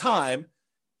enough time,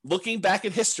 looking back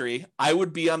at history, I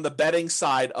would be on the betting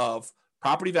side of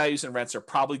Property values and rents are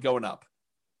probably going up.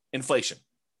 Inflation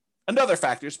and other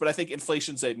factors, but I think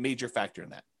inflation's a major factor in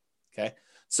that. Okay.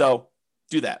 So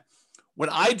do that. When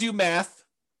I do math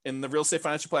in the real estate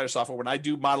financial planner software, when I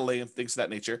do modeling and things of that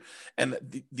nature,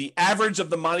 and the average of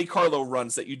the Monte Carlo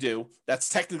runs that you do, that's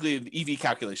technically an EV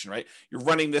calculation, right? You're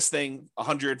running this thing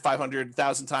 100, 500,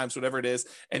 1,000 times, whatever it is.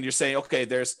 And you're saying, okay,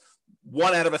 there's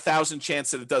 1 out of 1,000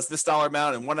 chance that it does this dollar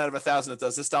amount and 1 out of 1,000 it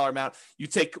does this dollar amount. You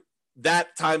take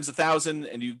that times 1,000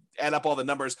 and you add up all the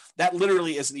numbers. That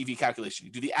literally is an EV calculation.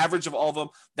 You do the average of all of them.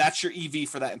 That's your EV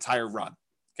for that entire run.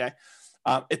 Okay.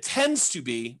 It tends to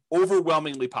be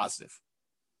overwhelmingly positive.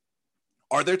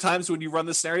 Are there times when you run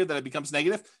this scenario that it becomes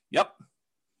negative? Yep,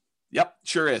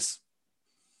 sure is.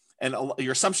 And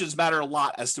your assumptions matter a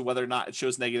lot as to whether or not it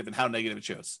shows negative and how negative it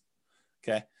shows.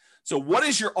 Okay. So what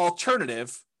is your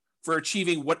alternative for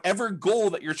achieving whatever goal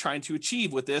that you're trying to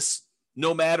achieve with this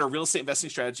Nomad or real estate investing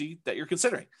strategy that you're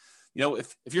considering? You know,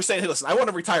 if you're saying, hey, listen, I want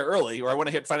to retire early, or I want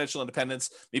to hit financial independence,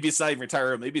 maybe it's not even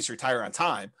retire, maybe it's retire on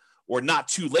time, or not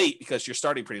too late because you're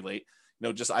starting pretty late. You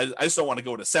know, I just don't want to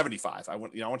go to 75. I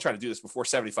want to try to do this before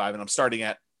 75, and I'm starting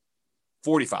at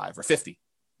 45 or 50,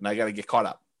 and I got to get caught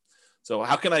up. So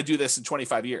how can I do this in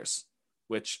 25 years?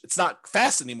 Which it's not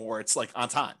fast anymore. It's like on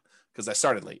time because I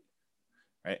started late,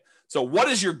 right? So what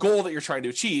is your goal that you're trying to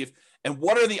achieve, and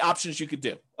what are the options you could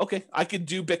do? Okay, I could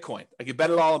do Bitcoin. I could bet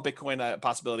it all on Bitcoin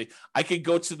possibility. I could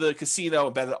go to the casino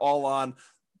and bet it all on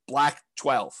Black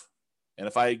 12. And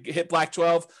if I hit Black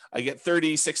 12, I get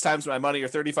 36 times my money or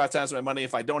 35 times my money.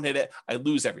 If I don't hit it, I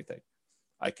lose everything.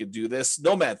 I could do this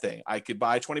Nomad thing. I could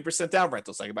buy 20% down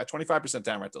rentals. I could buy 25%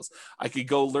 down rentals. I could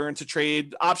go learn to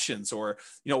trade options, or,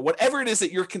 whatever it is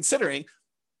that you're considering,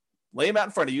 lay them out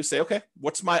in front of you. Say, okay,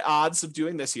 what's my odds of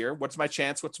doing this here? What's my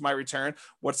chance? What's my return?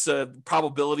 What's the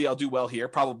probability I'll do well here?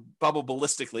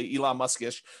 Probabilistically, Elon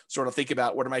Musk-ish, sort of think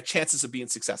about what are my chances of being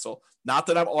successful? Not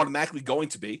that I'm automatically going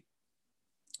to be,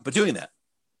 but doing that.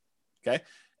 Okay.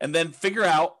 And then figure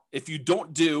out, if you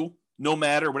don't do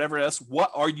Nomad or whatever else, what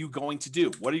are you going to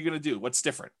do? What are you going to do? What's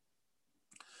different?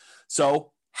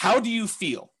 So how do you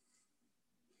feel?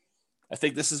 I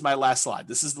think this is my last slide.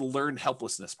 This is the learned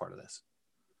helplessness part of this.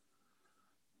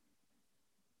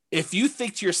 If you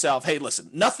think to yourself, hey, listen,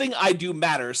 nothing I do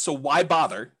matters, so why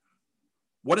bother?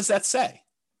 What does that say?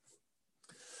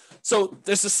 So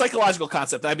there's a psychological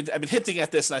concept. I've been hinting at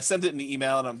this, and I sent it in the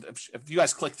email, and if you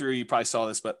guys click through, you probably saw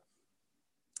this, but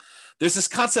there's this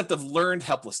concept of learned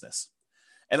helplessness.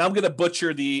 And I'm going to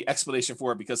butcher the explanation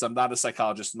for it because I'm not a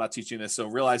psychologist. I'm not teaching this. So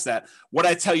realize that what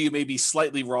I tell you may be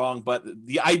slightly wrong, but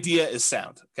the idea is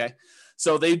sound. Okay.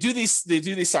 So they do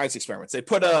these science experiments. They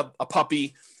put a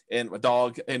puppy and a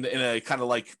dog in a kind of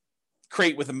like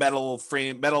crate with a metal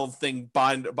thing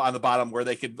bind on the bottom where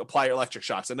they could apply electric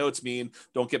shocks. I know it's mean.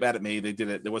 Don't get mad at me. They did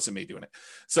it. It wasn't me doing it.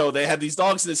 So they had these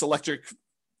dogs in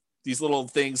these little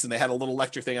things, and they had a little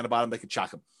electric thing on the bottom that could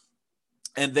shock them.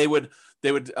 And they would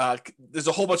there's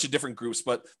a whole bunch of different groups,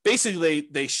 but basically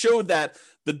they showed that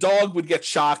the dog would get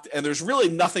shocked and there's really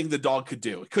nothing the dog could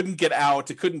do. It couldn't get out.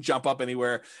 It couldn't jump up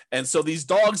anywhere. And so these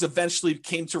dogs eventually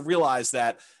came to realize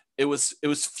that it was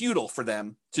futile for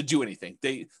them to do anything.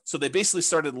 So they basically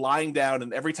started lying down,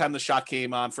 and every time the shock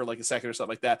came on for like a second or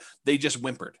something like that, they just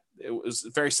whimpered. It was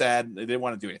very sad. They didn't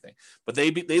want to do anything, but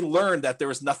they learned that there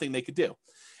was nothing they could do.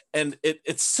 And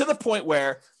it's to the point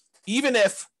where even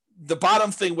if the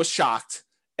bottom thing was shocked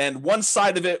and one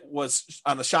side of it was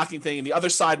on a shocking thing and the other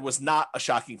side was not a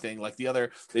shocking thing, like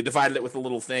they divided it with a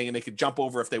little thing and they could jump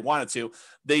over if they wanted to.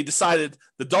 They decided,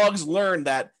 the dogs learned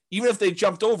that even if they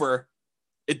jumped over,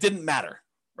 it didn't matter,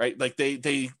 right? Like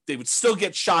they would still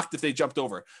get shocked if they jumped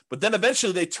over. But then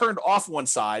eventually they turned off one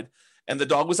side and the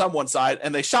dog was on one side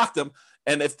and they shocked them.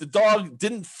 And if the dog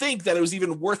didn't think that it was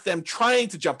even worth them trying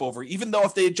to jump over, even though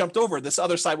if they had jumped over, this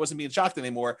other side wasn't being shocked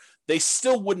anymore, they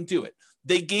still wouldn't do it.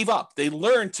 They gave up. They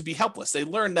learned to be helpless. They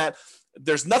learned that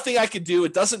there's nothing I could do.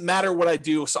 It doesn't matter what I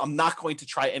do, so I'm not going to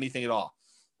try anything at all.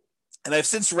 And I've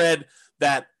since read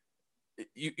that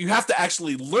you have to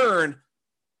actually learn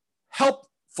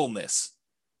helpfulness.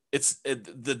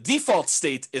 The default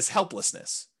state is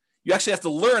helplessness. You actually have to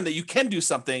learn that you can do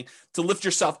something to lift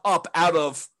yourself up out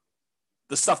of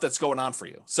the stuff that's going on for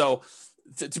you. So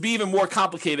to be even more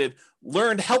complicated,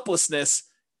 learned helplessness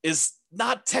is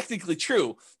not technically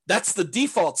true. That's the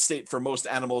default state for most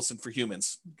animals and for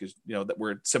humans, because that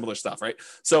we're similar stuff, right?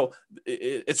 So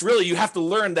it's really, you have to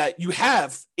learn that you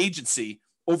have agency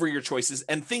over your choices,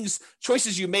 and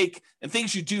choices you make and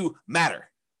things you do matter.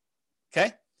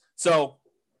 Okay. So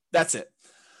that's it.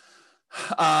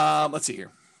 Let's see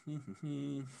here.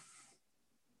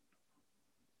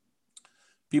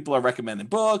 People are recommending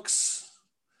books,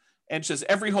 And says,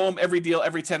 every home, every deal,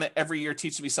 every tenant, every year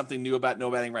teaches me something new about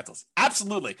nomading rentals.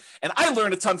 Absolutely. And I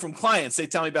learn a ton from clients. They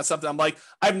tell me about something. I'm like,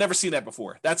 I've never seen that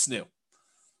before. That's new.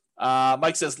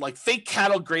 Mike says, like fake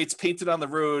cattle grates painted on the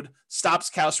road stops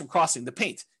cows from crossing. The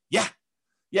paint.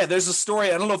 Yeah, there's a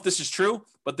story. I don't know if this is true,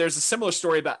 but there's a similar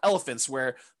story about elephants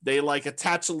where they like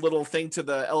attach a little thing to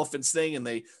the elephant's thing and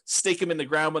they stake them in the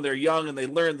ground when they're young, and they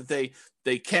learn that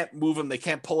they can't move them, they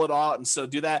can't pull it out, and so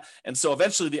do that. And so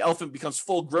eventually the elephant becomes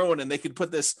full grown, and they can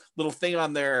put this little thing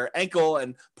on their ankle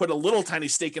and put a little tiny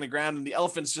stake in the ground, and the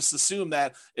elephants just assume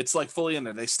that it's like fully in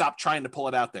there. They stop trying to pull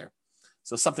it out there.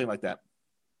 So something like that.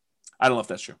 I don't know if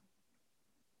that's true.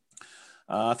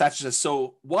 Thatcher says,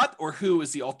 so what or who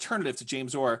is the alternative to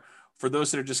James Orr for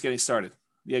those that are just getting started?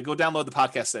 Yeah, go download the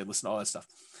podcast today, listen to all that stuff.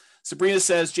 Sabrina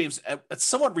says, James, a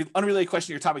somewhat unrelated question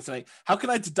to your topic tonight. How can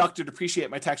I deduct or depreciate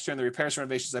my tax return the repairs and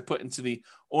renovations I put into the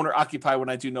owner-occupied when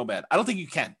I do Nomad? I don't think you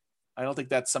can. I don't think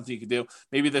that's something you can do.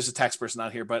 Maybe there's a tax person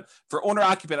out here, but for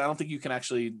owner-occupied, I don't think you can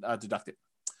actually deduct it.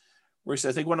 Where he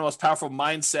says, I think one of the most powerful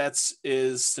mindsets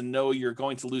is to know you're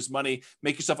going to lose money.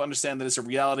 Make yourself understand that it's a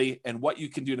reality and what you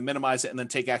can do to minimize it, and then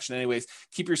take action anyways.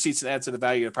 Keep your receipts and add to the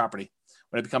value of the property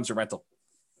when it becomes a rental.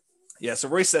 Yeah, so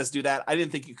Royce says do that. I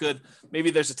didn't think you could.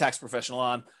 Maybe there's a tax professional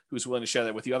on who's willing to share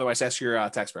that with you. Otherwise, ask your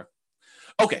tax pro.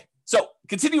 Okay, so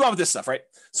continue on with this stuff, right?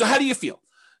 So how do you feel?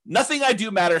 Nothing I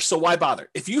do matters, so why bother?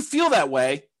 If you feel that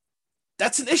way,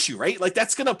 that's an issue, right? Like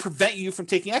that's going to prevent you from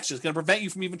taking action. It's going to prevent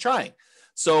you from even trying.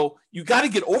 So you got to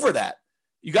get over that.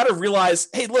 You got to realize,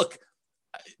 hey, look,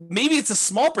 maybe it's a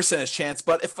small percentage chance,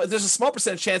 but if there's a small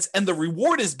percentage chance and the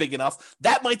reward is big enough,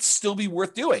 that might still be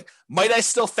worth doing. Might I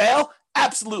still fail?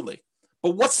 Absolutely.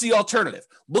 But what's the alternative?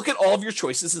 Look at all of your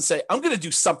choices and say, I'm going to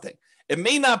do something. It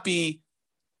may not be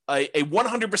a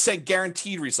 100%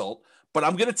 guaranteed result, but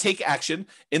I'm going to take action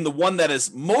in the one that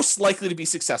is most likely to be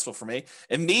successful for me.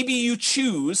 And maybe you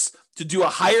choose to do a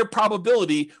higher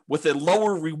probability with a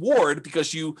lower reward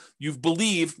because you've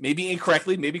believed, maybe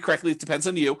incorrectly, maybe correctly, it depends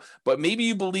on you, but maybe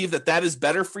you believe that that is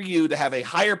better for you to have a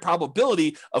higher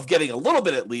probability of getting a little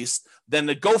bit at least than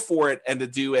to go for it and to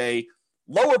do a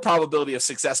lower probability of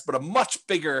success, but a much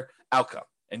bigger outcome.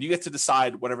 And you get to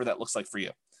decide whatever that looks like for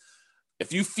you.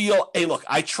 If you feel, hey, look,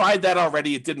 I tried that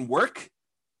already, it didn't work.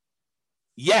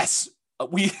 Yes,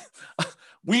 we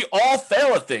all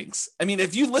fail at things. I mean,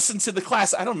 if you listen to the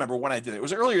class, I don't remember when I did it. It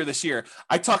was earlier this year.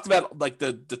 I talked about like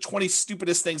the 20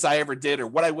 stupidest things I ever did or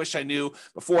what I wish I knew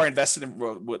before I invested in,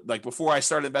 like before I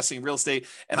started investing in real estate.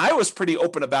 And I was pretty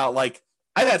open about like,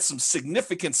 I've had some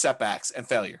significant setbacks and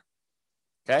failure.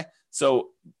 Okay. So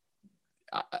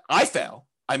I fail.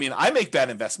 I mean, I make bad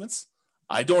investments.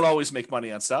 I don't always make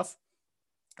money on stuff.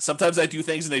 Sometimes I do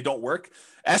things and they don't work.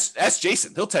 Ask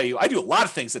Jason. He'll tell you I do a lot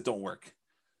of things that don't work,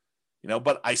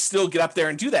 but I still get up there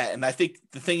and do that. And I think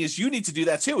the thing is you need to do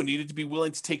that too. And you need to be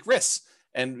willing to take risks.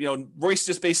 And, Royce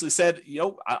just basically said,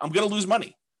 I'm going to lose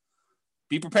money.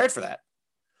 Be prepared for that.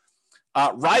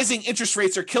 Rising interest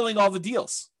rates are killing all the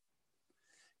deals.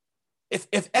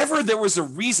 If ever there was a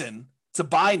reason to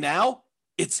buy now,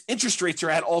 it's interest rates are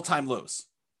at all-time lows.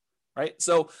 Right.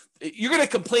 So you're going to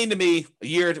complain to me a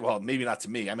year, well, maybe not to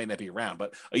me, I may not be around,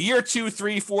 but a year, 2,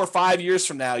 3, 4, 5 years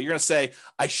from now, you're going to say,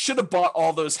 I should have bought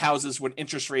all those houses when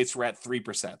interest rates were at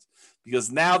 3%, because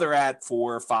now they're at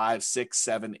 4, 5, 6,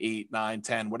 7, 8, 9,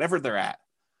 10, whatever they're at.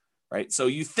 Right. So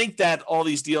you think that all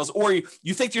these deals, or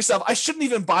you think to yourself, I shouldn't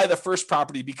even buy the first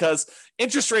property because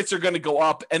interest rates are going to go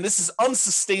up. And this is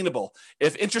unsustainable.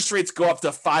 If interest rates go up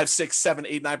to 5, 6, 7,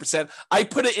 8, 9%, I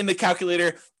put it in the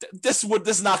calculator. This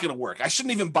is not going to work. I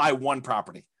shouldn't even buy one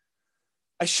property.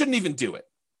 I shouldn't even do it.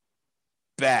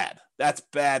 Bad. That's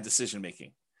bad decision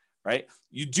making. Right.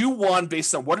 You do one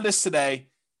based on what it is today.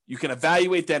 You can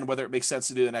evaluate then whether it makes sense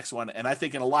to do the next one. And I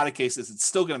think in a lot of cases, it's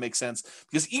still going to make sense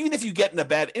because even if you get in a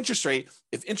bad interest rate,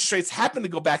 if interest rates happen to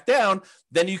go back down,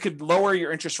 then you could lower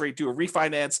your interest rate, do a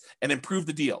refinance, and improve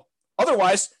the deal.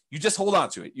 Otherwise, you just hold on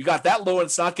to it. You got that low and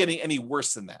it's not getting any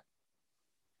worse than that.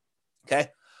 Okay.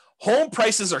 Home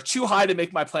prices are too high to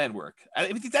make my plan work. I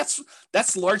think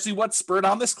that's largely what spurred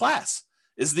on this class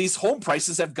is these home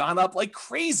prices have gone up like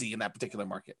crazy in that particular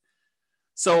market.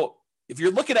 So if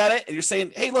you're looking at it and you're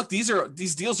saying, hey, look,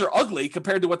 these deals are ugly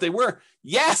compared to what they were.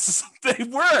 Yes, they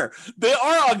were. They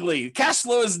are ugly. Cash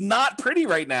flow is not pretty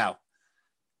right now.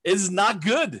 It is not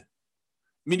good.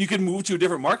 I mean, you can move to a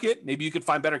different market. Maybe you could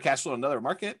find better cash flow in another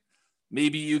market.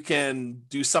 Maybe you can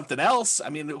do something else. I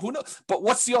mean, who knows? But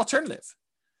what's the alternative?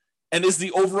 And is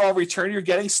the overall return you're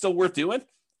getting still worth doing?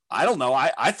 I don't know.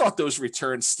 I thought those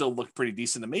returns still looked pretty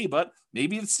decent to me, but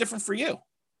maybe it's different for you,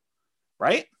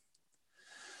 right?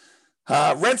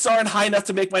 Rents aren't high enough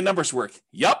to make my numbers work.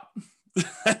 Yep.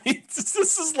 This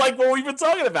is like what we've been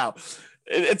talking about.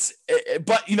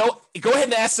 But go ahead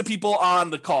and ask the people on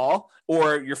the call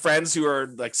or your friends who are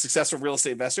like successful real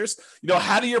estate investors.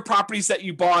 How do your properties that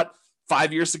you bought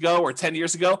 5 years ago or 10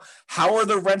 years ago, how are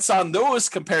the rents on those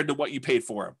compared to what you paid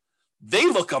for them? They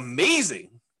look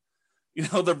amazing.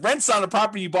 The rents on a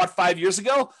property you bought 5 years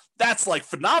ago, that's like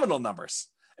phenomenal numbers.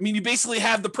 I mean, you basically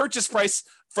have the purchase price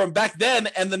from back then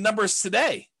and the numbers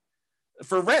today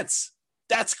for rents.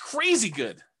 That's crazy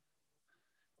good,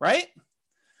 right?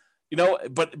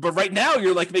 But right now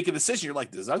you're like making a decision. You're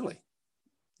like, this is ugly.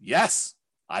 Yes,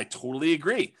 I totally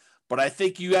agree. But I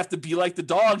think you have to be like the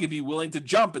dog and be willing to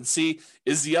jump and see,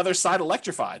 is the other side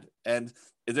electrified? And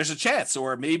if there's a chance,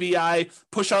 or maybe I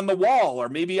push on the wall, or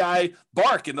maybe I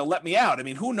bark and they'll let me out. I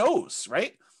mean, who knows,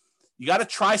 right? You got to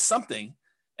try something.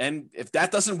 And if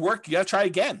that doesn't work, you got to try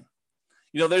again.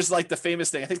 There's like the famous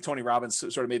thing. I think Tony Robbins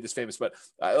sort of made this famous, but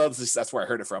that's where I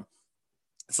heard it from.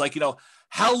 It's like,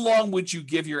 how long would you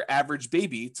give your average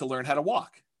baby to learn how to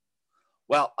walk?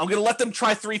 Well, I'm going to let them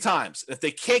try 3 times. If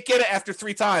they can't get it after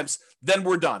 3 times, then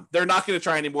we're done. They're not going to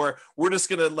try anymore. We're just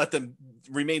going to let them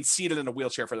remain seated in a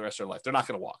wheelchair for the rest of their life. They're not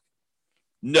going to walk.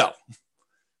 No.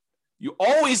 You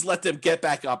always let them get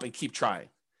back up and keep trying.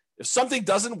 If something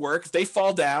doesn't work, if they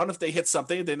fall down, if they hit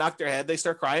something, they knock their head, they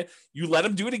start crying, you let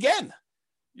them do it again.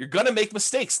 You're going to make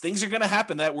mistakes. Things are going to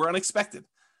happen that were unexpected.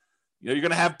 You're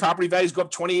going to have property values go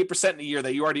up 28% in a year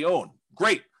that you already own.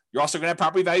 Great. You're also going to have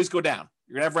property values go down.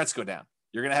 You're going to have rents go down.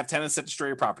 You're going to have tenants that destroy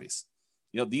your properties.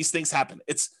 These things happen.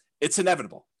 It's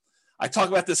inevitable. I talk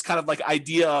about this kind of like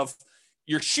idea of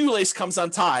your shoelace comes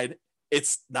untied.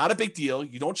 It's not a big deal.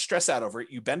 You don't stress out over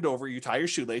it. You bend over, you tie your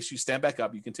shoelace, you stand back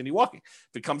up, you continue walking.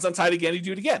 If it comes untied again, you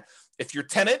do it again. If your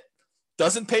tenant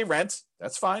doesn't pay rent,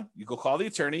 that's fine. You go call the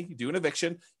attorney, you do an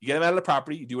eviction, you get them out of the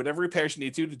property, you do whatever repairs you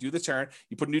need to do the turn,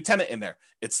 you put a new tenant in there.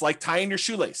 It's like tying your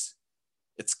shoelace.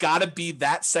 It's got to be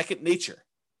that second nature.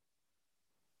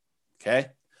 Okay?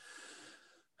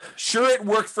 Sure, it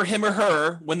worked for him or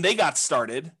her when they got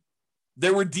started.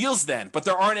 There were deals then, but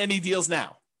there aren't any deals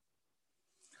now.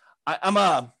 I'm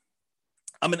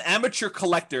an amateur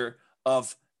collector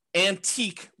of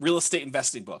antique real estate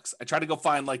investing books. I try to go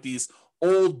find like these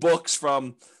old books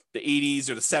from the 80s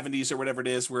or the 70s or whatever it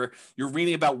is, where you're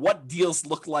reading about what deals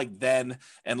looked like then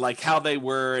and like how they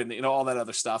were and all that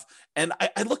other stuff. And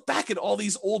I look back at all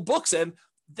these old books and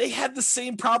they had the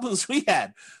same problems we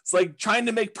had. It's like trying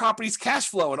to make properties cash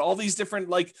flow and all these different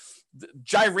like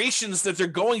gyrations that they're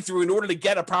going through in order to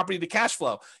get a property to cash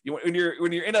flow. When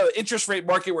you're in an interest rate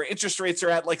market where interest rates are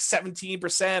at like 17%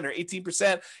 or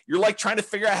 18%, you're like trying to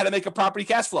figure out how to make a property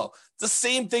cash flow. It's the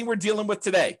same thing we're dealing with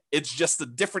today. It's just the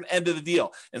different end of the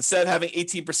deal. Instead of having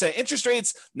 18% interest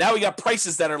rates, now we got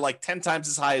prices that are like 10 times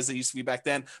as high as they used to be back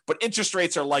then, but interest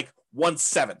rates are like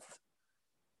 1/7.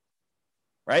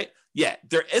 Right? Yeah,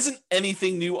 there isn't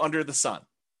anything new under the sun.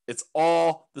 It's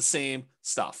all the same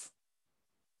stuff.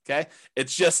 Okay?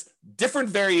 It's just different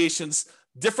variations,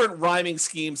 different rhyming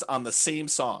schemes on the same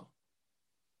song.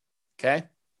 Okay?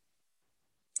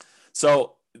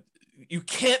 So you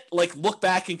can't like look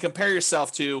back and compare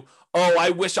yourself to, oh, I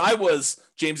wish I was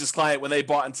James's client when they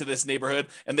bought into this neighborhood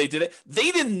and they did it.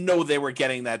 They didn't know they were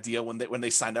getting that deal when they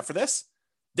signed up for this.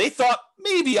 They thought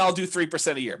maybe I'll do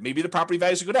 3% a year. Maybe the property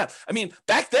values would go down. I mean,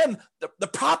 back then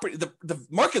the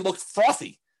market looked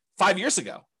frothy 5 years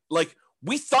ago. Like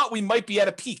we thought we might be at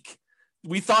a peak.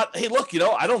 We thought, hey, look,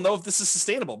 I don't know if this is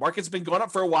sustainable. Market's been going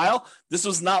up for a while. This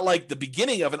was not like the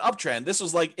beginning of an uptrend. This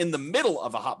was like in the middle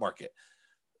of a hot market.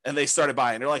 And they started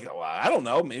buying. They're like, well, I don't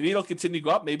know. Maybe it'll continue to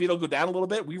go up. Maybe it'll go down a little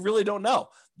bit. We really don't know.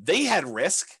 They had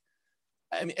risk.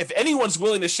 I mean, if anyone's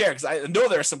willing to share, because I know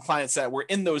there are some clients that were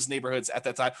in those neighborhoods at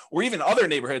that time, or even other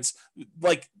neighborhoods,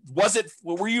 like,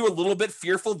 were you a little bit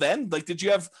fearful then? Like, did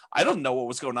you have, I don't know what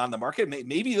was going on in the market.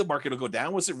 Maybe the market will go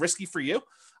down. Was it risky for you?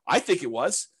 I think it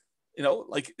was.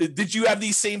 Like, did you have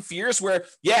these same fears where,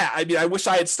 yeah, I mean, I wish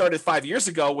I had started 5 years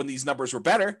ago when these numbers were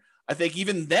better. I think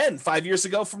even then, 5 years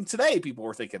ago from today, people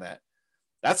were thinking that.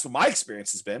 That's what my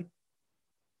experience has been.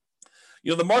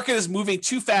 The market is moving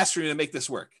too fast for me to make this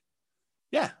work.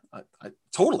 Yeah, I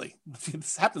totally.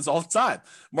 This happens all the time.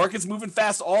 Market's moving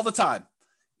fast all the time,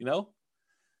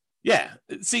 Yeah.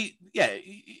 See, yeah,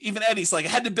 even Eddie's like, I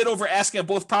had to bid over asking on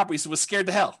both properties, so was scared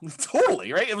to hell.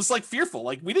 Totally, right? It was like fearful.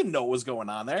 Like we didn't know what was going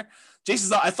on there.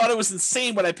 Jason's, I thought it was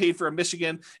insane what I paid for a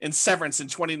Michigan in Severance in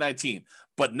 2019.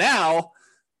 But now,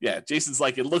 yeah, Jason's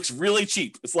like, it looks really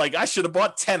cheap. It's like, I should have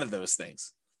bought 10 of those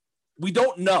things. We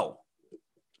don't know.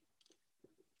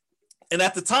 And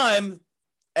at the time,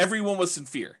 everyone was in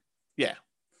fear. Yeah.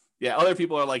 Yeah. Other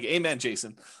people are like, amen,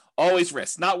 Jason. Always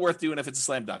risk. Not worth doing if it's a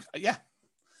slam dunk. Yeah.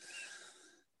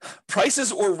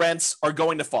 prices or rents are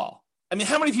going to fall. I mean,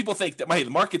 how many people think that the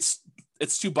market's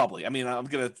it's too bubbly? I mean, I'm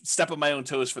going to step on my own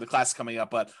toes for the class coming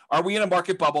up, but are we in a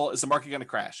market bubble? Is the market going to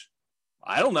crash?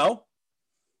 I don't know.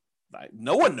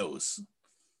 No one knows.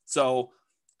 So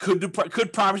could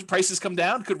prices come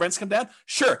down? Could rents come down?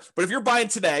 Sure. But if you're buying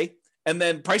today and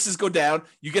then prices go down,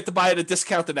 you get to buy at a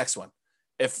discount the next one.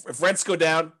 If rents go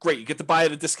down, great. You get to buy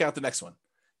at a discount the next one.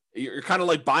 You're kind of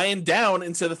like buying down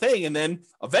into the thing, and then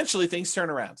eventually things turn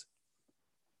around.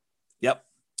 Yep.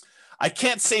 I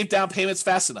can't save down payments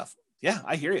fast enough. Yeah,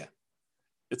 I hear you.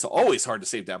 It's always hard to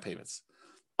save down payments.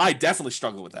 I definitely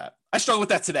struggle with that. I struggle with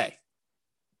that today.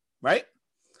 Right?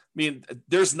 I mean,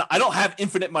 I don't have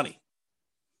infinite money.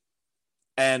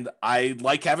 And I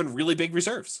like having really big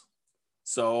reserves.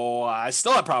 So I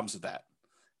still have problems with that.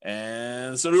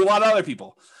 And so do a lot of other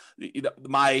people. You know,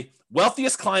 my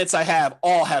wealthiest clients I have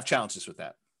all have challenges with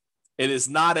that. It is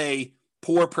not a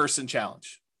poor person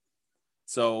challenge.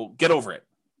 So get over it,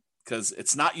 because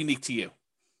it's not unique to you.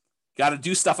 Got to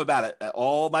do stuff about it.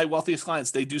 All my wealthiest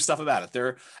clients, they do stuff about it.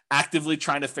 They're actively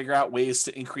trying to figure out ways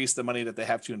to increase the money that they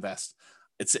have to invest.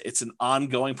 It's an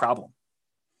ongoing problem.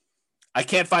 I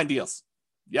can't find deals.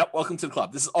 Yep, welcome to the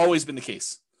club. This has always been the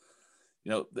case.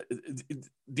 You know,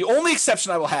 the only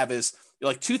exception I will have is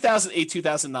like 2008,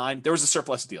 2009, there was a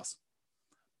surplus of deals.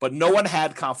 But no one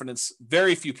had confidence.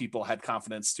 Very few people had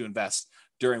confidence to invest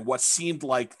during what seemed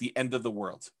like the end of the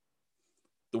world.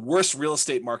 The worst real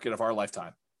estate market of our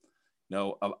lifetime. You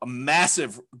know, a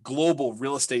massive global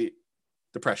real estate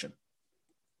depression.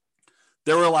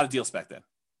 There were a lot of deals back then.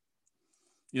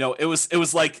 You know, it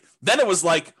was like,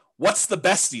 what's the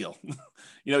best deal?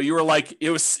 You know, you were like, it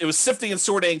was sifting and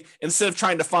sorting instead of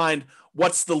trying to find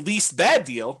what's the least bad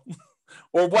deal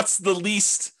or what's the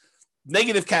least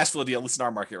negative cash flow deal, at least in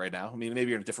our market right now. I mean,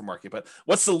 maybe you're in a different market, but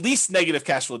what's the least negative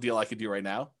cash flow deal I could do right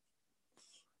now?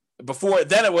 Before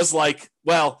then it was like,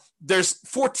 well, there's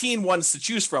 14 ones to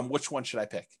choose from. Which one should I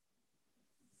pick?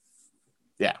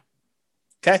 Yeah.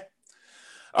 Okay.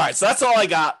 All right. So that's all I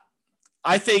got.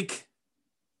 I think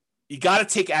you got to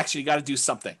take action. You got to do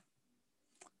something.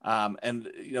 And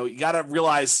you know, you got to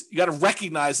realize, you got to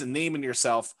recognize and name in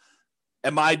yourself,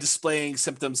 am I displaying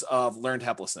symptoms of learned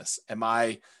helplessness? Am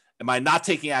I not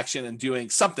taking action and doing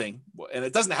something? And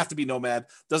it doesn't have to be Nomad,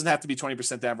 doesn't have to be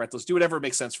 20% down rentals. Do whatever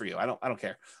makes sense for you. I don't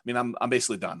care. I mean, I'm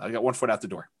basically done. I got 1 foot out the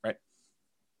door, right?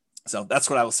 So that's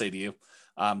what I will say to you.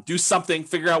 Do something,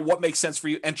 figure out what makes sense for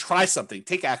you, and try something.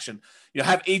 Take action. You know,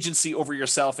 have agency over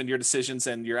yourself and your decisions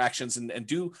and your actions, and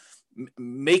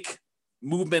make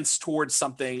movements towards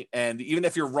something. And even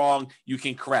if you're wrong, you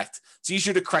can correct. It's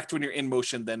easier to correct when you're in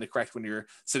motion than to correct when you're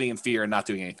sitting in fear and not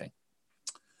doing anything.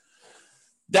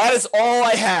 That is all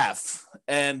I have.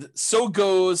 And so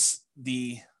goes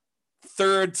the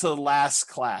third to last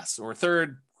class, or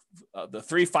the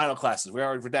 3 final classes.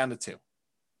 We're down to 2.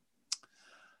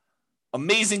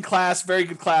 Amazing class, very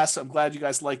good class. I'm glad you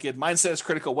guys like it. Mindset is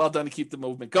critical. Well done to keep the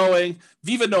movement going.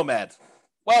 Viva Nomad.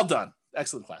 Well done.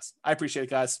 Excellent class. I appreciate it,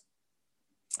 guys.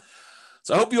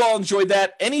 So I hope you all enjoyed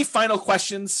that. Any final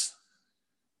questions?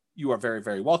 You are very,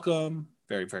 very welcome.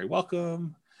 Very, very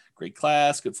welcome. Great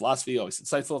class, good philosophy, always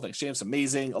insightful. Thanks, James.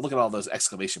 Amazing. Look at all those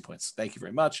exclamation points. Thank you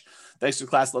very much. Thanks for the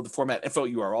class. Love the format info.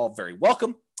 You are all very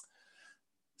welcome.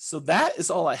 So that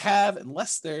is all I have,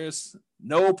 unless there's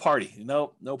no party.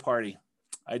 No party.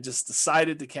 I just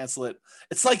decided to cancel it.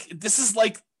 It's like, this is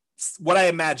like what I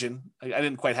imagine. I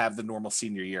didn't quite have the normal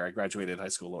senior year. I graduated high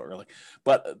school a little early,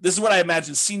 but this is what I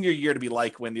imagine senior year to be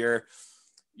like when you're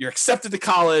accepted to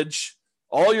college.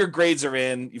 All your grades are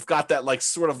in. You've got that like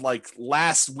sort of like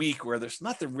last week where there's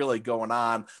nothing really going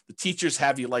on. The teachers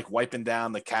have you like wiping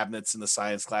down the cabinets in the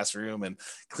science classroom and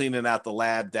cleaning out the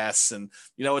lab desks. And,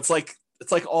 you know, it's like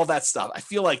all that stuff. I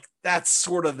feel like that's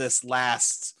sort of this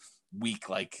last week.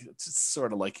 Like it's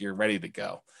sort of like you're ready to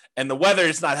go. And the weather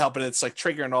is not helping. It's like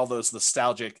triggering all those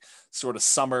nostalgic sort of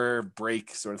summer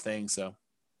break sort of thing. So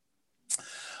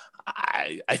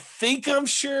I think I'm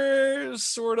sure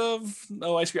sort of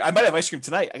no ice cream. I might have ice cream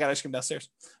tonight. I got ice cream downstairs,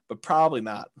 but probably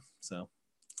not. So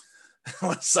I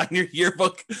want to sign your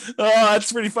yearbook. Oh,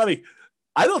 that's pretty funny.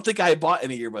 I don't think I bought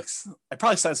any yearbooks. I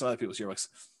probably signed some other people's yearbooks.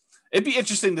 It'd be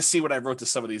interesting to see what I wrote to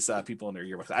some of these people in their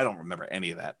yearbooks. I don't remember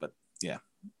any of that, but yeah.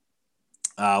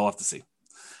 We'll have to see.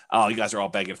 Oh, you guys are all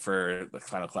begging for the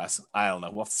final class. I don't know.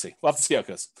 We'll have to see. We'll have to see how it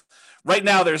goes. Right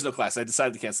now, there's no class. I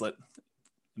decided to cancel it.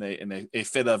 In a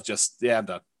fit of just, yeah, I'm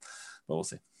done. But we'll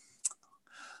see.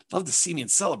 Love to see me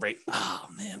and celebrate. Oh,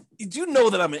 man. You do know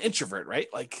that I'm an introvert, right?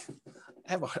 Like,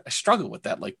 I struggle with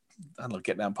that. Like, I don't know,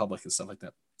 getting out in public and stuff like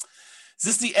that. Is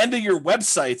this the end of your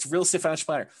website, Real Estate Financial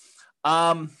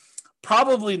Planner?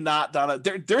 Probably not, Donna.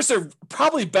 There's a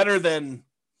probably better than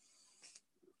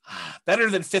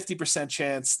 50%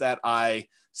 chance that I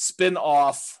spin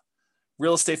off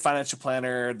Real Estate Financial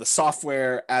Planner, the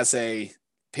software, as a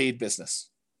paid business.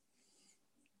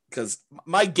 Because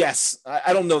my guess,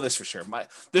 I don't know this for sure.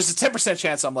 There's a 10%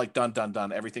 chance I'm like,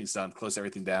 done. Everything's done. Close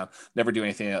everything down. Never do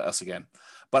anything else again.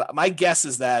 But my guess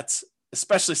is that,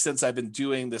 especially since I've been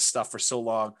doing this stuff for so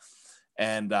long,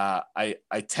 and I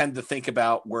tend to think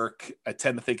about work. I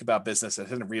tend to think about business. I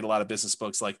tend to read a lot of business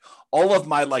books. Like all of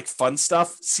my like fun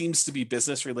stuff seems to be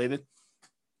business related.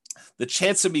 The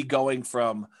chance of me going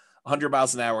from 100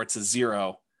 miles an hour to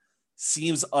 0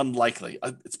 seems unlikely.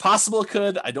 It's possible it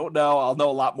could. I don't know. I'll know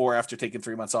a lot more after taking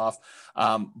 3 months off.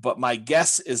 But my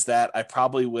guess is that I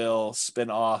probably will spin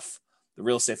off the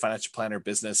Real Estate Financial Planner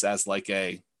business as like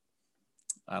a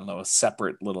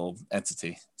separate little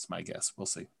entity. It's my guess. We'll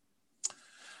see.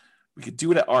 We could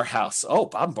do it at our house. Oh,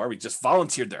 Bob and Barbie just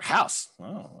volunteered their house.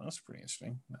 Oh, that's pretty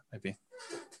interesting. Maybe.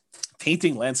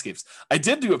 Painting landscapes. I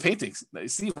did do a painting.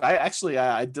 See,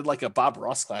 I did like a Bob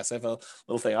Ross class. I have a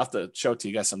little thing. I'll have to show it to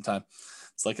you guys sometime.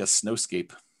 It's like a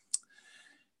snowscape.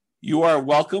 You are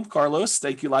welcome, Carlos.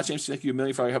 Thank you a lot, James. Thank you a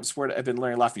million for all your help and support. I've been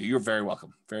learning a lot from you. You're very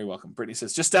welcome. Very welcome. Brittany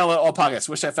says, just download all podcasts.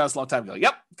 Wish I found this a long time ago.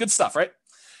 Yep. Good stuff, right?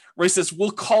 Ray says,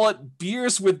 we'll call it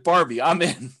Beers with Barbie. I'm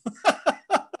in.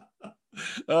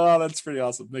 Oh, that's pretty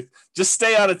awesome. Just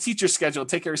stay on a teacher schedule and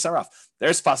take your summer off.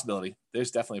 There's a possibility.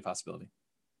 There's definitely a possibility.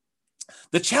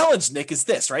 The challenge, Nick, is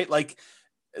this, right? Like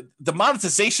the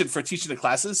monetization for teaching the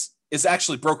classes is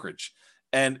actually brokerage.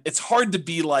 And it's hard to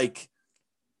be like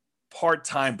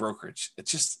part-time brokerage.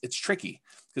 It's tricky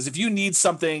because if you need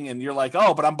something and you're like,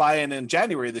 oh, but I'm buying in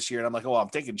January this year. And I'm like, oh, I'm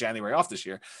taking January off this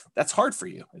year. That's hard for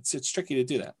you. It's tricky to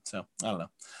do that. So I don't know.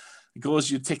 The goal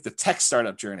is you take the tech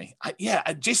startup journey.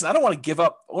 Jason, I don't want to give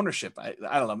up ownership.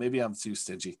 I don't know. Maybe I'm too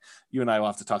stingy. You and I will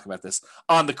have to talk about this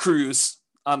on the cruise.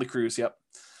 Yep.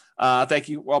 Thank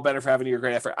you. Well, better for having your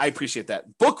great effort. I appreciate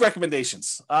that. Book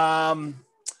recommendations.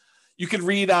 You can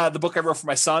read the book I wrote for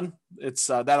my son. It's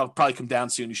that'll probably come down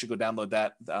soon. You should go download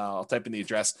that. I'll type in the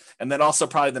address. And then also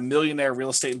probably The Millionaire Real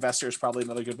Estate Investor is probably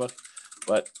another good book.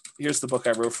 But here's the book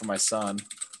I wrote for my son.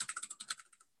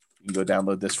 You can go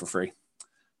download this for free.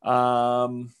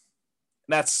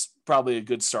 That's probably a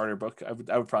good starter book.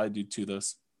 I would probably do 2 of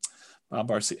those.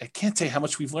 Barcy, I can't tell you how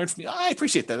much we've learned from you. I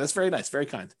appreciate that. That's very nice. Very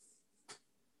kind.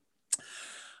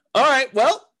 All right.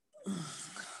 Well,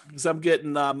 because I'm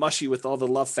getting mushy with all the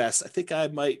love fest, I think I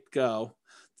might go.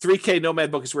 3K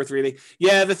Nomad book is worth reading.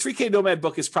 Yeah, the 3K Nomad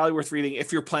book is probably worth reading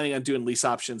if you're planning on doing lease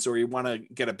options or you want to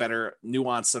get a better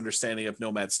nuanced understanding of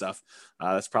Nomad stuff.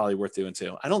 That's probably worth doing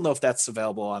too. I don't know if that's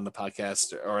available on the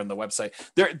podcast or on the website.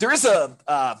 There is a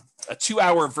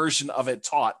 2-hour version of it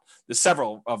taught. There's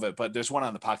several of it, but there's one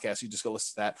on the podcast. You just go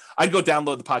listen to that. I'd go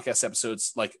download the podcast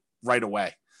episodes like right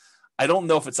away. I don't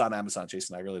know if it's on Amazon,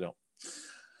 Jason. I really don't.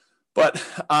 But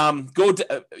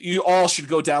you all should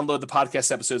go download the podcast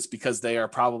episodes because they are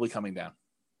probably coming down.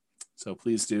 So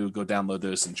please do go download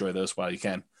those, enjoy those while you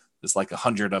can. There's like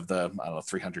 100 of the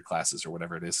 300 classes or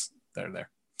whatever it is that are there.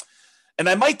 And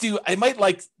I might do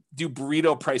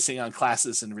burrito pricing on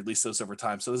classes and release those over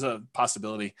time. So there's a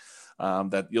possibility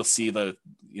that you'll see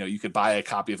you could buy a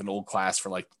copy of an old class for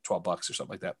like $12 or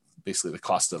something like that. Basically the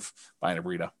cost of buying a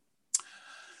burrito.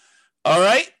 All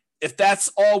right. If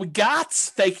that's all we got,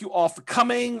 thank you all for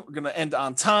coming. We're going to end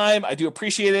on time. I do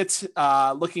appreciate it.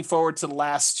 Looking forward to the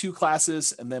last 2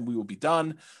 classes, and then we will be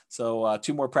done. So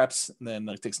 2 more preps, and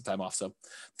then take some time off. So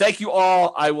thank you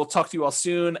all. I will talk to you all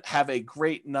soon. Have a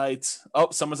great night.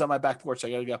 Oh, someone's on my back porch. I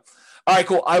got to go. All right,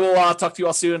 cool. I will talk to you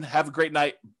all soon. Have a great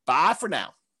night. Bye for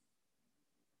now.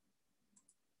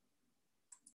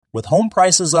 With home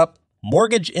prices up,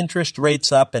 mortgage interest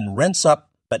rates up, and rents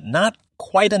up, but not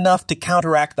quite enough to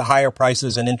counteract the higher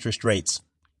prices and interest rates.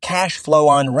 Cash flow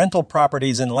on rental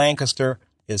properties in Lancaster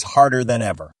is harder than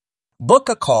ever. Book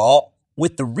a call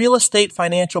with the Real Estate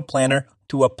Financial Planner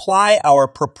to apply our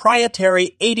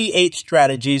proprietary 88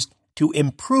 strategies to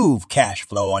improve cash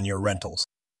flow on your rentals.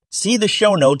 See the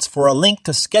show notes for a link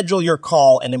to schedule your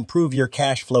call and improve your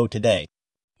cash flow today.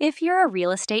 If you're a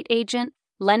real estate agent,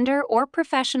 lender, or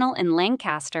professional in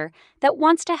Lancaster that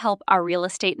wants to help our real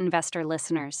estate investor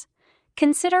listeners,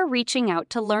 consider reaching out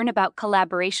to learn about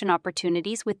collaboration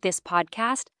opportunities with this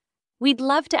podcast. We'd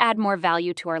love to add more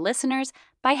value to our listeners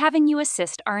by having you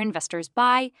assist our investors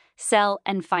buy, sell,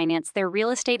 and finance their real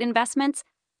estate investments.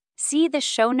 See the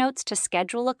show notes to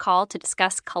schedule a call to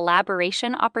discuss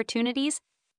collaboration opportunities